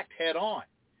attacked head-on.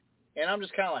 And I'm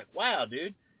just kind of like, wow,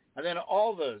 dude. And then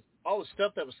all the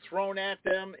stuff that was thrown at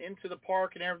them into the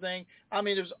park and everything, I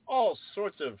mean, there's all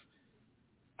sorts of,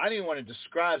 I didn't want to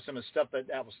describe some of the stuff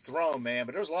that was thrown, man,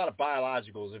 but there was a lot of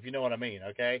biologicals, if you know what I mean,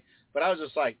 okay? But I was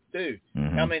just like, dude,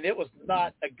 I mean, it was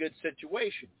not a good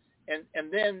situation.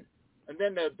 And then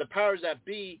the powers that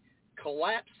be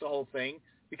collapsed the whole thing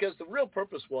because the real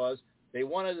purpose was they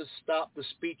wanted to stop the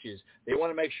speeches. They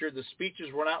wanted to make sure the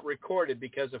speeches were not recorded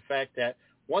because of the fact that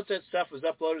once that stuff was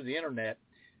uploaded to the internet,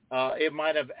 it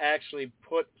might have actually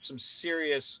put some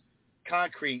serious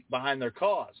concrete behind their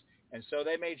cause. And so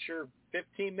they made sure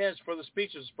 15 minutes before the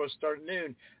speech was supposed to start at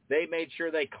noon, they made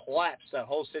sure they collapsed that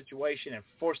whole situation and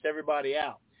forced everybody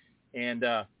out. And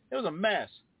it was a mess.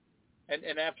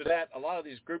 And after that, a lot of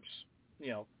these groups,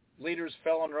 leaders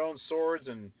fell on their own swords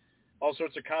and all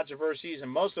sorts of controversies.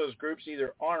 And most of those groups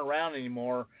either aren't around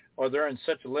anymore or they're in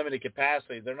such a limited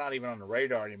capacity, they're not even on the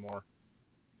radar anymore.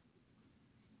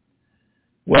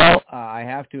 Well, I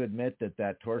have to admit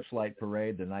that torchlight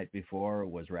parade the night before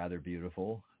was rather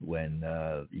beautiful when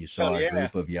you saw a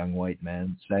group of young white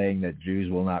men saying that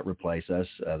Jews will not replace us.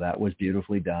 That was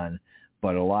beautifully done,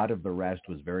 but a lot of the rest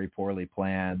was very poorly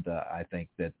planned. I think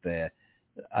that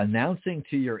announcing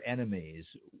to your enemies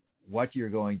what you're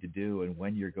going to do and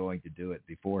when you're going to do it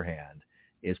beforehand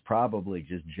is probably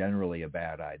just generally a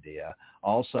bad idea.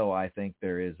 Also, I think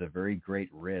there is a very great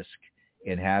risk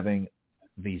in having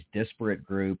these disparate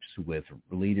groups with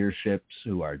leaderships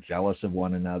who are jealous of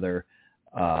one another,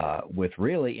 with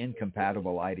really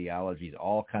incompatible ideologies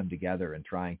all come together and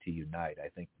trying to unite. I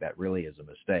think that really is a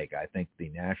mistake. I think the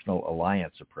National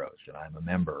Alliance approach, and I'm a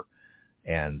member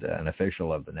and an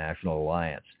official of the National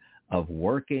Alliance, of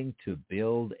working to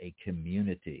build a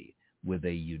community with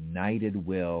a united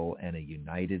will and a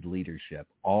united leadership,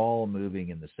 all moving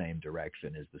in the same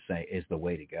direction is the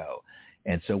way to go.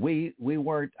 And so we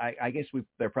weren't, I guess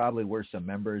there probably were some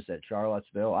members at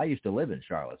Charlottesville. I used to live in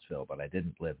Charlottesville, but I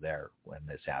didn't live there when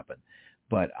this happened.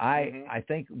 But I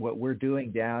think what we're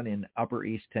doing down in Upper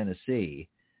East Tennessee,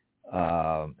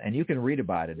 and you can read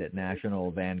about it at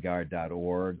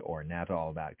nationalvanguard.org or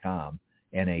natal.com,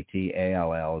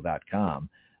 NATALL.com,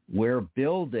 we're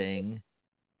building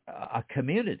a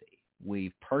community.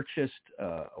 We've purchased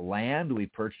land. We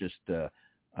purchased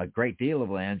a great deal of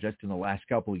land just in the last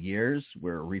couple of years.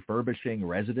 We're refurbishing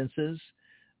residences.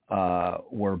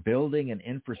 We're building an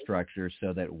infrastructure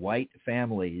so that white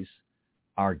families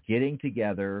are getting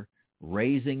together,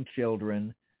 raising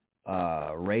children,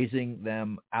 raising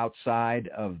them outside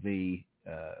of the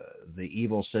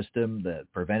evil system,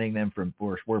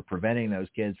 we're preventing those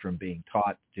kids from being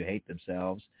taught to hate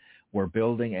themselves. We're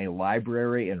building a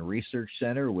library and research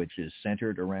center, which is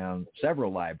centered around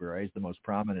several libraries, the most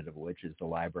prominent of which is the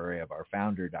library of our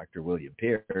founder, Dr. William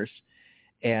Pierce.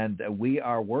 And we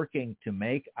are working to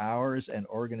make ours an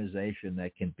organization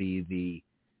that can be the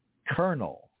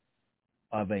kernel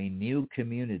of a new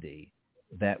community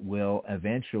that will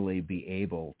eventually be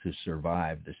able to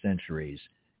survive the centuries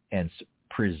and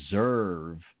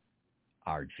preserve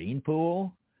our gene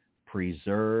pool,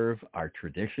 preserve our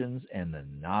traditions and the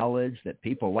knowledge that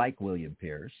people like William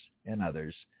Pierce and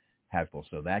others have,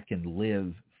 so that can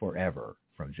live forever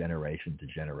from generation to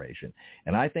generation.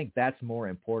 And I think that's more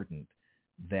important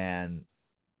than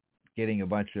getting a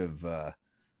bunch of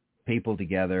people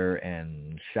together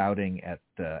and shouting at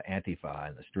Antifa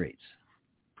in the streets.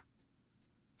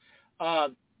 Now,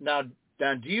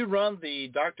 do you run the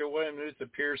Dr. William Luther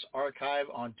Pierce archive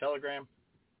on Telegram?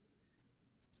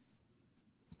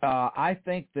 I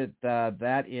think that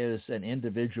that is an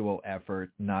individual effort,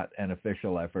 not an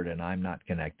official effort, and I'm not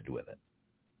connected with it.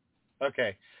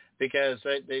 Okay. because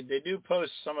they do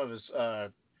post some of his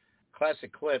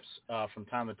classic clips from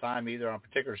time to time, either on a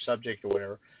particular subject or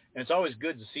whatever. And it's always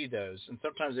good to see those. And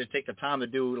sometimes they take the time to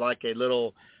do like a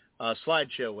little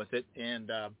slideshow with it, and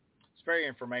it's very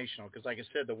informational because, like I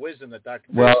said, the wisdom that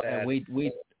Dr. Pierce had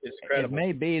is credible. It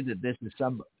may be that this is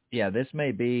this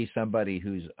may be somebody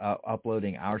who's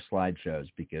uploading our slideshows,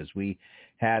 because we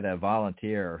had a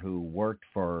volunteer who worked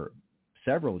for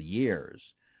several years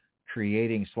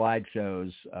creating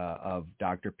slideshows of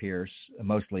Dr. Pierce,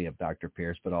 mostly of Dr.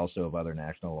 Pierce, but also of other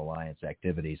National Alliance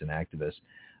activities and activists,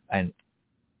 and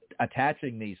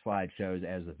attaching these slideshows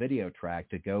as a video track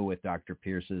to go with Dr.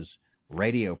 Pierce's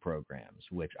radio programs,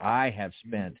 which I have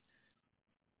spent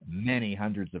many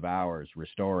hundreds of hours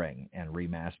restoring and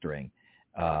remastering.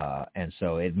 And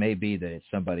so it may be that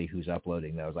it's somebody who's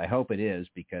uploading those. I hope it is,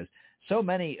 because so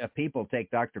many people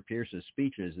take Dr. Pierce's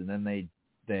speeches and then they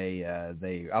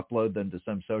upload them to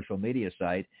some social media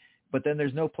site, but then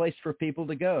there's no place for people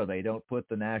to go. They don't put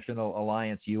the National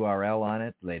Alliance URL on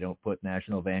it. They don't put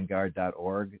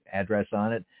nationalvanguard.org address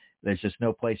on it. There's just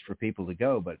no place for people to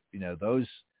go. But,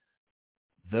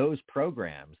 those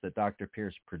programs that Dr.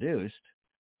 Pierce produced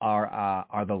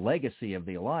are the legacy of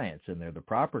the Alliance, and they're the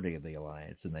property of the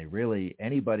Alliance. And they really,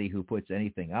 anybody who puts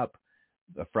anything up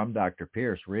from Dr.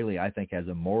 Pierce really, I think, has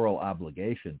a moral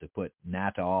obligation to put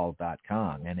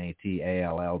natall.com,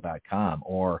 NATALL.com,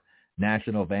 or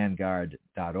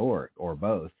nationalvanguard.org, or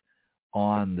both,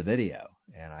 on the video.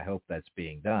 And I hope that's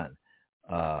being done.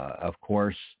 Of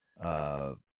course,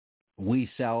 we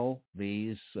sell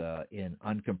these in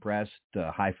uncompressed,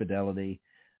 high-fidelity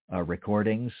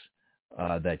recordings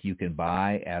that you can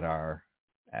buy at our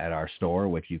store,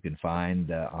 which you can find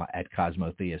at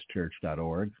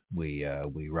cosmotheistchurch.org. We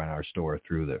run our store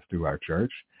through our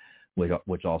church,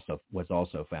 which also was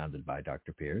also founded by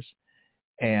Dr. Pierce.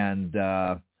 And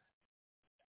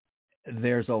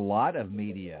there's a lot of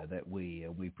media that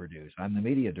we produce. I'm the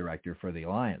media director for the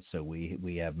Alliance, so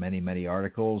we have many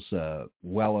articles,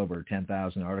 well over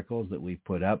 10,000 articles that we've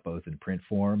put up, both in print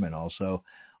form and also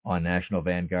on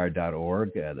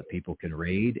nationalvanguard.org that people can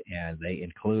read, and they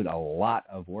include a lot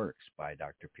of works by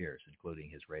Dr. Pierce, including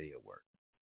his radio work.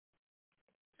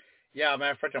 Yeah,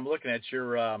 matter of fact, I'm looking at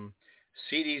your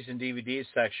CDs and DVDs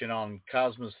section on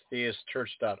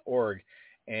cosmotheistchurch.org,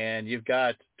 and you've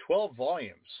got 12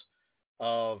 volumes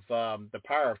of The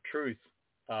Power of Truth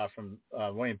from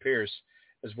William Pierce,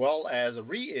 as well as a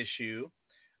reissue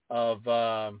of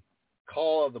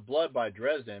Call of the Blood by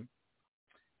Dresden.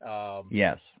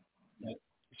 Yes.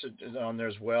 On there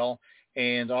as well.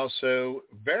 And also,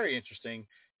 very interesting,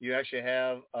 you actually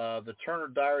have the Turner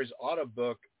Diaries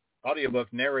audiobook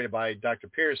narrated by Dr.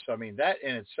 Pierce. So, I mean, that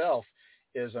in itself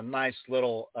is a nice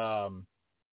little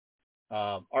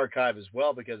archive as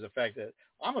well, because of the fact that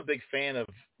I'm a big fan of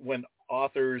when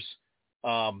authors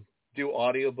do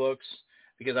audiobooks,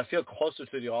 because I feel closer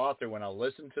to the author when I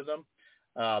listen to them.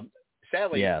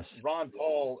 Sadly, yes. Ron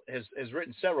Paul has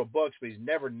written several books, but he's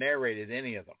never narrated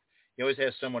any of them. He always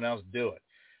has someone else do it.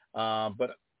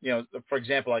 But, for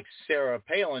example, like Sarah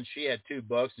Palin, she had 2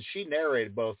 books, and she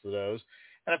narrated both of those.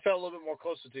 And I felt a little bit more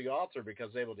closer to the author because I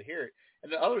was able to hear it.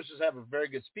 And the others just have a very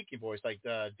good speaking voice, like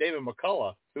David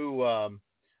McCullough, who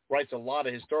writes a lot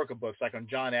of historical books, like on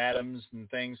John Adams and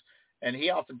things. And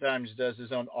he oftentimes does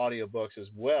his own audiobooks as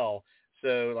well.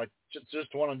 So, like,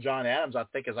 just one on John Adams, I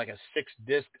think, is like a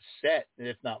 6-disc set,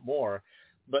 if not more.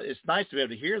 But it's nice to be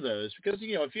able to hear those because,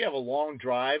 if you have a long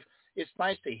drive, it's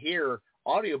nice to hear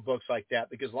audiobooks like that,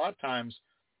 because a lot of times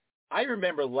I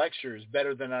remember lectures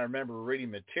better than I remember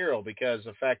reading material, because of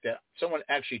the fact that someone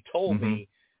actually told me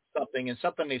something, and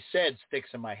something they said sticks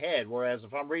in my head, whereas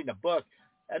if I'm reading a book,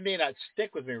 that may not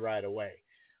stick with me right away.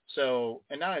 So,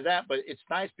 and not only that, but it's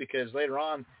nice because later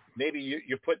on, maybe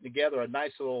you're putting together a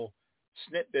nice little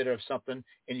snippet of something,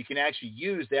 and you can actually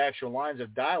use the actual lines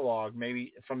of dialogue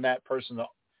maybe from that person to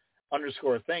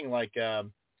underscore a thing, like I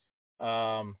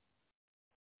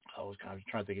was kind of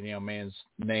trying to think of the young man's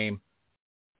name.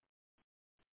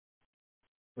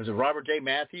 Was it Robert J.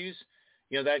 Matthews?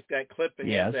 That clip that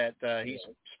he had that he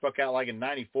spoke out like in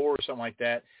 '94 or something like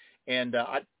that. And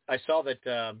I saw that.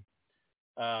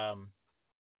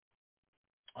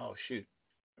 Oh shoot,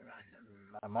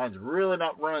 my mind's really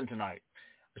not running tonight.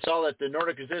 I saw that the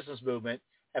Nordic Resistance Movement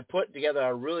had put together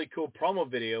a really cool promo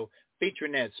video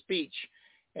featuring that speech,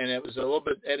 and it was a little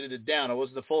bit edited down. It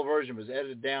wasn't the full version; it was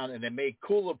edited down, and they made a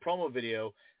cool little promo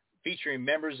video featuring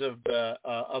members of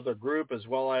the group as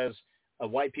well as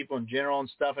white people in general and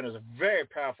stuff. And it was a very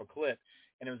powerful clip.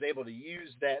 and it was able to use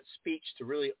that speech to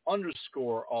really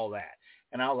underscore all that.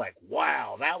 And I was like,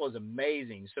 wow, that was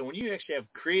amazing. So when you actually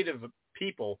have creative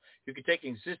people who can take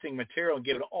existing material and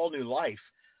give it all new life,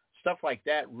 stuff like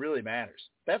that really matters.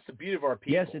 That's the beauty of our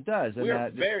people. Yes, it does. We are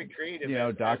very creative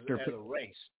as a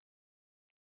race.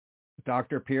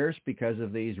 Dr. Pierce, because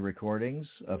of these recordings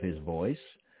of his voice,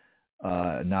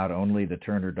 not only the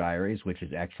Turner Diaries, which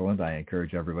is excellent. I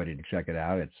encourage everybody to check it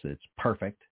out. It's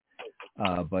perfect.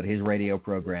 But his radio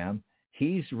program,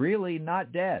 he's really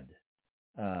not dead.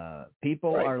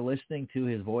 People are listening to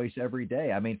his voice every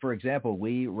day. I mean, for example,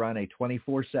 we run a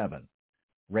 24/7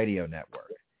 radio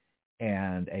network,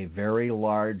 and a very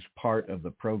large part of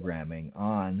the programming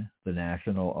on the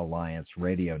National Alliance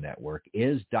Radio Network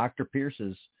is Dr.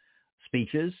 Pierce's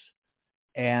speeches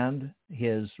and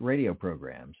his radio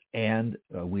programs. And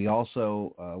we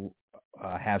also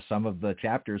have some of the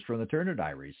chapters from the Turner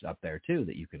Diaries up there, too,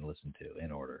 that you can listen to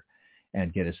in order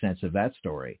and get a sense of that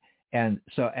story. And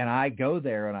I go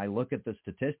there and I look at the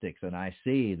statistics and I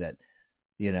see that,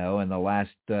 in the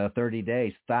last 30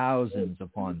 days, thousands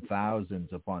upon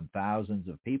thousands upon thousands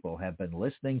of people have been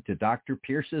listening to Dr.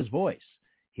 Pierce's voice.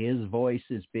 His voice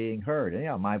is being heard.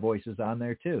 And, my voice is on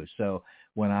there too. So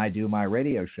when I do my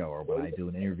radio show or when I do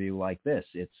an interview like this,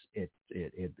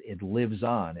 it lives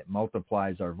on. It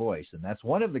multiplies our voice. And that's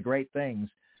one of the great things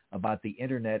about the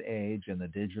internet age and the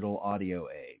digital audio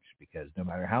age, because no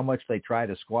matter how much they try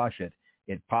to squash it,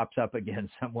 it pops up again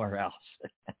somewhere else.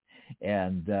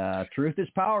 And truth is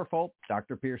powerful.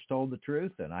 Dr. Pierce told the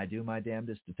truth, and I do my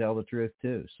damnedest to tell the truth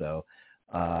too. So,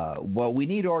 we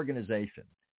need organization.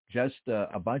 Just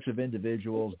a bunch of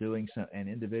individuals doing an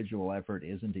individual effort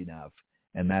isn't enough.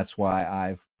 And that's why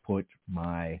I've put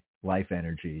my life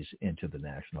energies into the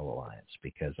National Alliance,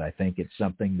 because I think it's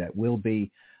something that will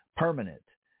be permanent.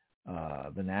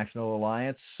 The National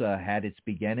Alliance had its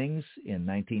beginnings in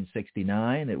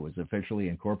 1969. It was officially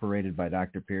incorporated by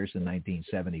Dr. Pierce in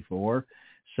 1974.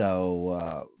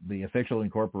 So the official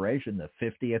incorporation, the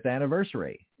 50th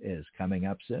anniversary, is coming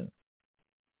up soon.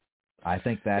 I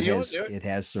think that it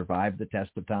has survived the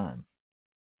test of time.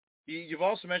 You've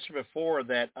also mentioned before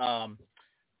that,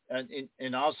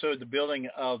 and also the building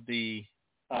of the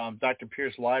Dr.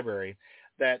 Pierce Library,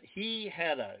 that he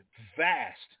had a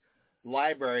vast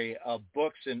library of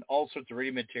books and all sorts of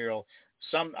reading material.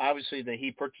 Some obviously that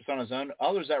he purchased on his own,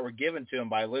 others that were given to him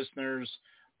by listeners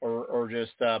or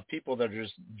just people that are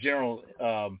just general,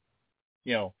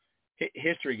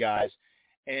 history guys.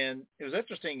 And it was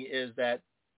interesting is that,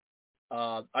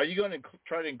 are you going to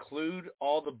try to include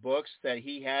all the books that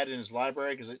he had in his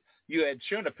library? Because you had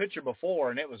shown a picture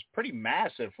before, and it was pretty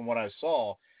massive from what I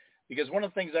saw. Because one of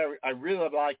the things I really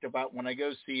liked about when I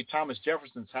go see Thomas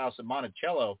Jefferson's house at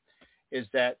Monticello is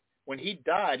that when he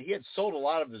died, he had sold a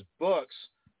lot of his books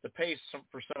to pay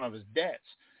for some of his debts.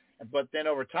 But then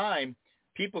over time,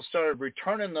 people started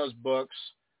returning those books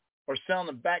or selling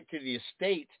them back to the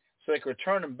estate so they could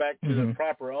return them back to the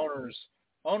proper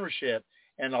ownership.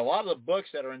 And a lot of the books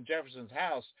that are in Jefferson's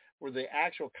house were the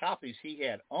actual copies he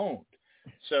had owned.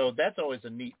 So that's always a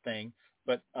neat thing.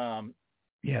 But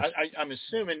yes. I'm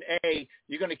assuming,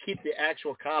 you're going to keep the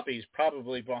actual copies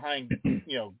probably behind,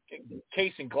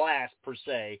 case and glass per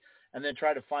se, and then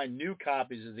try to find new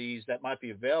copies of these that might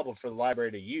be available for the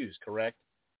library to use, correct?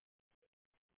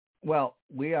 Well,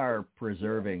 we are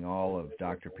preserving all of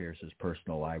Dr. Pierce's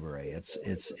personal library.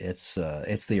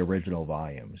 It's the original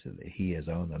volumes. He has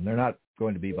owned them. They're not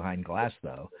going to be behind glass,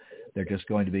 though. They're just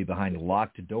going to be behind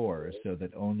locked doors so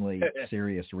that only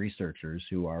serious researchers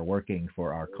who are working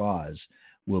for our cause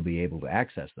will be able to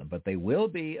access them. But they will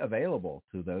be available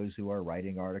to those who are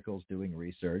writing articles, doing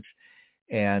research.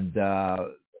 And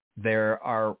there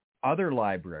are other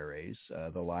libraries.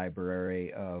 The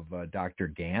library of Dr.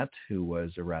 Gantt, who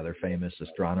was a rather famous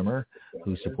astronomer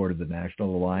who supported the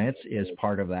National Alliance, is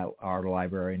part of our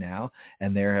library now.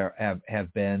 And there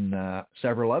have been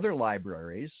several other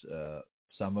libraries,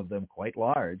 some of them quite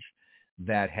large,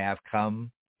 that have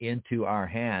come into our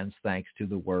hands thanks to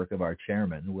the work of our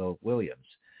chairman, Will Williams.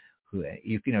 Who,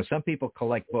 some people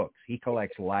collect books. He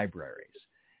collects libraries.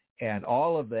 And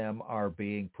all of them are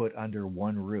being put under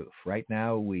one roof. Right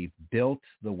now, we've built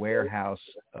the warehouse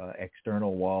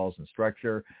external walls and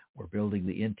structure. We're building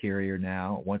the interior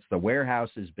now. Once the warehouse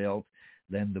is built,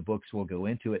 then the books will go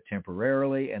into it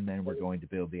temporarily, and then we're going to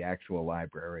build the actual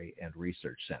library and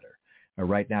research center.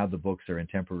 Right now, the books are in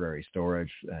temporary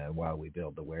storage while we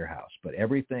build the warehouse. But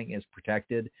everything is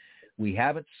protected. We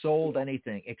haven't sold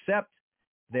anything except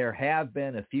there have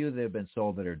been a few that have been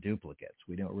sold that are duplicates.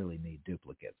 We don't really need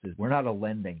duplicates. We're not a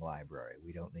lending library.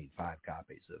 We don't need 5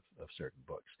 copies of certain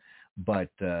books.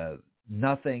 But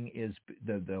nothing is,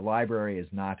 the library is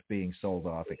not being sold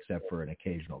off except for an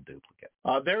occasional duplicate.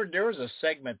 There was a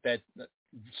segment that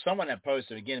someone had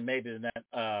posted, again, maybe in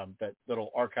that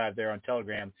little archive there on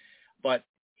Telegram, but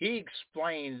he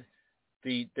explained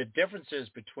the differences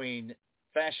between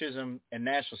fascism and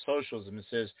National Socialism. It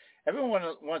says everyone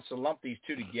wants to lump these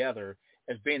two together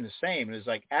as being the same. And it's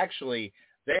like, actually,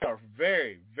 they are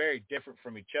very, very different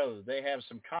from each other. They have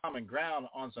some common ground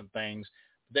on some things.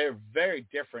 They're very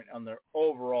different on their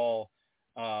overall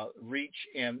reach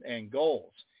and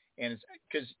goals. And it's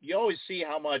because you always see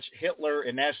how much Hitler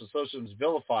and National Socialism is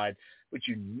vilified, but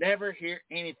you never hear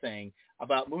anything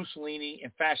about Mussolini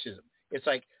and fascism. It's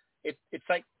like it's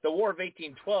like the War of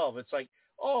 1812. It's like,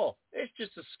 oh, it's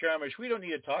just a skirmish. We don't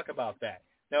need to talk about that.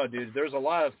 No, dude, there's a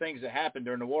lot of things that happened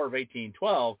during the War of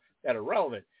 1812 that are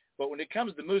relevant. But when it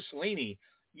comes to Mussolini,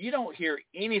 you don't hear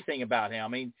anything about him. I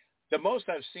mean, the most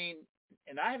I've seen,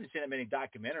 and I haven't seen that many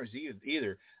documentaries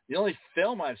either. The only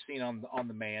film I've seen on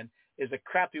the man is a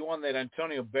crappy one that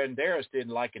Antonio Banderas did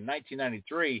like in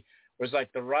 1993, was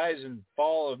like the rise and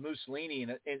fall of Mussolini,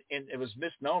 and it was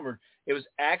misnomered. It was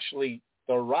actually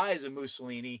the rise of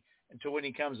Mussolini until when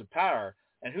he comes to power.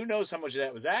 And who knows how much of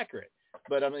that was accurate.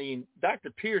 But, I mean, Dr.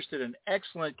 Pierce did an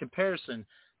excellent comparison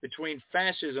between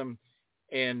fascism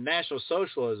and National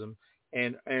Socialism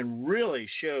and really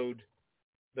showed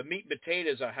the meat and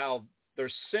potatoes of how they're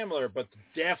similar but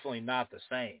definitely not the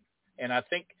same. And I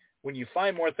think when you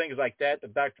find more things like that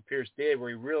Dr. Pierce did, where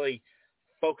he really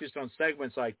focused on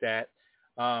segments like that,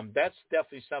 that's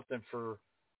definitely something for,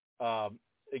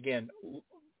 again,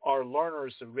 our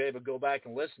learners to be able to go back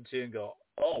and listen to and go,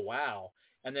 oh, wow,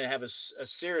 and then have a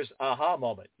serious aha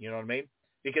moment, you know what I mean?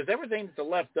 Because everything that the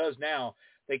left does now,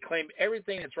 they claim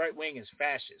everything that's right-wing is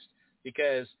fascist.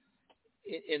 Because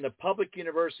in the public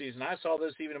universities, and I saw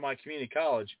this even in my community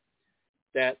college,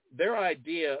 that their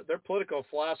idea, their political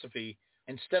philosophy,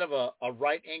 instead of a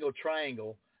right-angle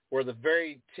triangle where the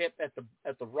very tip at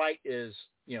the right is,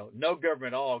 you know, no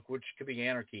government at all, which could be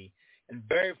anarchy, and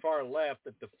very far left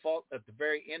at the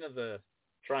very end of the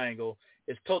triangle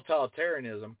is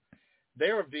totalitarianism.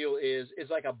 Their view is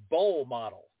like a bowl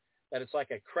model, that it's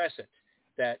like a crescent,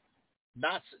 that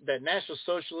National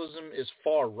Socialism is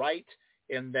far right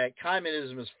and that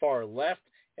communism is far left,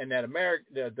 and that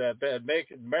the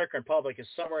American Republic is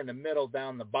somewhere in the middle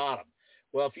down the bottom.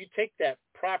 Well, if you take that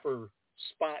proper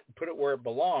spot and put it where it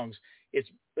belongs,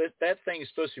 that thing is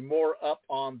supposed to be more up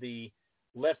on the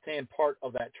left-hand part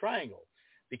of that triangle,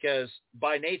 because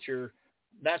by nature,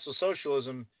 National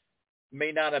Socialism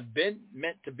may not have been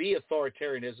meant to be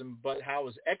authoritarianism, but how it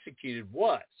was executed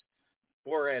was.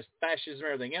 Whereas fascism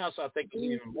and everything else, I think, is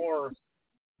even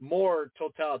more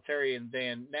totalitarian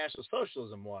than National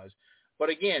Socialism was. But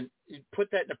again, you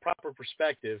put that in a proper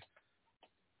perspective.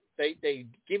 They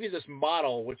give you this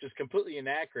model, which is completely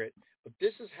inaccurate, but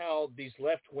this is how these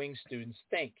left-wing students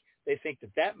think. They think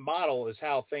that model is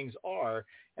how things are,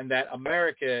 and that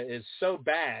America is so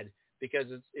bad because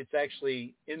it's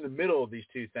actually in the middle of these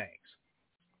two things.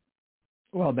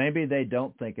 Well, maybe they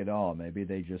don't think at all. Maybe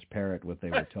they just parrot what they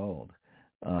were told.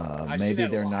 Maybe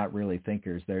they're not really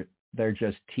thinkers. They're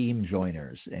just team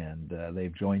joiners, and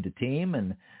they've joined a team,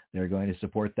 and they're going to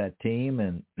support that team,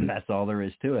 and that's all there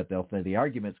is to it. They'll say the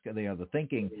arguments, the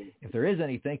thinking, if there is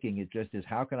any thinking, it just is,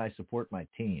 how can I support my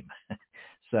team?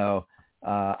 So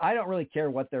I don't really care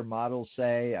what their models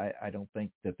say. I don't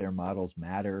think that their models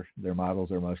matter. Their models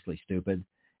are mostly stupid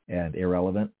and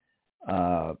irrelevant.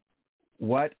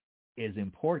 What is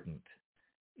important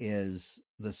is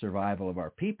the survival of our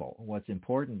people. What's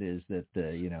important is that,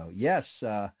 yes,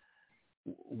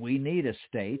 we need a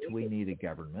state, we need a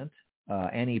government.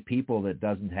 Any people that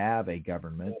doesn't have a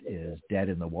government is dead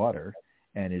in the water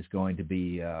and is going to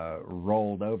be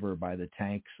rolled over by the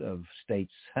tanks of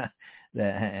states,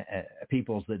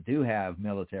 peoples that do have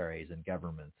militaries and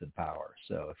governments and power.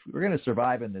 So if we're going to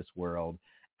survive in this world,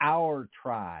 our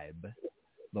tribe,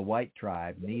 the white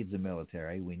tribe, needs a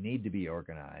military. We need to be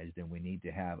organized, and we need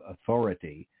to have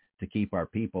authority to keep our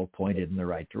people pointed in the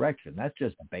right direction. That's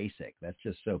just basic. That's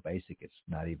just so basic it's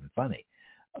not even funny.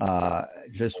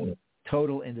 Just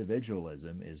total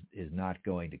individualism is not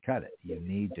going to cut it. You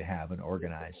need to have an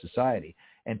organized society.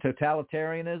 And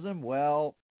totalitarianism,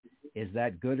 well, is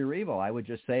that good or evil? I would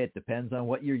just say it depends on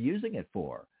what you're using it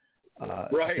for.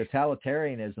 Right.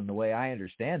 Totalitarianism, the way I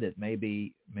understand it,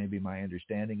 maybe my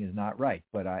understanding is not right,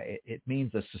 but it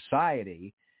means a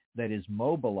society that is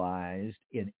mobilized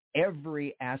in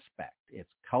every aspect: its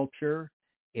culture,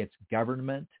 its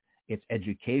government, its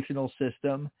educational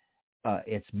system,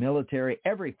 its military,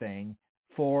 everything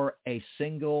for a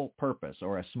single purpose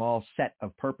or a small set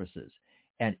of purposes.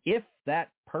 And if that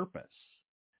purpose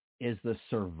is the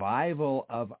survival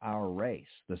of our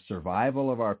race, the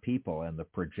survival of our people, and the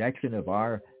projection of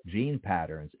our gene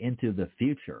patterns into the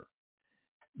future,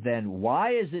 then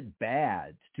why is it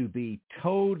bad to be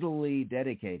totally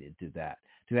dedicated to that,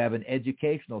 to have an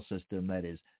educational system that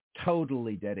is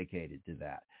totally dedicated to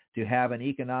that, to have an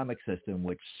economic system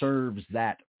which serves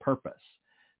that purpose,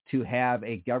 to have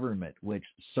a government which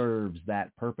serves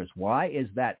that purpose? Why is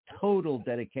that total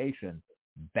dedication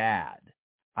bad?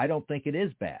 I don't think it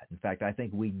is bad. In fact, I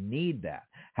think we need that.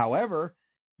 However,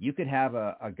 you could have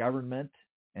a government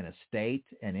and a state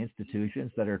and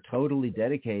institutions that are totally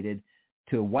dedicated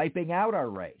to wiping out our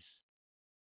race.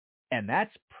 And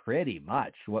that's pretty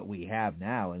much what we have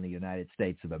now in the United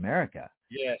States of America.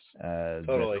 Yes,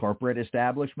 totally. The corporate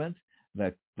establishment,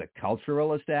 the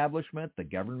cultural establishment, the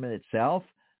government itself,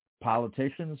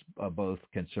 politicians, both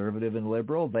conservative and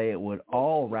liberal, they would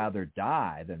all rather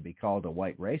die than be called a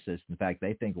white racist. In fact,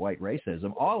 they think white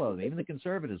racism, all of them, even the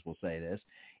conservatives will say this,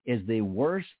 is the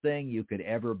worst thing you could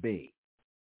ever be.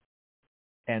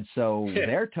 And so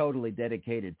they're totally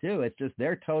dedicated to it. It's just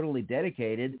they're totally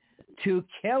dedicated to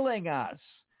killing us.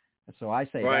 So I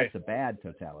say that's a bad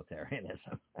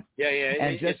totalitarianism. Yeah.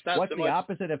 And just what's so the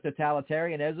opposite of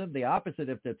totalitarianism? The opposite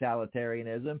of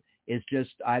totalitarianism is just,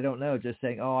 I don't know, just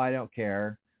saying, oh, I don't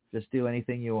care. Just do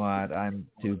anything you want. I'm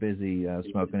too busy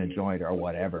smoking a joint or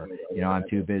whatever. You know, I'm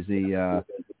too busy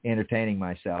entertaining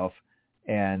myself,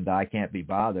 and I can't be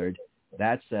bothered.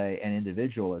 That's an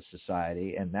individualist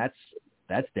society, and that's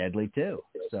deadly too.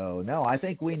 So no, I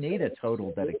think we need a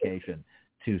total dedication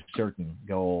to certain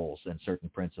goals and certain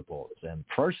principles. And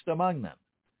first among them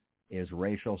is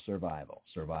racial survival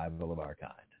of our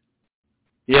kind.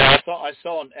 Yeah, I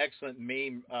saw an excellent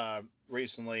meme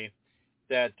recently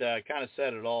that kind of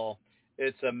said it all.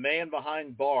 It's a man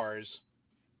behind bars,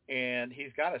 and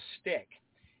he's got a stick.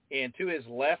 And to his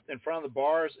left in front of the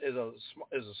bars is a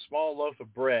small loaf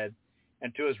of bread,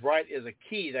 and to his right is a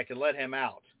key that can let him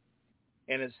out.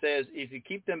 And it says, if you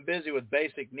keep them busy with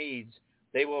basic needs,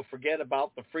 they will forget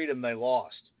about the freedom they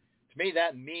lost. To me,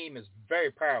 that meme is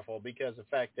very powerful because of the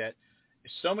fact that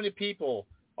so many people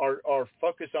are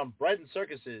focused on bread and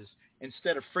circuses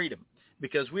instead of freedom,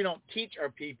 because we don't teach our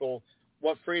people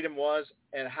what freedom was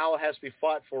and how it has to be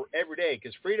fought for every day,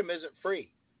 because freedom isn't free.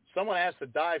 Someone has to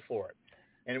die for it.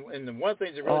 And the one of the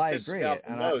things that really pisses me off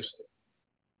the most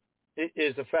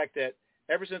is the fact that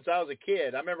ever since I was a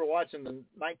kid, I remember watching the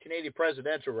 1980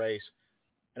 presidential race,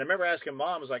 and I remember asking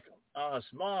Mom, I was like,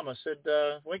 Mom, I said,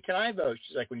 when can I vote?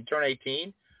 She's like, when you turn 18.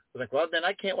 I was like, well, then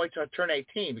I can't wait till I turn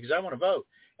 18 because I want to vote.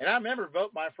 And I remember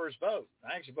voting my first vote.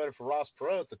 I actually voted for Ross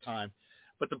Perot at the time.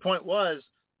 But the point was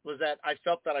that I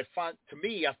felt that I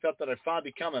finally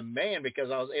become a man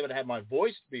because I was able to have my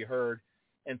voice be heard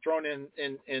and thrown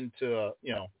into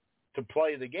to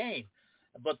play the game.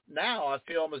 But now I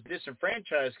feel almost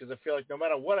disenfranchised because I feel like no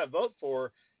matter what I vote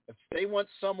for, if they want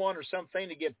someone or something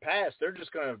to get passed, they're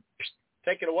just going to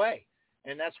take it away.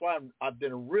 And that's why I've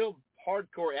been a real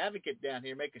hardcore advocate down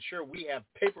here, making sure we have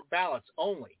paper ballots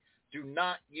only. Do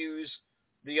not use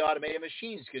the automated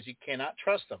machines because you cannot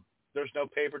trust them. There's no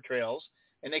paper trails,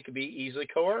 and they can be easily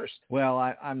coerced. Well,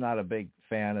 I'm not a big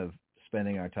fan of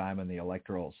spending our time in the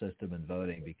electoral system and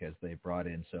voting because they brought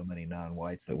in so many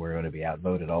non-whites that we're going to be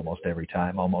outvoted almost every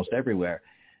time, almost everywhere.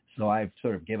 So I've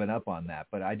sort of given up on that.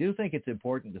 But I do think it's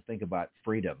important to think about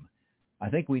freedom. I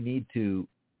think we need to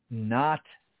not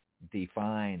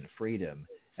define freedom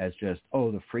as just,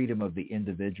 the freedom of the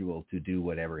individual to do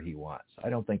whatever he wants. I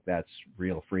don't think that's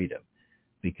real freedom,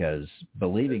 because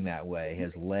believing that way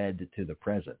has led to the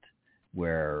present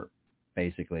where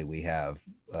basically we have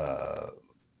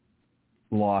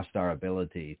lost our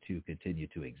ability to continue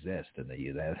to exist. And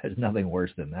there's nothing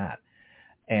worse than that.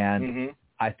 And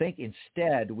I think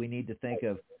instead we need to think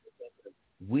of,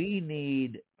 we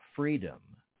need freedom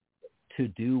to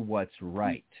do what's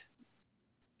right,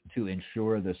 to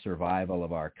ensure the survival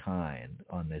of our kind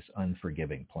on this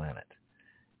unforgiving planet.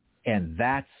 And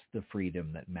that's the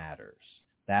freedom that matters.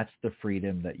 That's the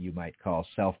freedom that you might call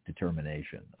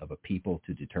self-determination, of a people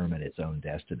to determine its own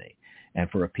destiny. And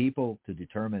for a people to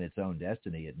determine its own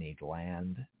destiny, it needs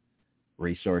land,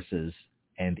 resources,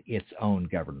 and its own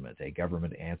government, a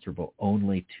government answerable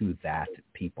only to that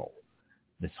people.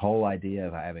 This whole idea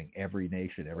of having every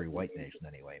nation, every white nation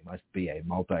anyway, must be a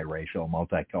multiracial,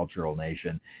 multicultural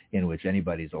nation in which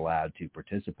anybody's allowed to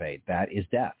participate. That is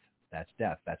death. That's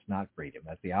death. That's not freedom.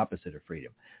 That's the opposite of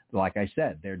freedom. Like I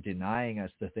said, they're denying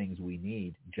us the things we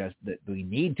need, just that we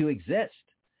need to exist.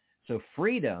 So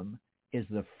freedom is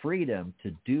the freedom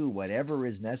to do whatever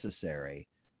is necessary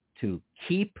to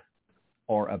keep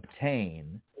or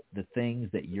obtain the things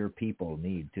that your people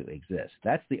need to exist.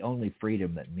 That's the only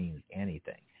freedom that means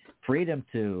anything. Freedom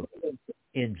to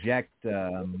inject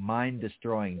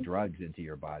mind-destroying drugs into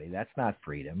your body, that's not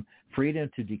freedom. Freedom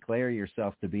to declare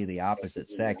yourself to be the opposite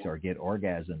sex or get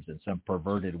orgasms in some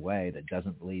perverted way that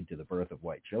doesn't lead to the birth of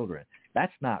white children,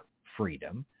 that's not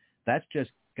freedom. That's just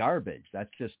garbage. That's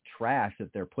just trash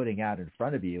that they're putting out in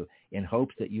front of you in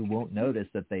hopes that you won't notice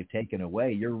that they've taken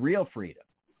away your real freedom.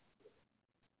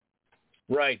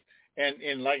 Right.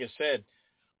 And like I said,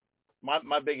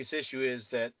 my biggest issue is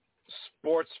that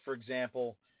sports, for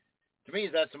example, to me,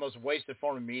 that's the most wasted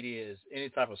form of media is any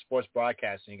type of sports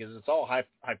broadcasting because it's all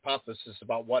hypothesis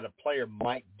about what a player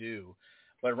might do.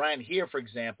 But around here, for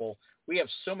example, we have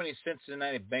so many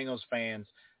Cincinnati Bengals fans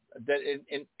that,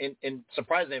 and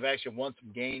surprisingly, they've actually won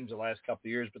some games the last couple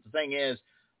of years. But the thing is,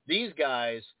 these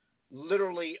guys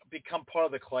literally become part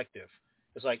of the collective.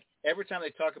 It's like every time they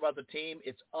talk about the team,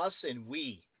 it's us and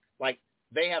we. Like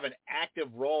they have an active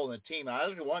role in the team. I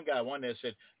was one guy one day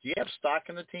said, "Do you have stock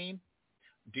in the team?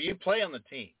 Do you play on the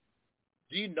team?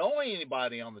 Do you know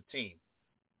anybody on the team?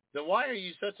 Then why are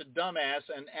you such a dumbass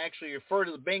and actually refer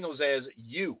to the Bengals as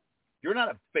you? You're not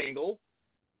a Bengal."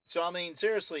 So, I mean,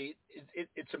 seriously,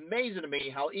 it's amazing to me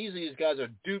how easily these guys are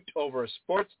duped over a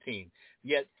sports team.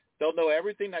 Yet they'll know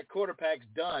everything that quarterback's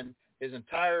done his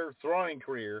entire throwing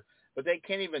career, but they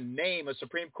can't even name a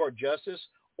Supreme Court justice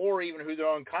or even who their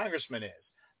own congressman is.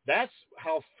 That's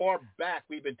how far back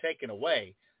we've been taken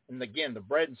away. And again, the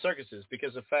bread and circuses,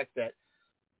 because of the fact that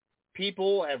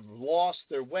people have lost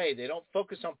their way. They don't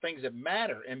focus on things that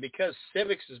matter. And because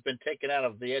civics has been taken out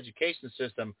of the education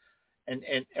system and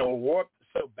warped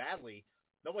so badly,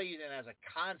 nobody even has a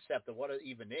concept of what it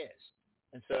even is.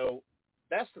 And so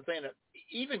that's the thing that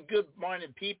even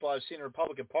good-minded people I've seen in the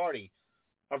Republican Party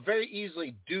are very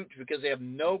easily duped because they have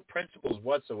no principles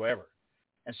whatsoever.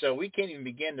 And so we can't even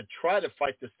begin to try to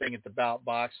fight this thing at the ballot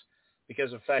box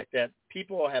because of the fact that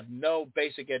people have no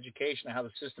basic education on how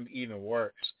the system even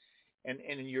works. And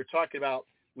you're talking about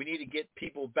we need to get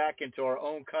people back into our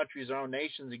own countries, our own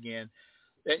nations again.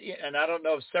 And I don't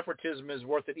know if separatism is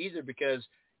worth it either because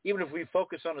even if we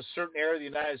focus on a certain area of the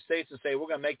United States and say we're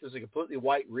going to make this a completely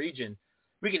white region,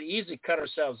 we could easily cut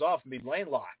ourselves off and be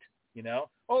landlocked, you know?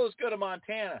 Oh, let's go to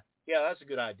Montana. Yeah, that's a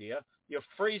good idea. You'll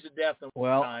freeze to death in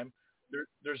one time.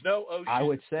 There's no ocean. I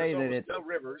would say that it's no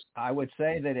rivers. I would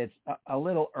say that it's a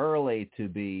little early to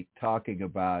be talking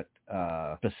about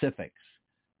specifics.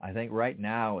 I think right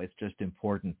now it's just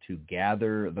important to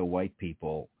gather the white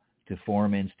people to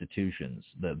form institutions,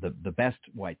 the best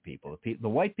white people, the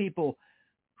white people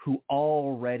who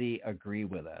already agree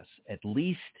with us, at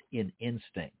least in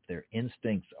instinct. Their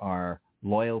instincts are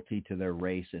loyalty to their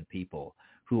race and people,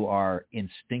 who are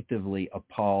instinctively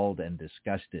appalled and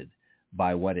disgusted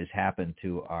by what has happened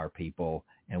to our people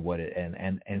and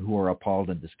and who are appalled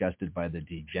and disgusted by the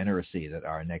degeneracy that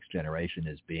our next generation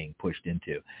is being pushed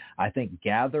into. I think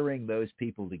gathering those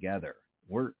people together,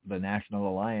 the National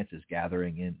Alliance is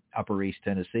gathering in Upper East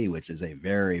Tennessee, which is a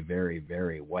very, very,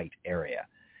 very white area.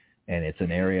 And it's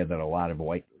an area that a lot of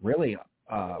white, really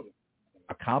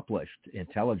accomplished,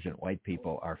 intelligent white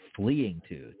people are fleeing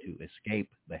to escape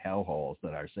the hellholes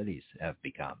that our cities have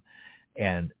become.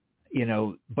 And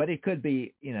but it could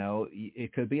be,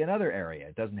 it could be another area.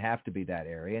 It doesn't have to be that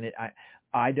area. And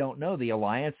I don't know. The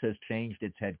Alliance has changed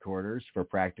its headquarters for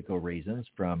practical reasons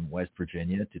from West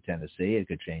Virginia to Tennessee. It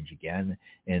could change again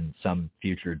in some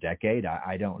future decade.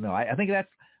 I don't know. I think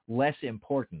that's less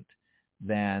important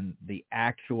than the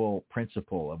actual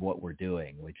principle of what we're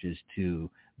doing, which is to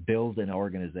build an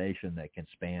organization that can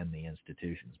span the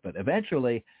institutions. But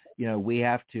eventually,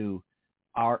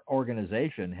 our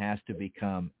organization has to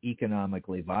become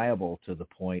economically viable to the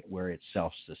point where it's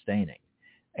self-sustaining.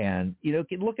 And,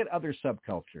 look at other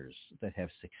subcultures that have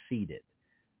succeeded.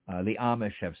 The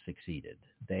Amish have succeeded.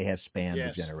 They have spanned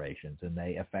the generations, and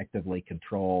they effectively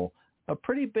control a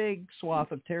pretty big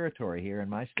swath of territory here in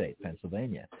my state,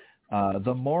 Pennsylvania.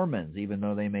 The Mormons, even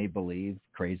though they may believe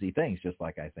crazy things, just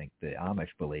like I think the Amish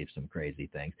believe some crazy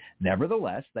things,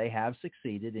 nevertheless, they have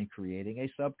succeeded in creating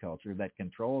a subculture that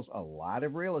controls a lot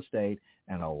of real estate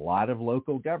and a lot of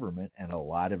local government and a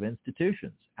lot of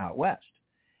institutions out west.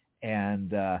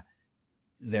 And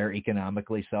they're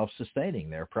economically self-sustaining.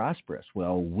 They're prosperous.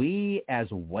 Well, we as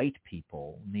white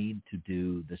people need to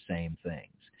do the same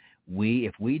things.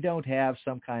 If we don't have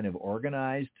some kind of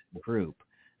organized group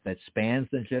that spans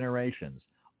the generations,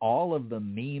 all of the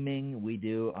memeing we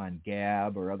do on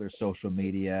Gab or other social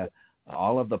media,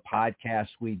 all of the podcasts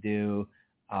we do,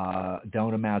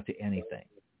 don't amount to anything.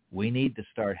 We need to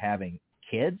start having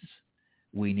kids.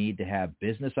 We need to have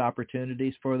business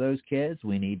opportunities for those kids.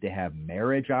 We need to have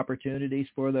marriage opportunities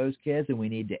for those kids, and we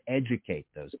need to educate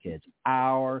those kids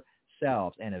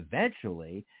ourselves. And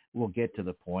eventually we'll get to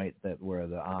the point that where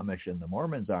the Amish and the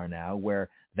Mormons are now, where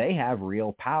they have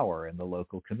real power in the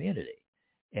local community.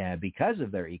 And because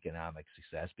of their economic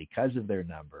success, because of their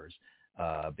numbers,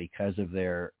 because of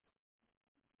their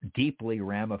deeply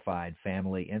ramified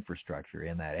family infrastructure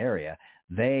in that area,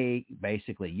 they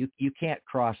basically, you can't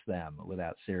cross them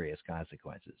without serious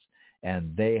consequences.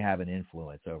 And they have an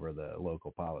influence over the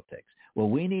local politics. Well,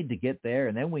 we need to get there,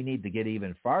 and then we need to get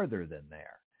even farther than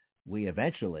there. We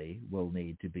eventually will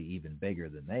need to be even bigger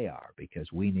than they are,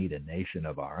 because we need a nation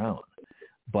of our own.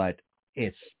 But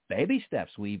it's baby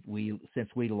steps. Since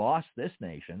we lost this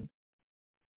nation,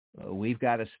 we've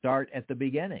got to start at the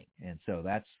beginning. And so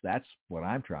that's what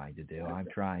I'm trying to do. I'm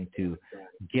trying to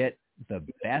get the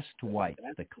best whites,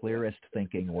 the clearest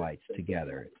thinking whites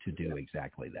together to do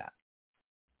exactly that.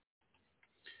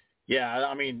 Yeah,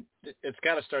 I mean, it's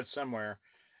got to start somewhere.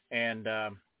 And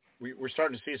we're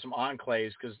starting to see some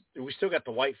enclaves, because we still got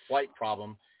the white flight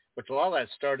problem, which a lot of that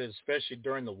started especially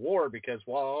during the war, because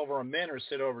while all of our men are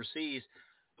sit overseas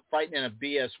fighting in a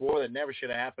BS war that never should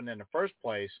have happened in the first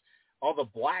place, all the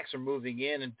blacks are moving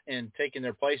in and taking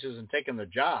their places and taking their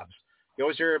jobs. You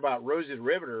always hear about Rosie the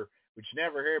Riveter, but you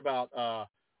never hear about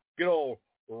good old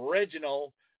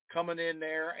Reginald coming in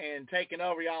there and taking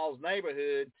over y'all's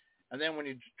neighborhood. And then when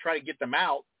you try to get them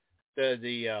out,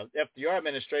 the FDR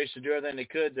administration do everything they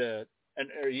could to,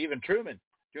 or even Truman,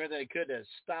 do everything they could to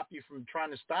stop you from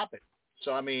trying to stop it.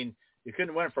 So, I mean, you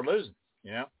couldn't win for losing,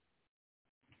 you know?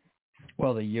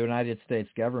 Well, the United States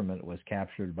government was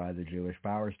captured by the Jewish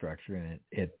power structure, and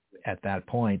it at that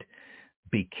point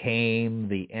became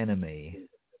the enemy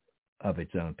of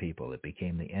its own people. It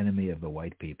became the enemy of the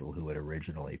white people who had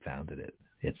originally founded it.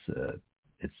 It's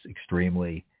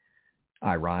extremely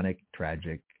ironic,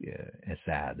 tragic, and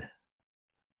sad,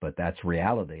 but that's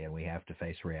reality, and we have to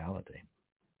face reality.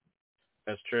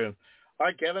 That's true. All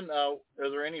right, Kevin, are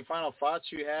there any final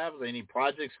thoughts you have? Any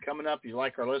projects coming up you'd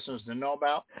like our listeners to know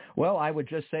about? Well, I would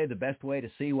just say the best way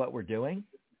to see what we're doing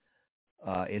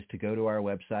is to go to our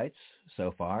websites.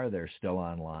 So far, they're still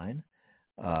online.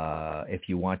 If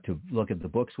you want to look at the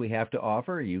books we have to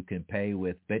offer, you can pay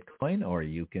with Bitcoin, or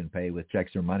you can pay with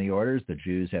checks or money orders. The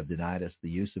Jews have denied us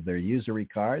the use of their usury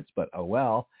cards, but oh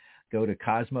well. Go to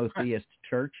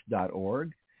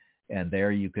cosmotheistchurch.org. And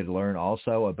there you could learn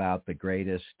also about the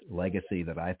greatest legacy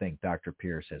that I think Dr.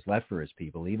 Pierce has left for his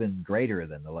people, even greater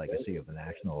than the legacy of the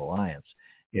National Alliance,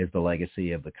 is the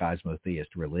legacy of the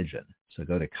cosmotheist religion. So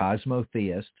go to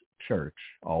cosmotheistchurch,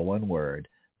 all one word,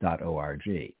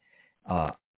 .org.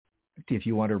 If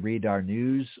you want to read our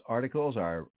news articles,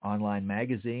 our online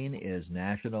magazine is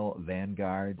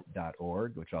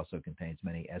nationalvanguard.org, which also contains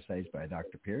many essays by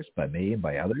Dr. Pierce, by me, and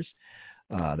by others.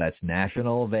 That's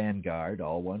National Vanguard,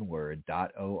 all one word,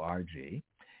 .org.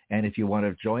 And if you want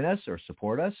to join us or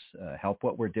support us, help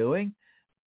what we're doing,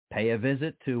 pay a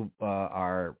visit to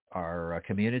our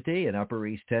community in Upper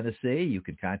East Tennessee. You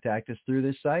can contact us through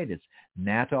this site. It's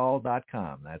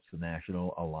natall.com. That's the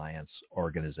National Alliance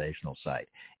organizational site,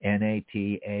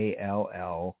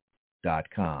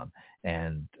 natall.com.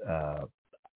 And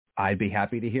I'd be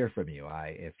happy to hear from you.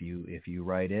 If you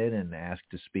write in and ask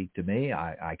to speak to me,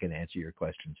 I can answer your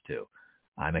questions too.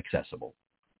 I'm accessible.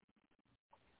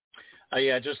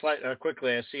 Yeah, just like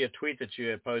quickly, I see a tweet that you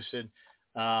had posted.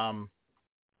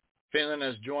 Finland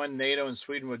has joined NATO, and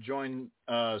Sweden will join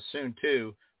soon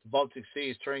too. The Baltic Sea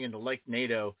is turning into Lake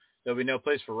NATO. There'll be no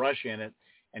place for Russia in it.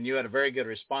 And you had a very good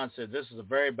response. Said this is a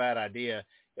very bad idea.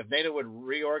 If NATO would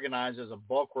reorganize as a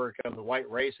bulwark of the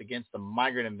white race against the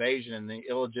migrant invasion and the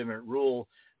illegitimate rule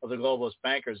of the globalist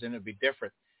bankers, then it would be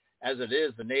different. As it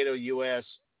is, the NATO-U.S.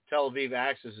 Tel Aviv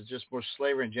axis is just more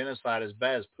slavery and genocide as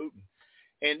bad as Putin.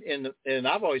 And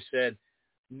I've always said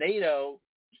NATO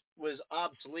was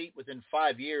obsolete within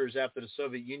 5 years after the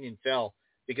Soviet Union fell,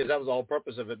 because that was the whole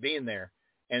purpose of it being there.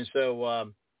 And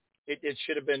so it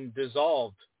should have been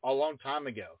dissolved a long time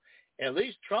ago. At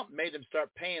least Trump made them start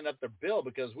paying up their bill,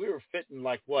 because we were fitting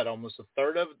almost a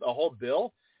third of the whole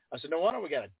bill. I said, no wonder we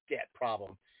got a debt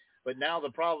problem. But now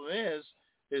the problem is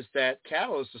that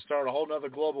catalyst to start a whole other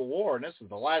global war, and this is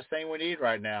the last thing we need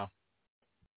right now.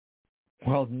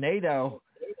 Well, NATO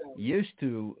used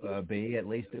to be, at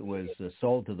least it was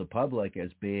sold to the public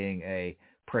as being a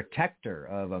protector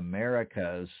of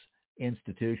America's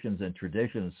institutions and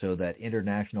traditions so that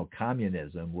international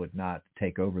communism would not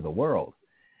take over the world,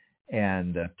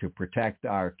 and to protect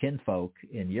our kinfolk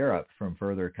in Europe from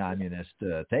further communist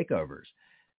takeovers.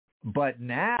 But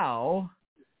now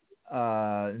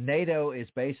NATO is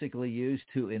basically used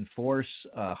to enforce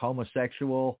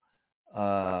homosexual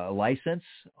license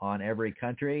on every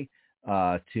country,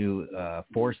 to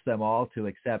force them all to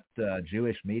accept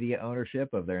Jewish media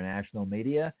ownership of their national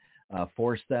media,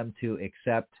 force them to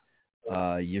accept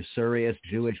usurious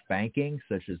Jewish banking,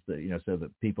 such as so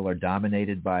that people are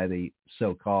dominated by the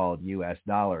so-called U.S.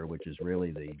 dollar, which is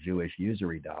really the Jewish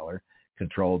usury dollar,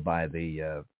 controlled by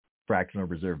the fractional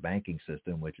reserve banking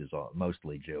system, which is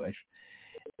mostly Jewish.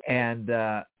 And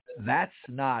that's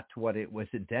not what it was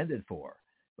intended for.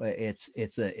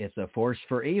 It's a force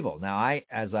for evil. Now,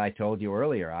 as I told you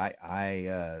earlier,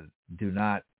 I do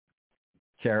not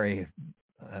carry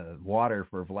water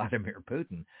for Vladimir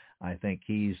Putin. I think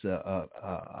he's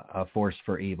a force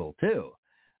for evil too.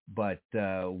 But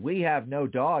we have no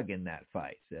dog in that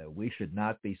fight. We should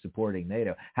not be supporting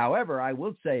NATO. However, I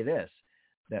will say this,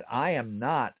 that I am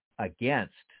not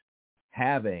against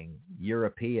having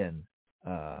European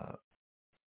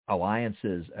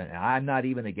alliances. I'm not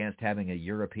even against having a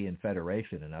European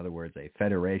federation. In other words, a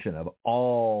federation of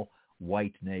all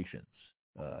white nations,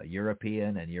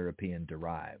 European and European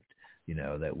derived,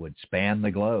 that would span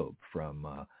the globe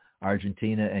from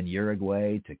Argentina and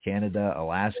Uruguay to Canada,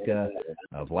 Alaska,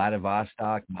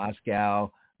 Vladivostok,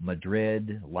 Moscow,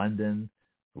 Madrid, London,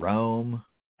 Rome,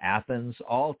 Athens,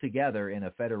 all together in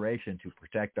a federation to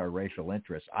protect our racial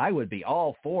interests. I would be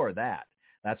all for that.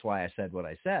 That's why I said what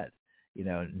I said.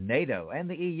 NATO and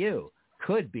the EU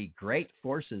could be great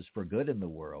forces for good in the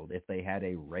world if they had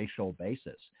a racial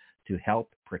basis to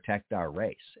help protect our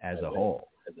race as a whole.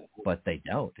 But they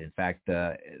don't. In fact,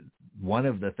 one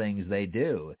of the things they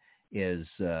do is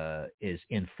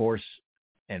enforce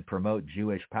and promote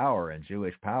Jewish power, and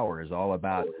Jewish power is all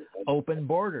about open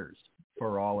borders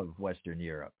for all of Western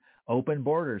Europe, open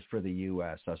borders for the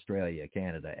U.S., Australia,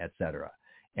 Canada, etc.,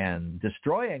 and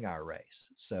destroying our race.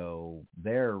 So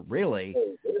they're really,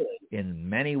 in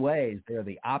many ways, they're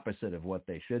the opposite of what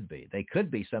they should be. They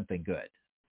could be something good,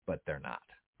 but they're not.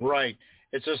 Right.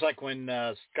 It's just like when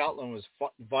Scotland was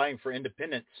vying for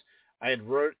independence. I had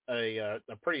wrote a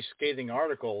pretty scathing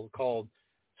article called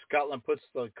 "Scotland Puts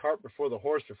the Cart Before the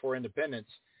Horse Before Independence,"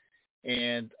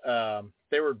 and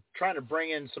they were trying to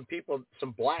bring in some people,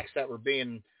 some blacks that were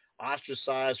being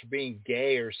ostracized for being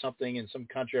gay or something in some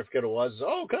country. I forget what it was.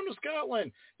 Oh, come to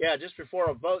Scotland. Yeah, just before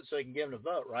a vote so they can get them to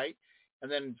vote, right?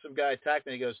 And then some guy attacked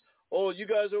me and he goes, oh, you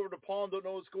guys over the pond don't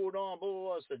know what's going on, blah, blah,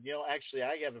 blah. I said, actually,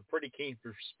 I have a pretty keen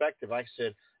perspective. I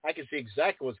said, I can see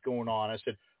exactly what's going on. I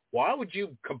said, why would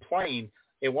you complain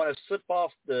and want to slip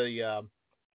off the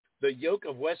yoke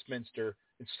of Westminster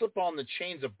and slip on the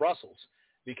chains of Brussels?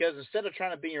 Because instead of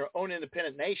trying to be your own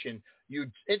independent nation, you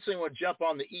instantly want to jump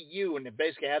on the EU and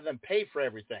basically have them pay for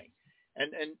everything.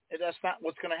 And that's not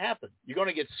what's going to happen. You're going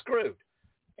to get screwed.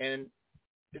 And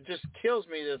it just kills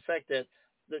me the fact that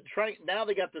now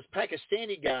they got this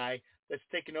Pakistani guy that's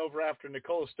taken over after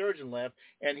Nicola Sturgeon left,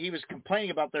 and he was complaining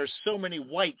about there's so many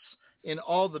whites in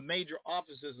all the major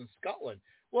offices in Scotland.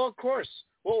 Well, of course.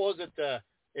 What was it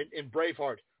in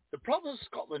Braveheart? The problem with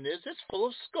Scotland is it's full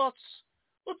of Scots.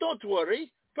 Well, don't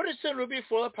worry. Pretty soon we'll be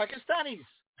full of Pakistanis.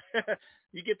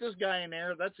 You get this guy in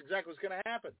there, that's exactly what's going to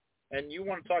happen. And you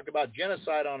want to talk about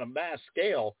genocide on a mass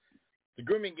scale, the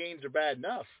grooming games are bad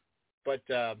enough. But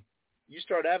you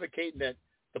start advocating that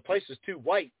the place is too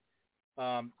white,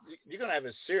 you're going to have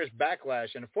a serious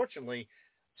backlash. And unfortunately,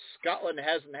 Scotland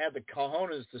hasn't had the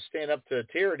cojones to stand up to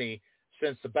tyranny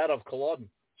since the Battle of Culloden.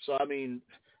 So, I mean,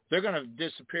 they're going to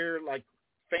disappear like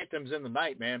phantoms in the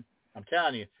night, man. I'm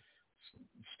telling you.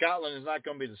 Scotland is not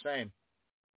going to be the same.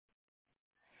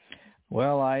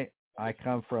 Well, I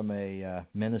come from a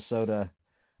Minnesota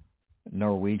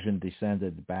Norwegian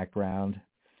descended background,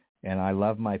 and I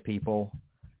love my people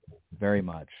very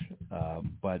much,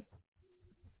 but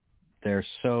they're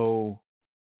so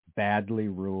badly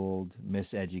ruled,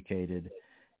 miseducated,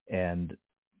 and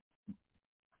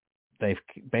they've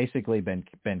basically been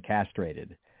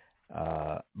castrated.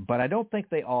 But I don't think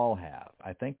they all have.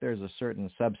 I think there's a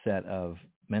certain subset of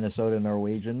Minnesota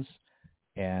Norwegians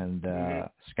and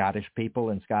Scottish people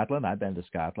in Scotland. I've been to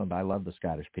Scotland. I love the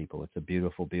Scottish people. It's a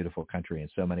beautiful, beautiful country in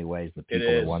so many ways. The people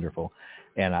are wonderful.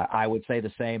 And I would say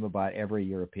the same about every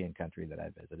European country that I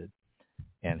visited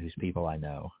and whose people I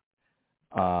know.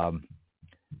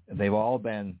 They've all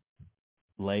been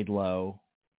laid low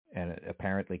and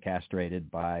apparently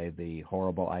castrated by the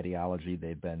horrible ideology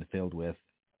they've been filled with,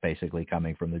 basically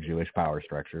coming from the Jewish power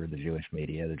structure, the Jewish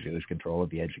media, the Jewish control of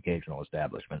the educational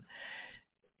establishment.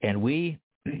 And we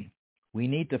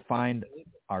need to find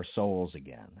our souls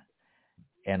again.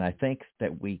 And I think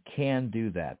that we can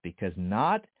do that because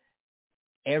not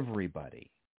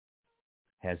everybody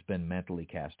has been mentally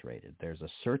castrated. There's a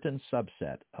certain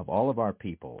subset of all of our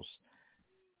peoples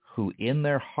who in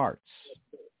their hearts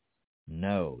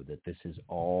know that this is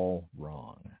all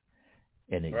wrong.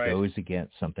 And it goes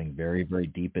against something very, very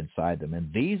deep inside them.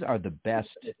 And these are the best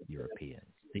Europeans.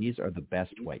 These are the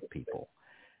best white people.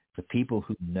 The people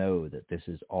who know that this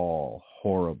is all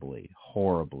horribly,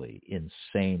 horribly,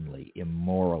 insanely,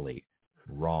 immorally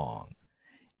wrong.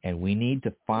 And we need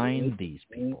to find these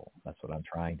people. That's what I'm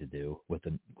trying to do with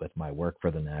my work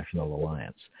for the National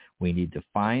Alliance. We need to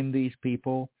find these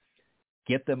people,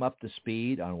 get them up to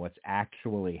speed on what's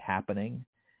actually happening,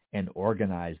 and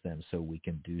organize them so we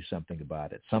can do something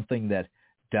about it. Something that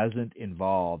doesn't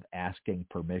involve asking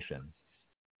permission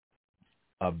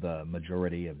of the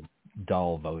majority of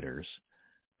dull voters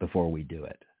before we do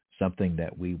it. Something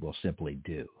that we will simply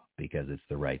do because it's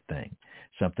the right thing.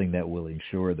 Something that will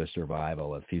ensure the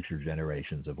survival of future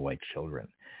generations of white children.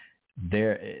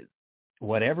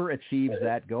 Whatever achieves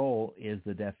that goal is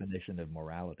the definition of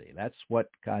morality. That's what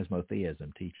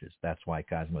cosmotheism teaches. That's why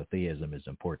cosmotheism is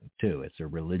important too. It's a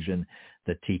religion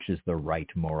that teaches the right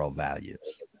moral values.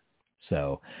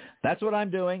 So that's what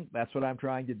I'm doing. That's what I'm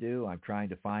trying to do. I'm trying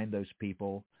to find those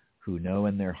people who know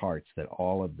in their hearts that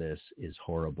all of this is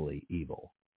horribly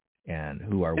evil and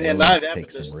who are willing to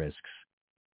take some risks.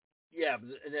 Yeah,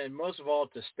 and then most of all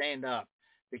to stand up.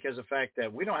 Because of the fact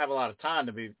that we don't have a lot of time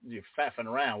to be faffing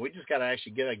around. We just got to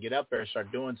actually get up there and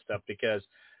start doing stuff because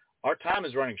our time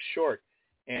is running short.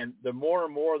 And the more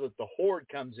and more that the horde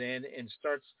comes in and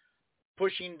starts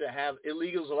pushing to have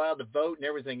illegals allowed to vote and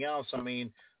everything else, I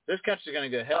mean, this country's going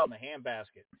to go hell in a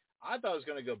handbasket. I thought it was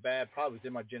going to go bad probably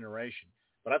within my generation.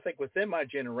 But I think within my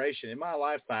generation, in my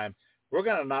lifetime, we're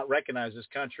going to not recognize this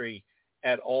country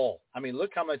at all. I mean,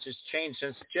 look how much has changed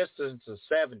since the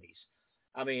 70s.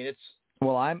 I mean, it's...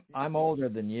 Well, I'm older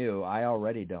than you. I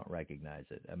already don't recognize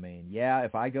it. I mean, yeah,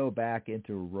 if I go back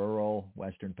into rural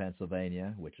western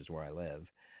Pennsylvania, which is where I live,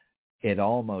 it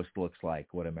almost looks like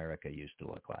what America used to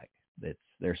look like.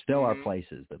 There still are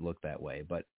places that look that way,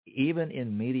 but even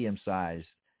in medium-sized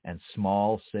and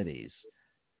small cities,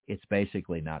 it's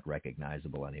basically not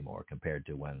recognizable anymore compared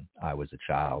to when I was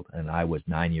a child. And I was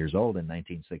 9 years old in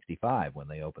 1965 when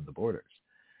they opened the borders.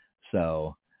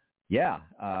 So... yeah,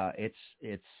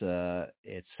 it's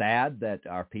sad that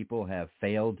our people have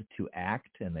failed to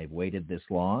act and they've waited this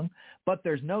long, but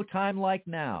there's no time like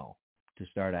now to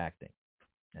start acting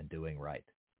and doing right.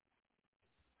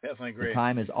 Definitely agree. The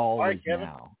time is always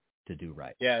now to do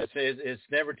right. Yeah, it's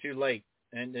never too late,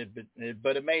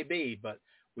 but it may be. But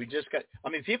we just got. I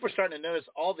mean, people are starting to notice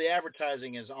all the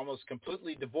advertising is almost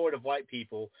completely devoid of white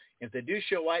people. If they do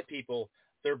show white people,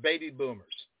 they're baby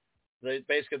boomers.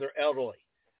 Basically they're elderly.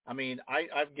 I mean, I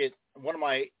get one of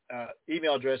my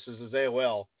email addresses is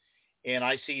AOL, and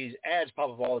I see these ads pop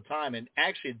up all the time. And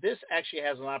actually, this actually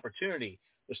has an opportunity.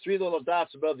 There's 3 little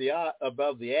dots above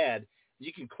the ad.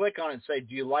 You can click on it and say,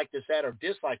 do you like this ad or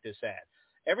dislike this ad?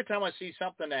 Every time I see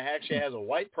something that actually has a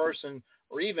white person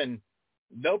or even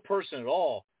no person at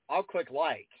all, I'll click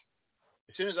like.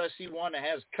 As soon as I see one that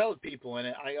has colored people in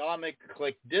it, I'll make a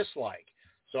click dislike.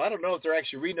 So I don't know if they're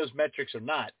actually reading those metrics or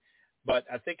not. But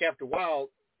I think after a while,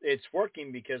 it's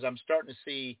working because I'm starting to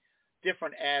see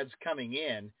different ads coming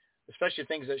in, especially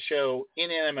things that show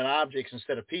inanimate objects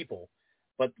instead of people.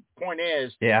 But the point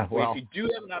is, if you do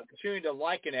have an opportunity to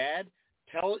like an ad,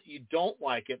 tell it you don't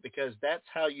like it because that's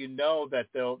how you know that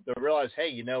they'll realize,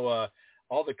 hey,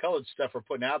 all the colored stuff we're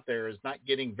putting out there is not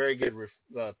getting very good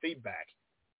feedback.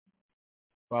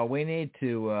 Well, we need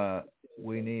to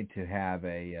have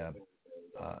a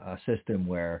system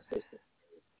where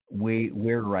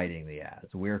we're writing the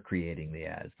ads, we're creating the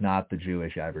ads, not the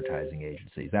Jewish advertising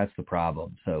agencies. That's the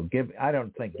problem. So I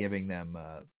don't think giving them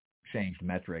changed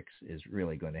metrics is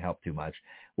really going to help too much.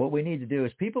 What we need to do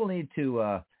is people need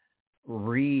to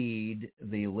read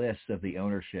the list of the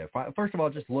ownership. First of all,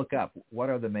 just look up what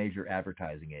are the major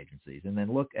advertising agencies, and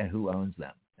then look at who owns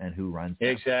them and who runs them.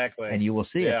 Exactly. And you will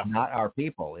see it's not our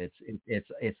people.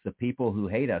 It's the people who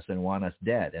hate us and want us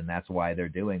dead, and that's why they're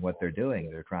doing what they're doing.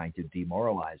 They're trying to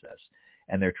demoralize us,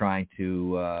 and they're trying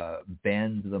to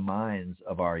bend the minds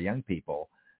of our young people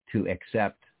to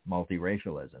accept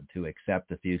multiracialism, to accept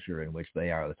the future in which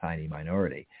they are the tiny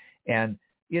minority. And,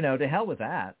 to hell with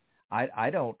that.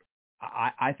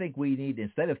 I think we need,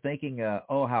 instead of thinking,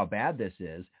 how bad this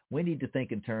is, we need to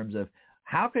think in terms of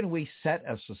how can we set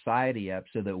a society up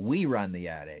so that we run the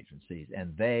ad agencies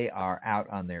and they are out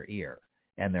on their ear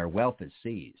and their wealth is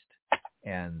seized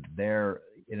and they're,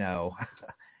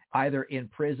 either in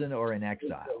prison or in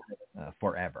exile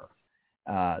forever.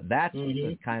 That's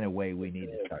the kind of way we need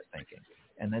to start thinking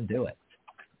and then do it.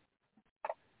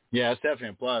 Yeah, it's definitely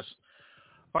a plus.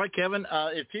 All right, Kevin,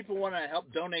 if people want to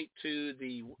help donate to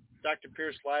the Dr.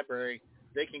 Pierce Library,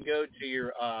 they can go to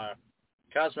your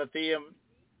Cosmotheum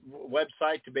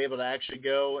website to be able to actually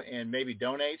go and maybe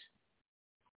donate.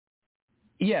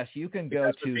 Yes, you can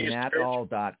go to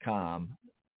natall.com.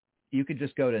 You can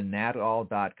just go to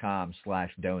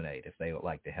natall.com/donate if they would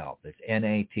like to help. It's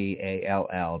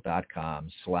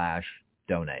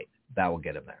natall.com/donate. That will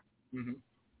get them there. Mm-hmm.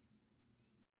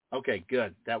 Okay,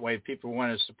 good. That way, if people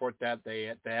want to support that,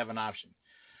 they have an option.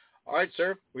 All right,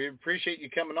 sir. We appreciate you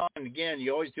coming on. And again,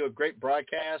 you always do a great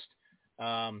broadcast. We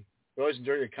always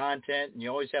enjoy your content, and you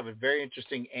always have a very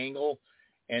interesting angle.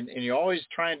 And you're always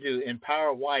trying to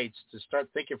empower whites to start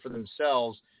thinking for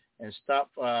themselves and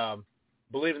stop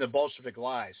believing the Bolshevik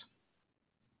lies.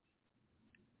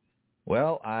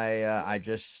 Well, I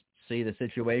just see the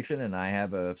situation, and I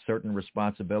have a certain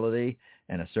responsibility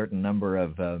and a certain number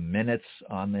of minutes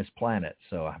on this planet.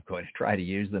 So I'm going to try to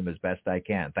use them as best I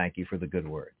can. Thank you for the good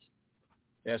words.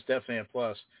 That's definitely a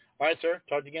plus. All right, sir.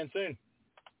 Talk to you again soon.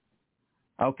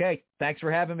 Okay. Thanks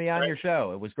for having me on your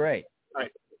show. It was great. All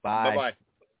right. Bye. Bye-bye.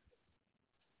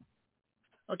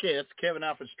 Okay, that's Kevin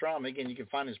Alfred Strom. Again, you can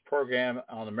find his program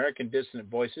on American Dissident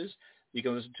Voices. You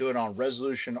can listen to it on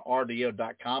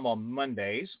resolutionrdo.com on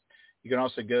Mondays. You can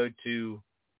also go to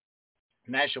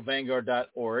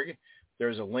nationalvanguard.org.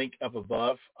 There's a link up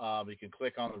above. You can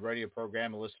click on the radio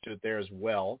program and listen to it there as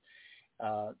well.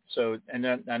 And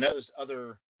then I know there's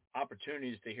other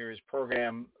opportunities to hear his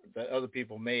program that other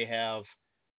people may have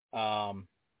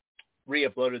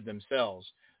re-uploaded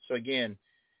themselves. So again,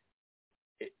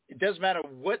 it doesn't matter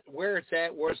where it's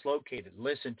at, where it's located.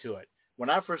 Listen to it. When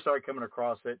I first started coming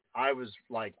across it, I was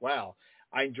like, wow.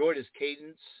 I enjoyed his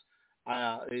cadence.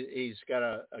 He's got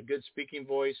a good speaking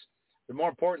voice. But more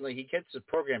importantly, he keeps the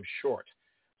program short.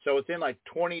 So within like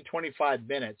 20, 25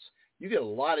 minutes, you get a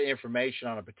lot of information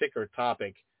on a particular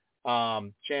topic,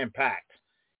 jam-packed,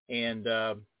 and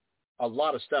a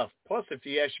lot of stuff. Plus, if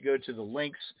you actually go to the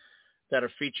links that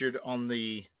are featured on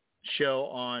the show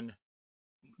on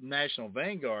National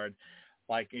Vanguard,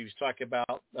 like he was talking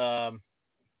about the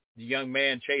young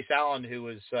man, Chase Allen, who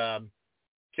was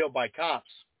killed by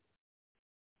cops.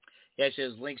 He actually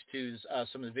has links to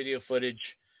some of the video footage,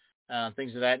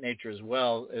 things of that nature as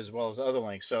well as other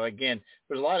links. So again,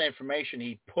 there's a lot of information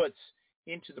he puts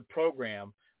into the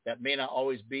program that may not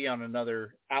always be on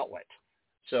another outlet.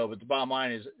 So, but the bottom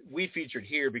line is we featured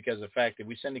here because of the fact that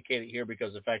we syndicate it here because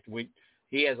of the fact that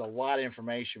he has a lot of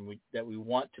information that we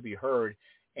want to be heard,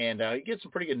 and he gets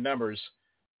some pretty good numbers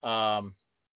from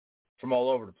all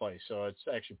over the place. So it's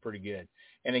actually pretty good.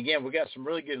 And again, we got some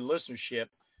really good listenership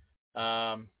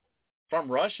from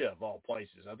Russia, of all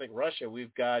places. I think Russia,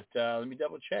 we've got, let me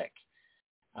double check.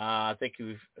 I think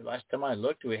last time I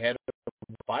looked, we had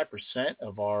 5%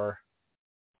 of our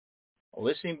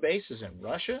listening base is in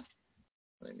Russia.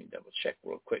 Let me double check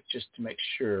real quick just to make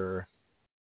sure.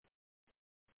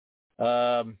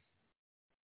 Wow,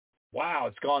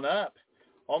 it's gone up.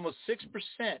 Almost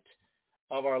 6%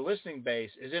 of our listening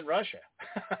base is in Russia.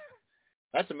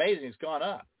 That's amazing. It's gone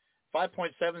up.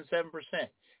 5.77%.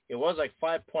 It was like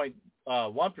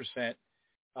 5.1%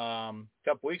 a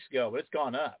couple weeks ago, but it's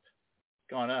gone up.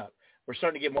 It's gone up. We're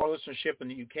starting to get more listenership in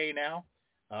the UK now,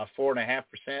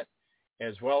 4.5%,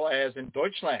 as well as in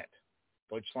Deutschland.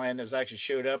 Deutschland has actually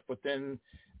showed up within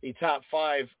the top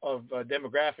 5 of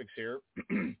demographics here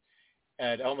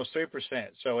at almost 3%.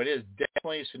 So it is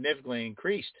definitely significantly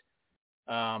increased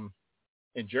in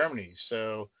Germany.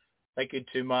 So thank you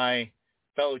to my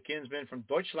fellow kinsmen from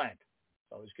Deutschland.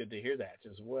 It's always good to hear that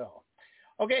as well.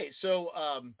 Okay, so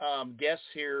guests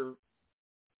here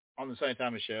on the Sonny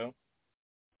Thomas Show.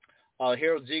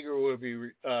 Harold Ziegler will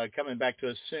be coming back to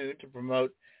us soon to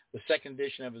promote the second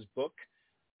edition of his book,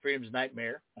 Freedom's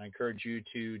Nightmare. I encourage you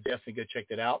to definitely go check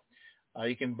that out.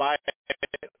 You can buy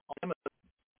it on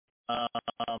Amazon.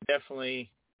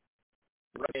 Definitely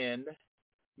recommend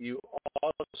you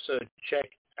also check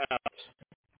out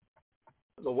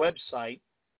the website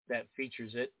that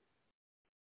features it.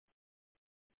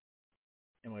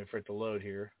 And wait for it to load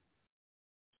here.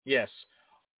 Yes,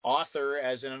 author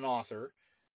as in an author,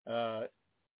 AUTHOR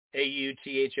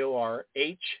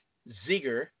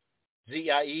Ziegler,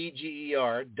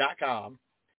 ZIEGER.com.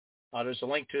 There's a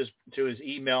link to his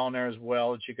email in there as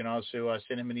well that you can also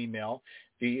send him an email.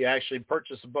 If you actually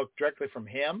purchase the book directly from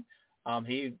him,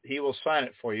 he will sign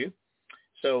it for you.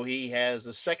 So he has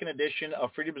the second edition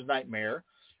of Freedom's Nightmare,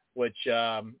 which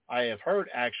I have heard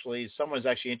actually someone's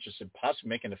actually interested in possibly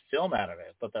making a film out of it.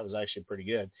 I thought that was actually pretty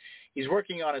good. He's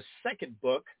working on a second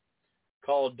book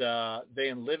called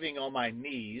Then Living on My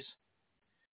Knees.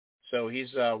 So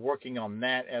he's working on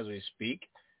that as we speak.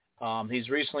 He's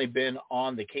recently been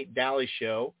on the Kate Daly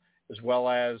show, as well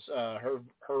as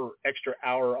her extra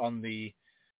hour on the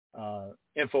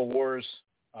InfoWars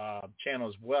channel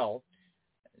as well.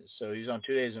 So he's on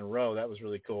 2 days in a row. That was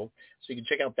really cool. So you can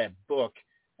check out that book.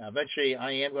 Eventually,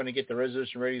 I am going to get the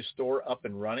Resolution Radio store up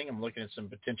and running. I'm looking at some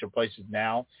potential places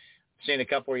now. I'm seeing a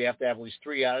couple where you have to have at least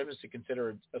 3 items to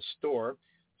consider a store.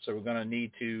 So we're going to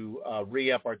need to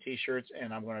re-up our T-shirts,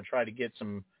 and I'm going to try to get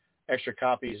some extra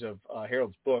copies of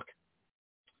Harold's book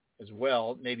as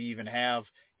well. Maybe even have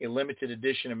a limited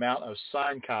edition amount of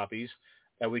signed copies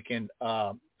that we can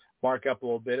mark up a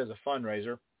little bit as a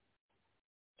fundraiser.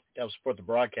 That will support the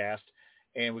broadcast.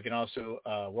 And we can also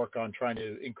work on trying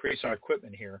to increase our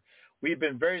equipment here. We've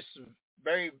been very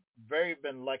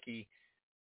been lucky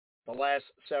the last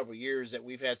several years that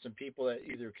we've had some people that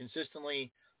either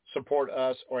consistently support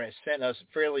us or have sent us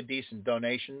fairly decent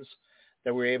donations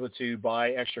that we're able to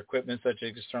buy extra equipment such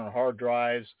as external hard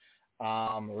drives.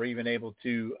 We're even able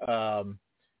to, I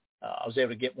was able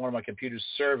to get one of my computers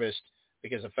serviced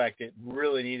because of the fact it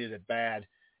really needed it bad.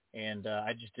 And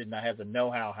I just did not have the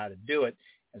know-how how to do it.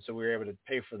 And so we were able to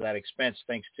pay for that expense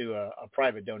thanks to a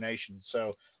private donation.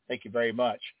 So thank you very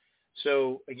much.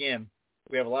 So, again,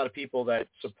 we have a lot of people that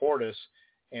support us,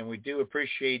 and we do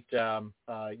appreciate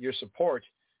your support.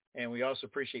 And we also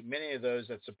appreciate many of those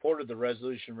that supported the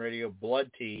Resolution Radio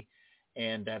Blood Tea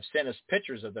and have sent us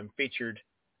pictures of them featured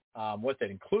with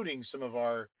it, including some of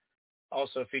our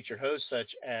also featured hosts such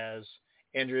as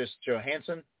Andreas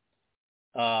Johansson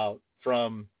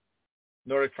from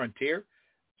Nordic Frontier.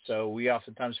 So we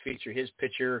oftentimes feature his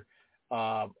picture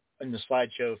in the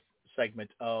slideshow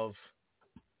segment of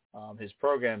his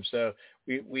program. So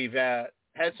we've had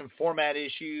some format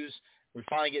issues. We're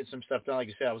finally getting some stuff done. Like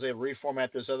I said, I was able to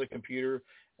reformat this other computer.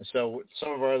 And so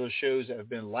some of our other shows that have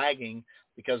been lagging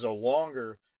because of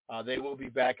longer, they will be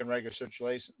back in regular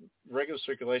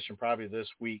circulation probably this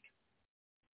week.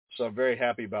 So I'm very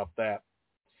happy about that.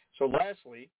 So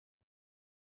lastly,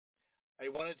 I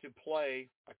wanted to play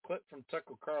a clip from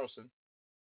Tucker Carlson.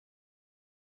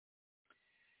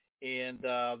 And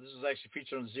this is actually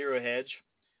featured on Zero Hedge.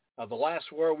 The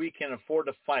last war we can afford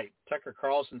to fight. Tucker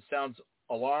Carlson sounds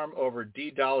alarm over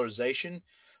de-dollarization,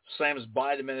 slams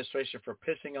Biden administration for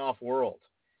pissing off world.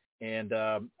 And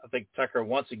I think Tucker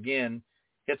once again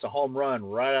hits a home run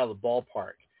right out of the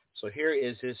ballpark. So here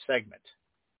is his segment.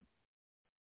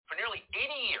 For nearly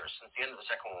 80 years since the end of the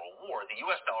Second World War, the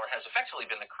U.S. dollar has effectively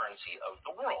been the currency of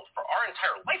the world. For our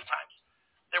entire lifetimes,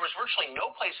 there was virtually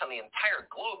no place on the entire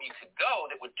globe you could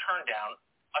go that would turn down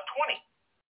a 20.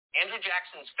 Andrew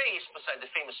Jackson's face beside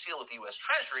the famous seal of the U.S.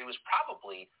 Treasury was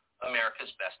probably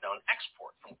America's best-known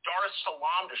export. From Dar es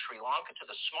Salaam to Sri Lanka to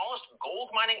the smallest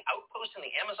gold mining outpost in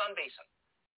the Amazon basin,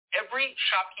 every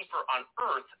shopkeeper on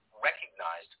earth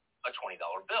recognized a $20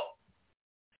 bill.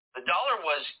 The dollar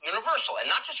was universal,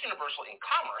 and not just universal in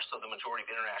commerce, though the majority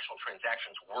of international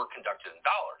transactions were conducted in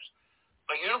dollars,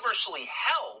 but universally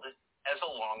held as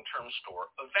a long-term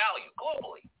store of value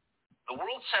globally. The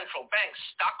world's central banks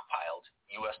stockpiled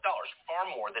U.S. dollars far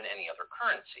more than any other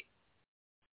currency.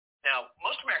 Now,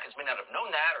 most Americans may not have known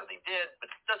that, or they did,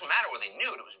 but it doesn't matter whether they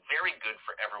knew it. It was very good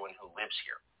for everyone who lives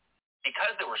here.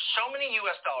 Because there were so many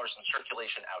U.S. dollars in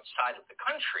circulation outside of the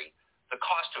country, the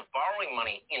cost of borrowing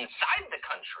money inside the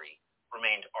country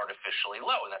remained artificially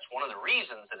low. And that's one of the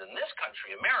reasons that in this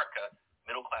country, America,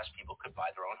 middle-class people could buy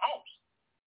their own homes.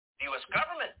 The U.S.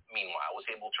 government, meanwhile, was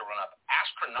able to run up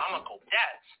astronomical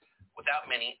debts without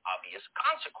many obvious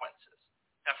consequences.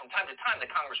 Now, from time to time, the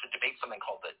Congress would debate something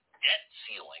called the debt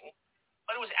ceiling,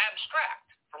 but it was abstract.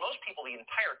 For most people, the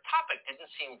entire topic didn't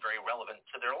seem very relevant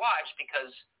to their lives because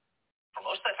for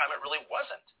most of the time, it really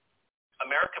wasn't.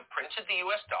 America printed the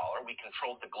U.S. dollar. We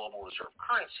controlled the global reserve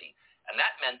currency. And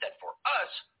that meant that for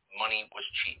us, money was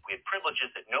cheap. We had privileges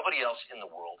that nobody else in the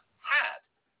world had.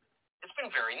 It's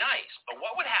been very nice. But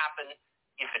what would happen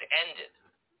if it ended?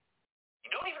 You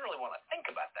don't even really want to think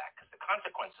about that because the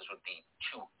consequences would be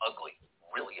too ugly,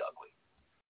 really ugly.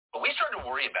 But we started to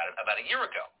worry about it about a year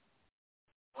ago.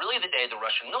 Really the day the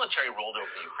Russian military rolled over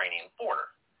the Ukrainian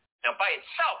border. Now, by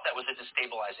itself, that was a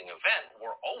destabilizing event.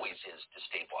 War always is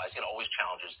destabilizing. It always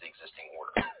challenges the existing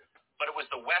order. But it was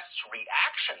the West's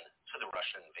reaction to the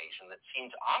Russian invasion that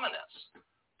seemed ominous.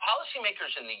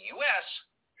 Policymakers in the U.S.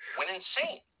 went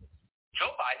insane.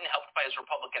 Joe Biden, helped by his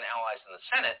Republican allies in the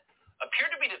Senate,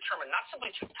 appeared to be determined not simply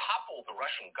to topple the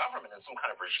Russian government in some kind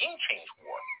of regime change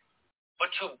war, but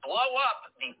to blow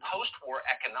up the post-war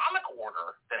economic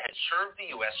order that had served the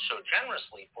U.S. so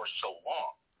generously for so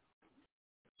long.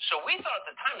 So we thought at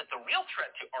the time that the real threat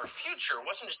to our future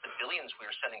wasn't just the billions we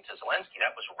were sending to Zelensky.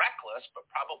 That was reckless, but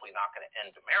probably not going to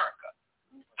end America.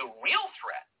 The real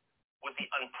threat was the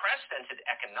unprecedented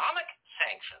economic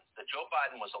sanctions that Joe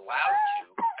Biden was allowed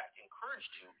to, in fact,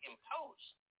 encouraged to impose.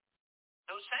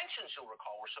 Those sanctions, you'll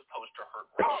recall, were supposed to hurt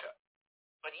Russia.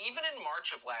 But even in March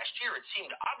of last year, it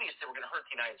seemed obvious they were going to hurt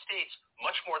the United States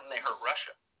much more than they hurt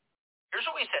Russia. Here's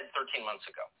what we said 13 months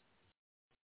ago.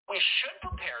 We should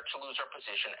prepare to lose our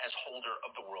position as holder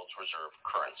of the world's reserve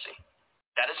currency.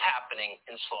 That is happening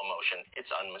in slow motion. It's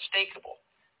unmistakable.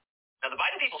 Now, the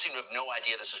Biden people seem to have no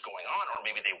idea this is going on, or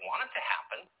maybe they want it to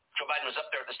happen. Joe Biden was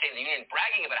up there at the State of the Union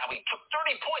bragging about how he took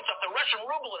 30 points off the Russian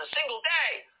ruble in a single day.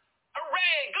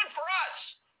 Hooray, good for us.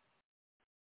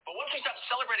 But once we stop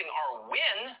celebrating our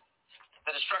win,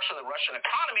 the destruction of the Russian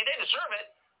economy, they deserve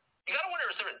it. You got to wonder,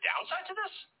 is there a downside to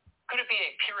this? Could it be a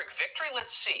Pyrrhic victory?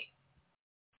 Let's see.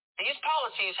 These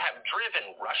policies have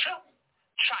driven Russia,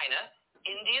 China,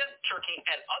 India, Turkey,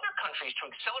 and other countries to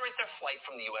accelerate their flight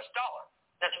from the U.S. dollar.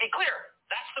 Now, to be clear,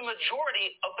 that's the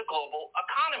majority of the global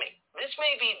economy. This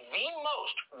may be the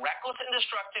most reckless and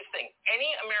destructive thing any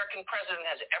American president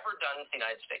has ever done to the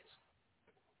United States.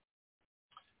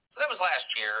 So that was last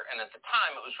year, and at the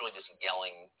time, it was really just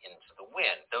yelling into the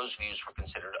wind. Those views were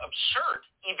considered absurd,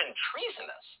 even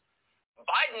treasonous.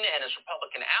 Biden and his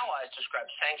Republican allies described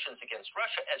sanctions against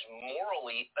Russia as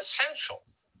morally essential.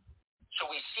 So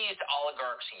we seized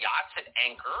oligarchs' yachts at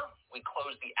anchor. We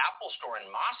closed the Apple store in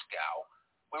Moscow.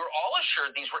 We were all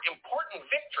assured these were important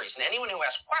victories, and anyone who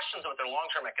asked questions about their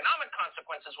long-term economic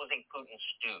consequences was a Putin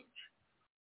stooge.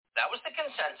 That was the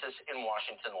consensus in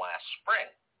Washington last spring,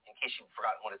 in case you've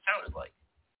forgotten what it sounded like.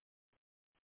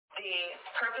 The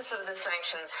purpose of the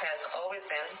sanctions has always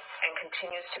been and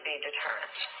continues to be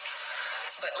deterrent.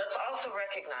 But let's also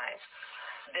recognize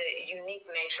the unique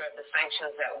nature of the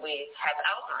sanctions that we have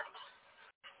outlined.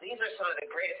 These are some of the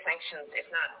greatest sanctions, if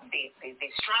not the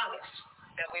strongest,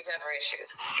 that we've ever issued.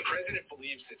 The president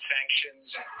believes that sanctions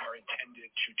are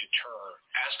intended to deter.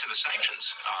 As to the sanctions,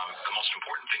 the most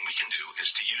important thing we can do is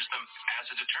to use them as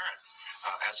a deterrent,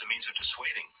 as a means of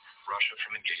dissuading Russia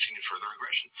from engaging in further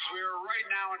aggression. We are right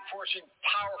now enforcing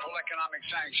powerful economic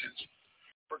sanctions.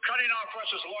 We're cutting off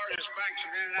Russia's largest banks in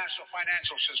the international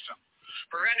financial system,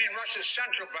 preventing Russia's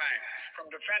central bank from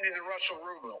defending the Russian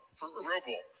ruble,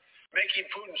 making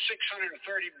Putin's $630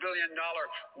 billion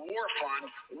war fund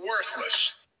worthless.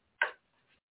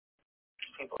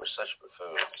 People are such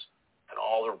buffoons, and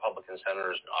all the Republican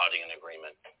senators nodding in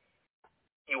agreement.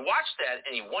 You watch that,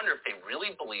 and you wonder if they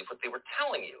really believe what they were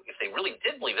telling you. If they really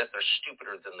did believe that, they're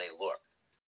stupider than they look.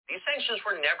 These sanctions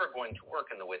were never going to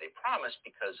work in the way they promised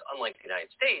because, unlike the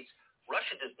United States,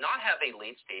 Russia does not have a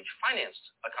late-stage finance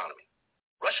economy.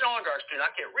 Russian oligarchs do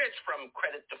not get rich from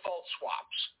credit default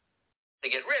swaps.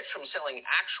 They get rich from selling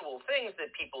actual things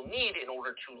that people need in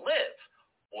order to live.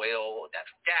 Oil,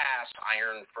 natural gas,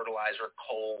 iron, fertilizer,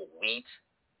 coal, wheat.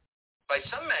 By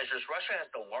some measures, Russia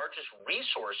has the largest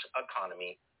resource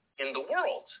economy in the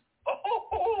world.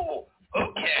 Oh,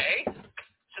 okay.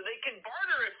 So they could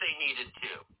barter if they needed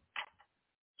to.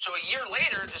 So a year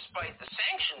later, despite the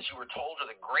sanctions you were told are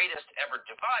the greatest ever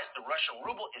devised, the Russian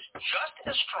ruble is just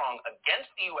as strong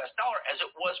against the U.S. dollar as it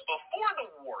was before the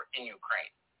war in Ukraine.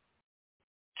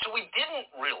 So we didn't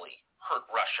really hurt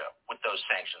Russia with those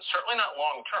sanctions, certainly not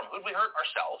long term. Who'd we hurt?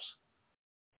 Ourselves.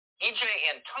 E.J.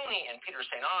 Antoni and Peter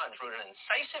St. Onge wrote an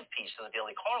incisive piece in the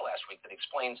Daily Caller last week that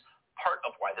explains part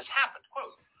of why this happened.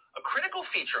 Quote, a critical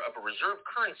feature of a reserve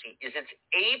currency is its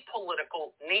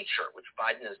apolitical nature, which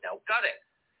Biden is now gutting.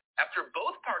 After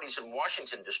both parties in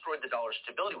Washington destroyed the dollar's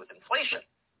stability with inflation,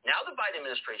 now the Biden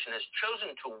administration has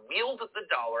chosen to wield the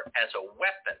dollar as a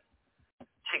weapon.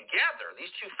 Together,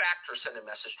 these two factors send a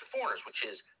message to foreigners, which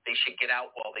is they should get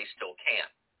out while they still can.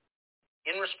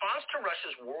 In response to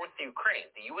Russia's war with Ukraine,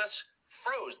 the U.S.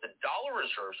 froze the dollar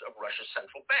reserves of Russia's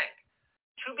central bank.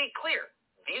 To be clear,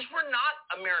 these were not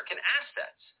American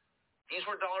assets. These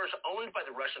were dollars owned by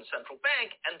the Russian central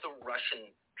bank and the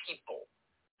Russian people.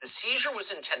 The seizure was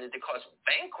intended to cause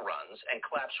bank runs and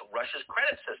collapse Russia's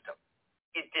credit system.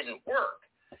 It didn't work.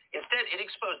 Instead, it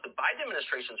exposed the Biden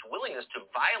administration's willingness to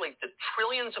violate the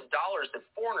trillions of dollars that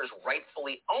foreigners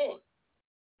rightfully own.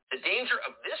 The danger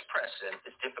of this precedent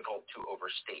is difficult to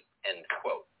overstate, end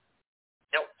quote.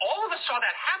 Now, all of us saw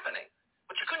that happening,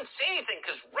 but you couldn't say anything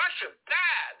because Russia,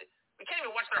 bad. We can't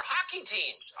even watch their hockey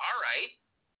teams. All right.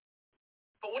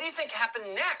 But what do you think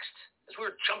happened next as we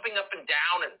were jumping up and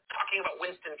down and talking about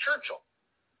Winston Churchill?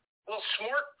 Well,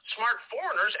 smart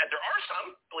foreigners, and there are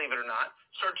some, believe it or not,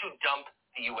 started to dump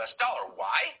the U.S. dollar.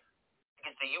 Why?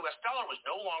 Because the U.S. dollar was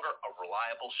no longer a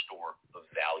reliable store of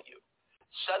value.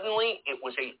 Suddenly, it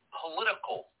was a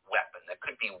political weapon that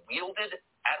could be wielded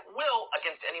at will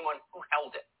against anyone who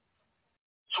held it.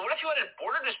 So what if you had a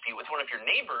border dispute with one of your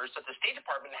neighbors that the State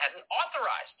Department hadn't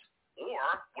authorized?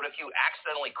 Or what if you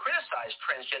accidentally criticized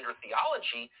transgender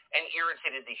theology and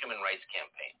irritated the Human Rights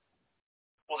Campaign?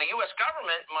 Well, the U.S.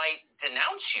 government might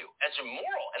denounce you as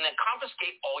immoral and then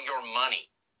confiscate all your money.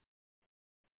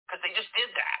 Because they just did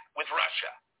that with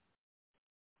Russia.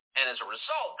 And as a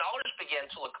result, dollars began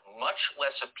to look much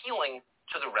less appealing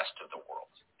to the rest of the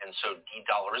world. And so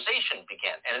de-dollarization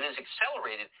began. And it has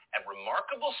accelerated at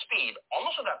remarkable speed,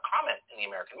 almost without comment in the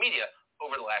American media,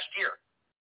 over the last year.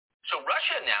 So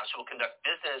Russia announced it will conduct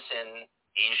business in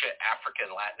Asia, Africa,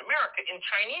 and Latin America in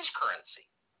Chinese currency.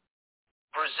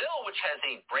 Brazil, which has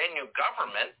a brand new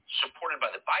government supported by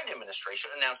the Biden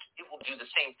administration, announced it will do the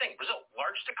same thing. Brazil,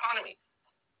 largest economy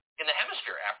in the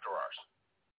hemisphere after ours.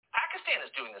 Pakistan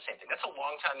is doing the same thing. That's a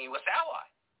longtime U.S. ally.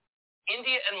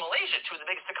 India and Malaysia, two of the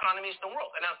biggest economies in the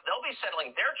world, announced they'll be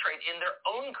settling their trade in their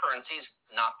own currencies,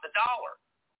 not the dollar.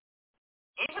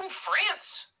 Even France,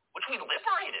 which we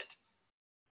liberated,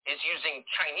 is using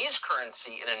Chinese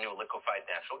currency in a new liquefied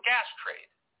natural gas trade.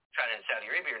 China and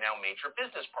Saudi Arabia are now major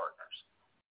business partners.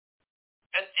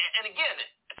 And again,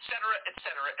 et cetera, et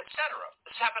cetera, et cetera.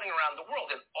 This is happening around the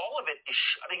world, and all of it is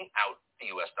shutting out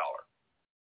the U.S. dollar.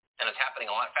 And it's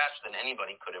happening a lot faster than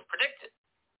anybody could have predicted.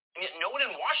 And yet no one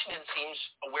in Washington seems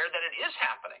aware that it is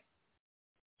happening.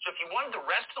 So if you wanted the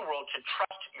rest of the world to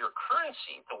trust your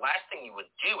currency, the last thing you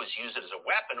would do is use it as a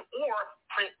weapon or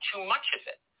print too much of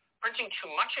it. Printing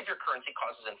too much of your currency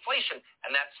causes inflation,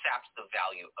 and that saps the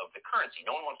value of the currency.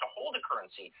 No one wants to hold a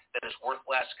currency that is worth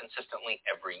less consistently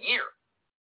every year.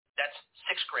 That's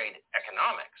sixth grade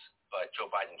economics, but Joe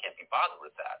Biden can't be bothered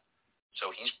with that.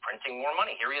 So he's printing more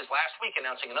money. Here he is last week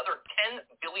announcing another $10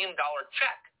 billion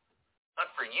check.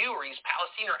 Not for you or East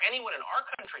Palestine or anyone in our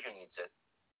country who needs it,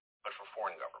 but for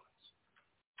foreign governments.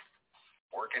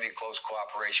 Working in close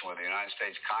cooperation with the United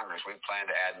States Congress, we plan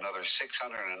to add another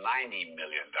 $690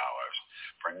 million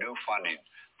for new funding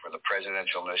for the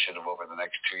presidential initiative over the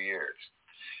next 2 years.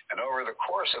 And over the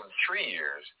course of 3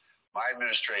 years, my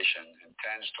administration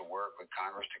intends to work with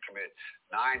Congress to commit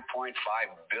 $9.5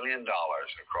 billion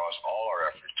across all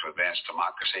our efforts to advance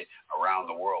democracy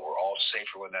around the world. We're all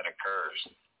safer when that occurs.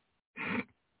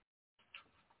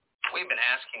 We've been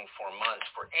asking for months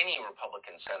for any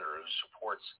Republican senator who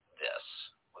supports this,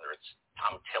 whether it's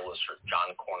Tom Tillis or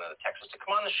John Cornyn of Texas, to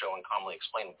come on the show and calmly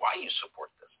explain why you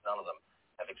support this. None of them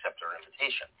have accepted our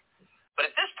invitation. But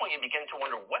at this point, you begin to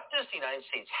wonder, what does the United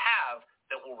States have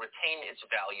that will retain its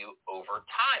value over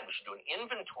time? We should do an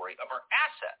inventory of our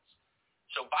assets.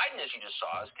 So Biden, as you just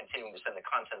saw, is continuing to send the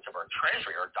contents of our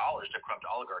treasury, our dollars, to corrupt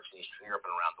oligarchs in Eastern Europe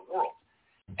and around the world.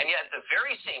 And yet at the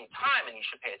very same time, and you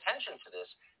should pay attention to this,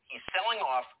 he's selling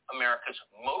off America's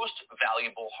most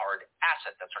valuable hard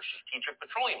asset. That's our strategic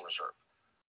petroleum reserve.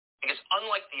 Because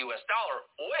unlike the U.S. dollar,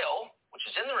 oil, which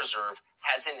is in the reserve,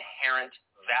 has inherent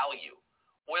value.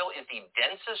 Oil is the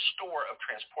densest store of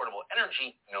transportable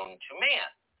energy known to man.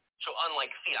 So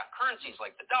unlike fiat currencies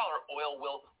like the dollar, oil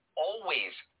will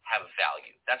always have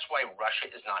value. That's why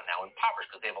Russia is not now impoverished,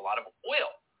 because they have a lot of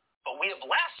oil. But we have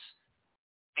less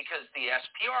because the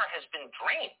SPR has been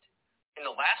drained. In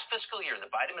the last fiscal year, the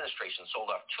Biden administration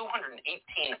sold off 218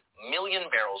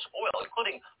 million barrels of oil,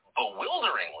 including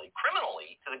bewilderingly,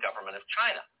 criminally, to the government of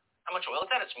China. How much oil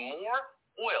is that? It's more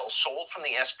oil sold from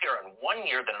the SPR in 1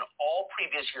 year than in all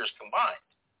previous years combined.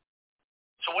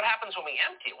 So what happens when we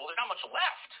empty it? Well, there's not much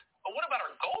left. But what about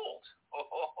our gold?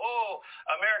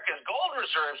 America's gold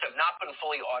reserves have not been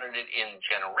fully audited in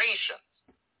generations.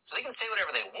 So they can say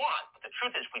whatever they want, but the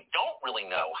truth is we don't really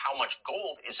know how much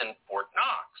gold is in Fort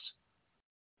Knox.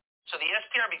 So the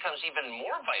SPR becomes even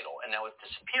more vital, and now it's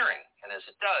disappearing. And as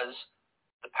it does,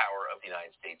 the power of the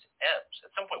United States ebbs.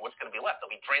 At some point, what's going to be left?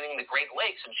 They'll be draining the Great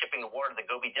Lakes and shipping the water to the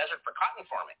Gobi Desert for cotton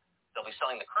farming. They'll be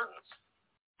selling the curtains.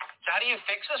 So how do you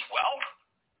fix this? Well,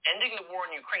 ending the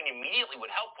war in Ukraine immediately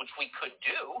would help, which we could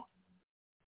do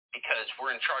because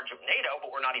we're in charge of NATO,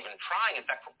 but we're not even trying. In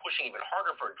fact, we're pushing even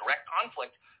harder for a direct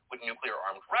conflict with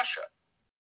nuclear-armed Russia.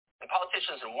 And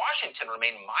politicians in Washington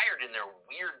remain mired in their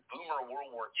weird boomer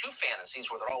World War II fantasies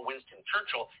where they're all Winston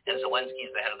Churchill and Zelensky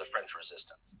is the head of the French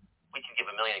resistance. We can give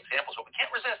a million examples, but we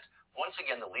can't resist, once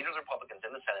again, the leader of the Republicans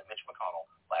in the Senate, Mitch McConnell,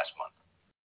 last month.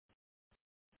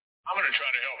 I'm going to try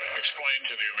to help explain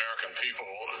to the American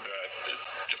people that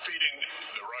defeating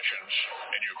the Russians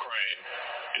in Ukraine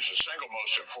is the single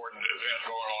most important event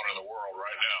going on in the world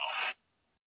right now.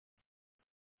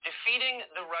 defeating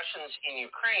the Russians in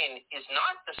Ukraine is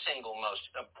not the single most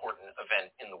important event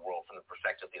in the world from the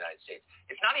perspective of the United States.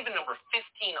 It's not even number 15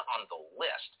 on the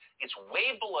list. It's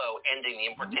way below ending the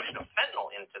importation of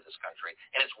fentanyl into this country,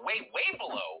 and it's way, way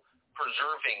below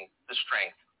preserving the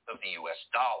strength of the U.S.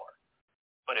 dollar.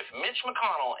 But if Mitch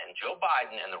McConnell and Joe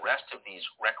Biden and the rest of these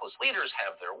reckless leaders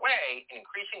have their way, an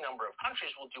increasing number of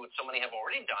countries will do what so many have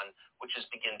already done, which is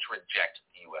begin to reject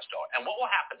the U.S. dollar. And what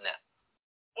will happen then?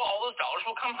 Well, all those dollars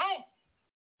will come home.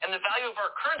 And the value of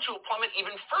our currency will plummet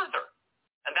even further.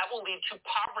 And that will lead to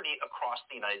poverty across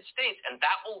the United States. And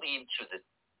that will lead to the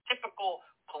typical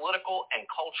political and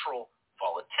cultural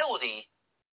volatility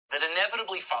that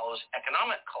inevitably follows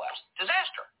economic collapse.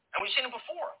 Disaster. And we've seen it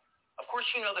before. Of course,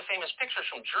 you know the famous pictures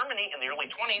from Germany in the early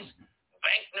 20s.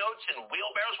 Banknotes and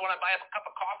wheelbarrows. When I buy a cup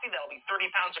of coffee, that'll be 30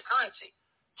 pounds of currency.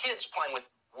 Kids playing with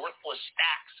worthless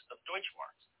stacks of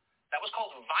Deutschmarks. That was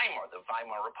called Weimar, the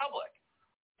Weimar Republic.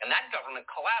 And that government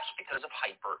collapsed because of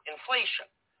hyperinflation.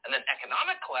 And then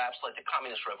economic collapse led to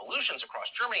communist revolutions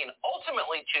across Germany and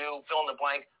ultimately to, fill in the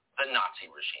blank, the Nazi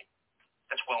regime.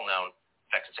 That's well known. In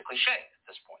fact, it's a cliche at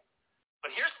this point.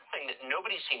 But here's the thing that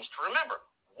nobody seems to remember.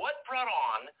 What brought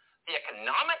on the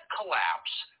economic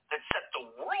collapse that set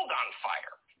the world on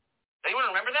fire? Anyone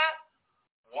remember that?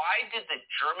 Why did the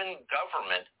German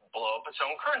government blow up its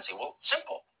own currency? Well,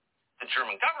 simple. The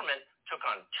German government took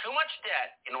on too much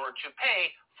debt in order to pay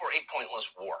for a pointless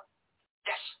war.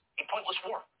 Yes, a pointless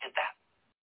war did that.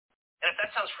 And if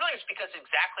that sounds familiar, it's because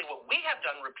exactly what we have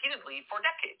done repeatedly for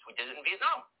decades. We did it in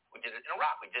Vietnam. We did it in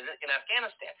Iraq. We did it in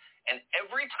Afghanistan. And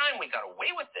every time we got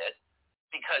away with it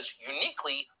because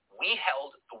uniquely we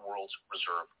held the world's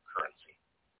reserve currency.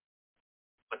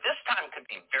 But this time could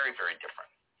be very, very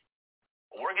different.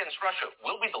 A war against Russia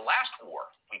will be the last war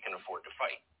we can afford to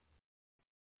fight.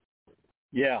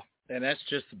 Yeah, and that's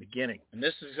just the beginning. And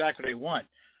this is exactly what they want.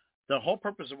 The whole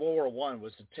purpose of World War I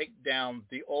was to take down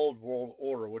the old world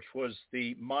order, which was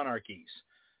the monarchies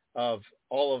of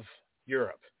all of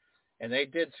Europe. And they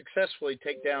did successfully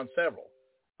take down several,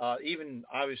 even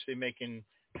obviously making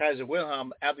Kaiser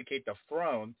Wilhelm abdicate the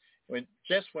throne when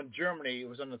Germany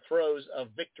was on the throes of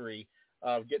victory,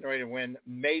 getting ready to win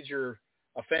major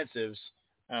offensives.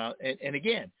 And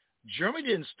again, Germany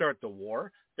didn't start the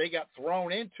war. They got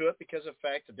thrown into it because of the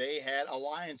fact that they had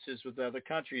alliances with other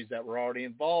countries that were already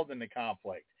involved in the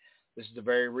conflict. This is the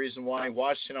very reason why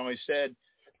Washington always said,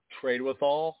 trade with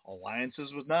all,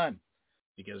 alliances with none,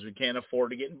 because we can't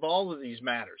afford to get involved with these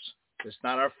matters. It's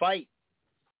not our fight.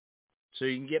 So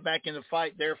you can get back in the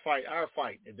fight, their fight, our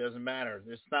fight. It doesn't matter.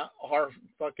 It's not our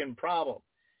fucking problem.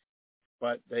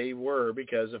 But they were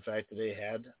because of the fact that they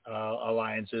had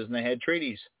alliances and they had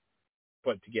treaties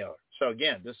put together. So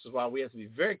again, this is why we have to be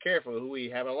very careful who we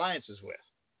have alliances with,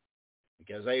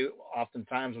 because they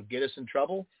oftentimes will get us in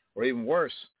trouble, or even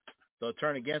worse, they'll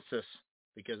turn against us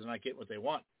because they're not getting what they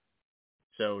want.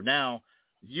 So now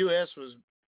the U.S. was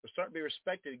starting to be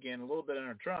respected again a little bit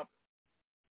under Trump.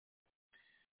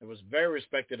 It was very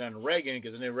respected under Reagan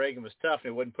because they knew Reagan was tough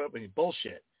and he wouldn't put up with any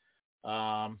bullshit.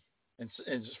 And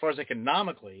as far as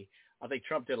economically, I think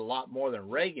Trump did a lot more than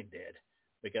Reagan did,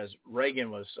 because Reagan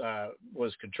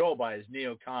was controlled by his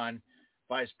neocon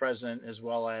vice president as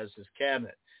well as his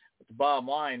cabinet. But the bottom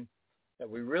line that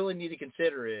we really need to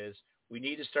consider is we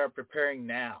need to start preparing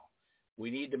now.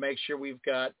 We need to make sure we've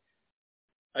got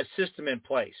a system in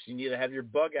place. You need to have your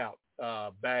bug out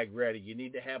bag ready. You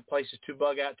need to have places to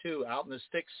bug out to, out in the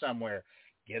sticks somewhere.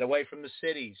 Get away from the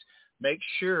cities. Make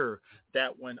sure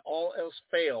that when all else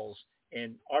fails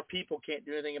and our people can't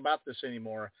do anything about this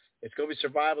anymore, it's going to be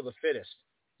survival of the fittest.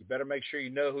 You better make sure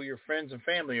you know who your friends and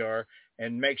family are,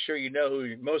 and make sure you know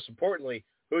most importantly,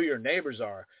 who your neighbors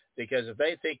are. Because if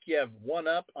they think you have one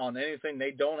up on anything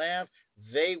they don't have,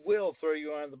 they will throw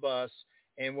you under the bus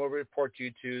and will report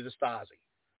you to the Stasi.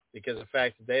 Because of the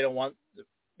fact that they don't want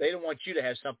you to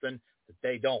have something that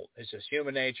they don't. It's just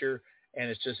human nature, and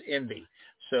it's just envy.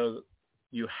 So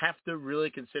you have to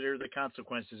really consider the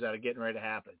consequences that are getting ready to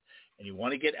happen. And you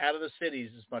want to get out of the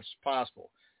cities as much as possible.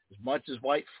 As much as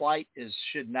white flight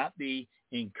should not be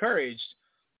encouraged,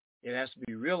 it has to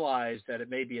be realized that it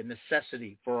may be a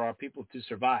necessity for our people to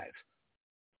survive.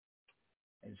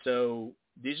 And so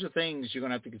these are things you're going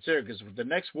to have to consider, because the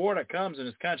next war that comes in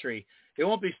this country, it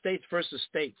won't be states versus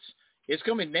states. It's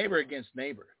going to be neighbor against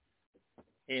neighbor.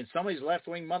 And some of these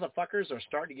left-wing motherfuckers are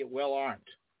starting to get well-armed.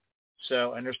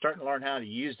 So, and they're starting to learn how to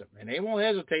use them. And they won't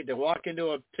hesitate to walk into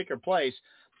a particular place,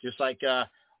 just like a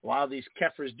lot of these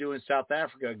kefirs do in South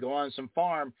Africa, go on some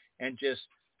farm and just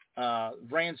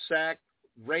ransack,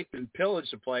 rape, and pillage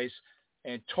the place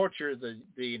and torture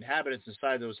the inhabitants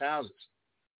inside those houses.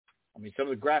 I mean, some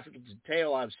of the graphic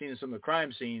detail I've seen in some of the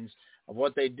crime scenes of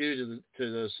what they do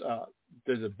to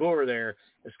the Boer there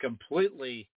is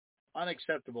completely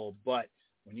unacceptable. But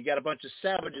when you got a bunch of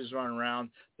savages running around,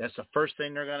 that's the first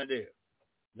thing they're going to do.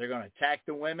 They're going to attack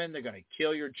the women. They're going to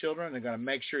kill your children. They're going to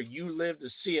make sure you live to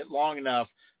see it long enough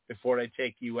before they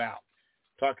take you out.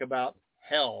 Talk about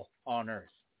hell on earth.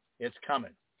 It's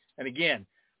coming. And again,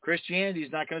 Christianity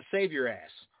is not going to save your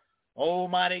ass.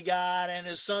 Almighty God and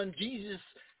his son Jesus.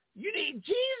 You need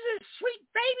Jesus, sweet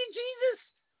baby Jesus.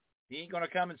 He ain't going to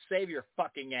come and save your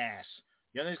fucking ass.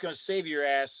 The only thing that's going to save your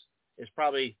ass is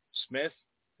probably Smith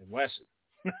and Wesson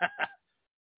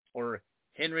or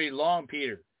Henry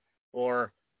Longpeter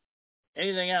or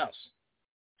anything else.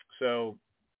 So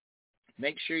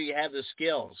make sure you have the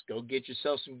skills. Go get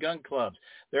yourself some gun clubs.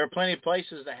 There are plenty of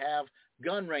places that have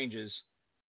gun ranges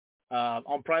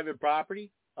on private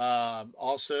property,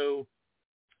 also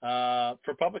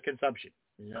for public consumption.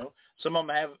 You know, some of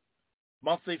them have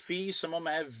monthly fees. Some of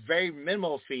them have very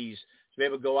minimal fees to be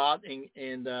able to go out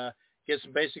and get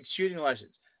some basic shooting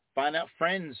lessons. Find out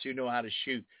friends who know how to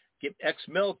shoot. Get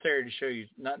ex-military to show you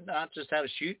not just how to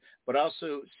shoot, but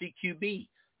also CQB.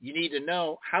 You need to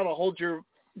know how to hold your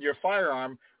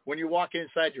firearm when you're walking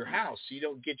inside your house so you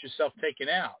don't get yourself taken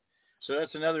out. So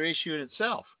that's another issue in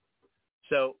itself.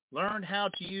 So learn how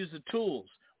to use the tools,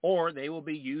 or they will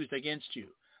be used against you.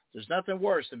 There's nothing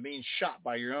worse than being shot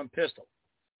by your own pistol.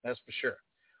 That's for sure.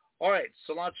 All right,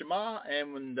 Salat Shema,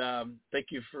 and thank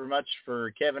you very much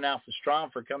for Kevin Alfred Strom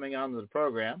for coming on to the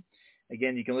program.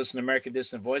 Again, you can listen to American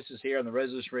Dissident Voices here on the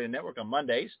Resolution Radio Network on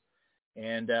Mondays,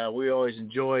 and we always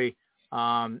enjoy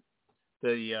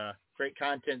the great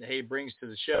content that he brings to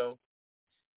the show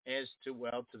as to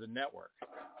the network.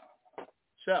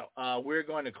 So we're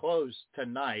going to close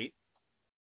tonight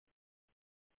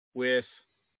with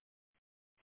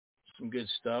some good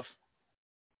stuff.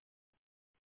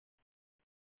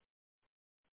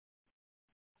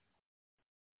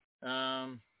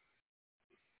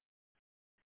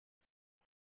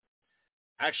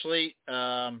 Actually,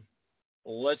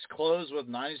 let's close with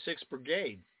 96th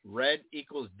Brigade. Red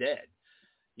equals dead.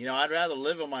 You know, I'd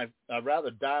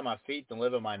rather die on my feet than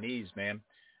live on my knees, man.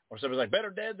 Or somebody's like, better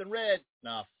dead than red.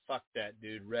 Nah, fuck that,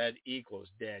 dude. Red equals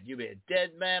dead. You be a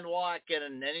dead man walking,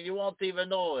 and then you won't even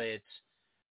know it.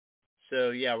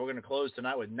 So, yeah, we're going to close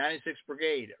tonight with 96th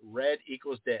Brigade. Red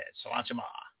equals dead. Salat Shema.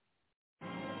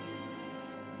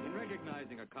 In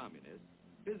recognizing a communist,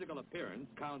 physical appearance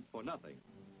counts for nothing.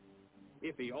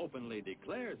 If he openly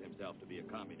declares himself to be a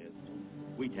communist,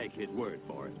 we take his word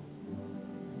for it.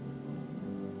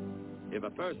 If a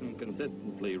person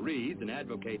consistently reads and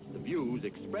advocates the views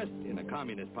expressed in a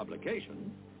communist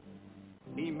publication,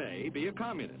 he may be a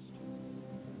communist.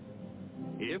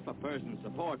 If a person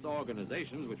supports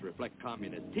organizations which reflect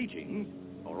communist teachings,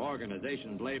 or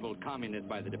organizations labeled communist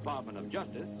by the Department of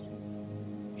Justice,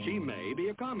 she may be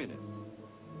a communist.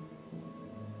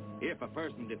 If a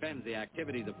person defends the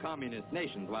activities of communist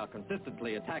nations while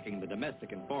consistently attacking the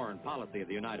domestic and foreign policy of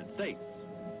the United States,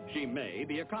 she may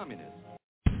be a communist.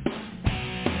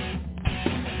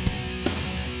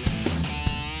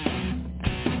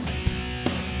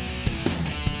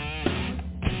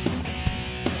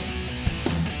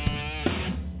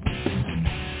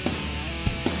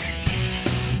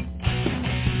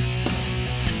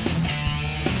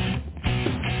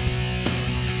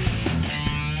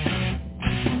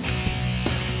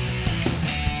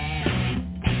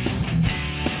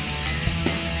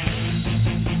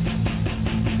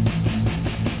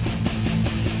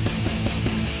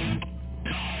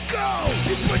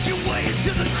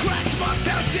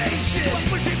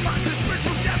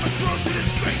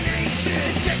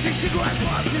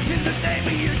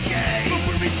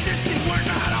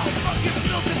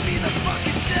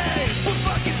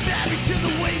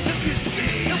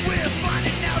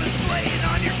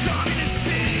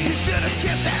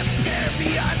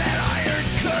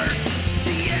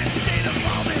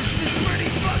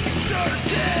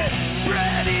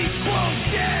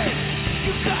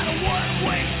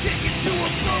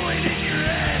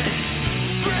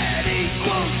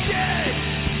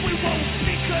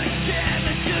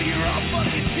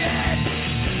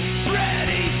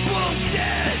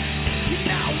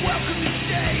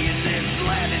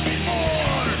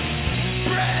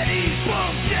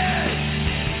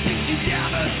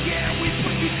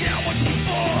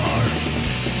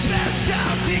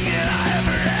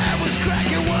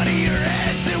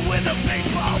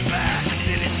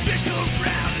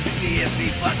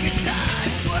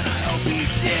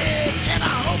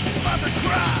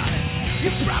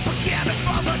 Your propaganda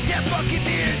falls on deaf fucking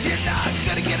ears. You're not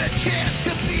gonna get a chance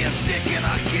to be a stick in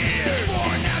our gear.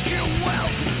 Pouring out your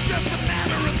wealth, just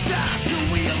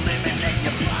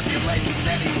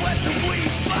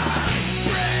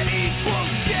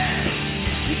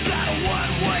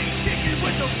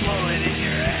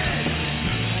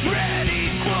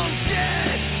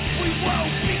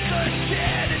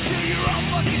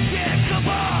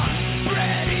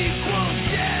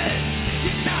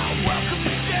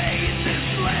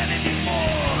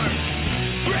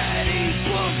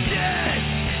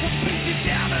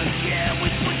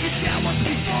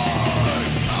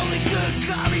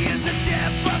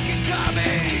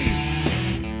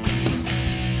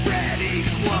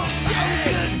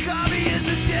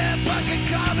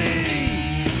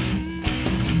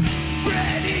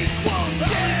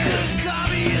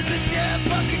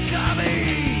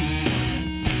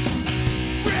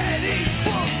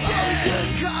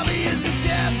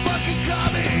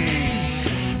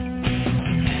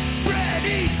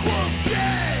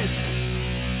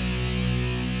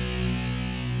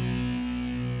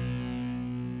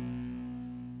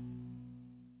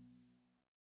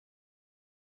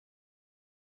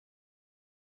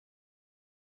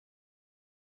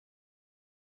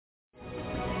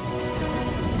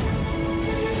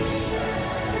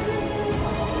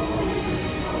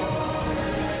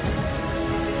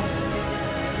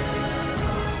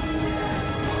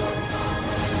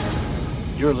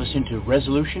You're listening to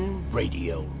Resolution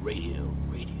Radio.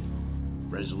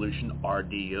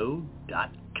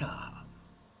 ResolutionRDO.com.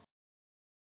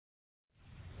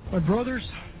 My brothers,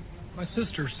 my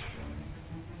sisters,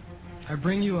 I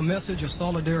bring you a message of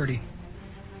solidarity,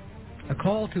 a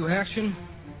call to action,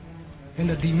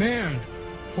 and a demand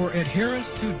for adherence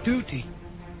to duty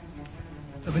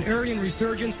of an Aryan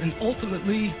resurgence and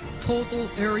ultimately total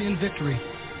Aryan victory.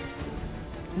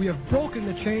 We have broken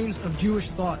the chains of Jewish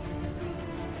thought.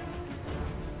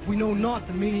 We know not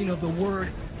the meaning of the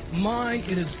word mine,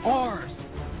 it is ours.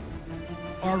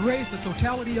 Our race, the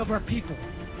totality of our people.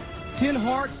 10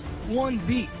 hearts, 1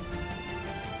 beat.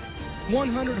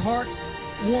 100 hearts,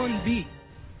 1 beat.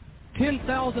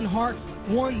 10,000 hearts,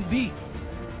 1 beat.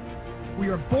 We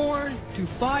are born to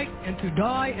fight and to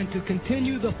die and to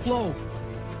continue the flow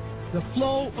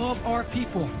of our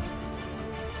people.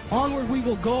 Onward we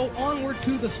will go, onward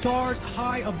to the stars,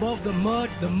 high above the mud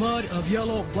of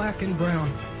yellow, black, and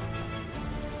brown.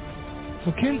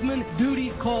 So kinsman,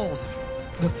 duty calls.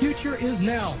 The future is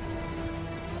now.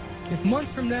 If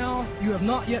months from now you have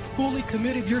not yet fully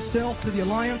committed yourself to the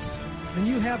alliance, then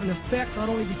you have in effect not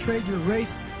only betrayed your race,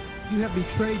 you have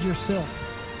betrayed yourself.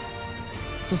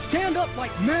 So stand up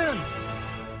like men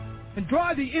and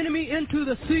drive the enemy into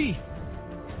the sea.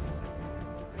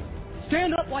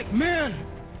 Stand up like men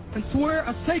and swear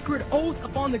a sacred oath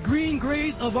upon the green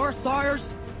graves of our sires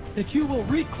that you will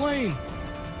reclaim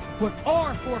what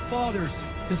our forefathers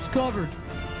discovered,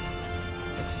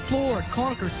 explored,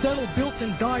 conquered, settled, built,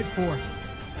 and died for.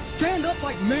 Stand up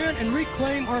like men and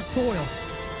reclaim our soil.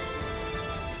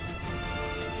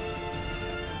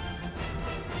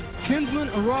 Kinsmen,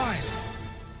 arise.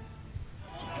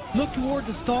 Look toward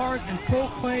the stars and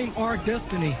proclaim our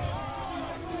destiny.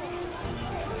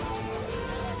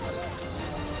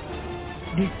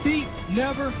 Defeat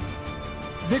never,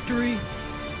 victory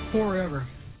forever.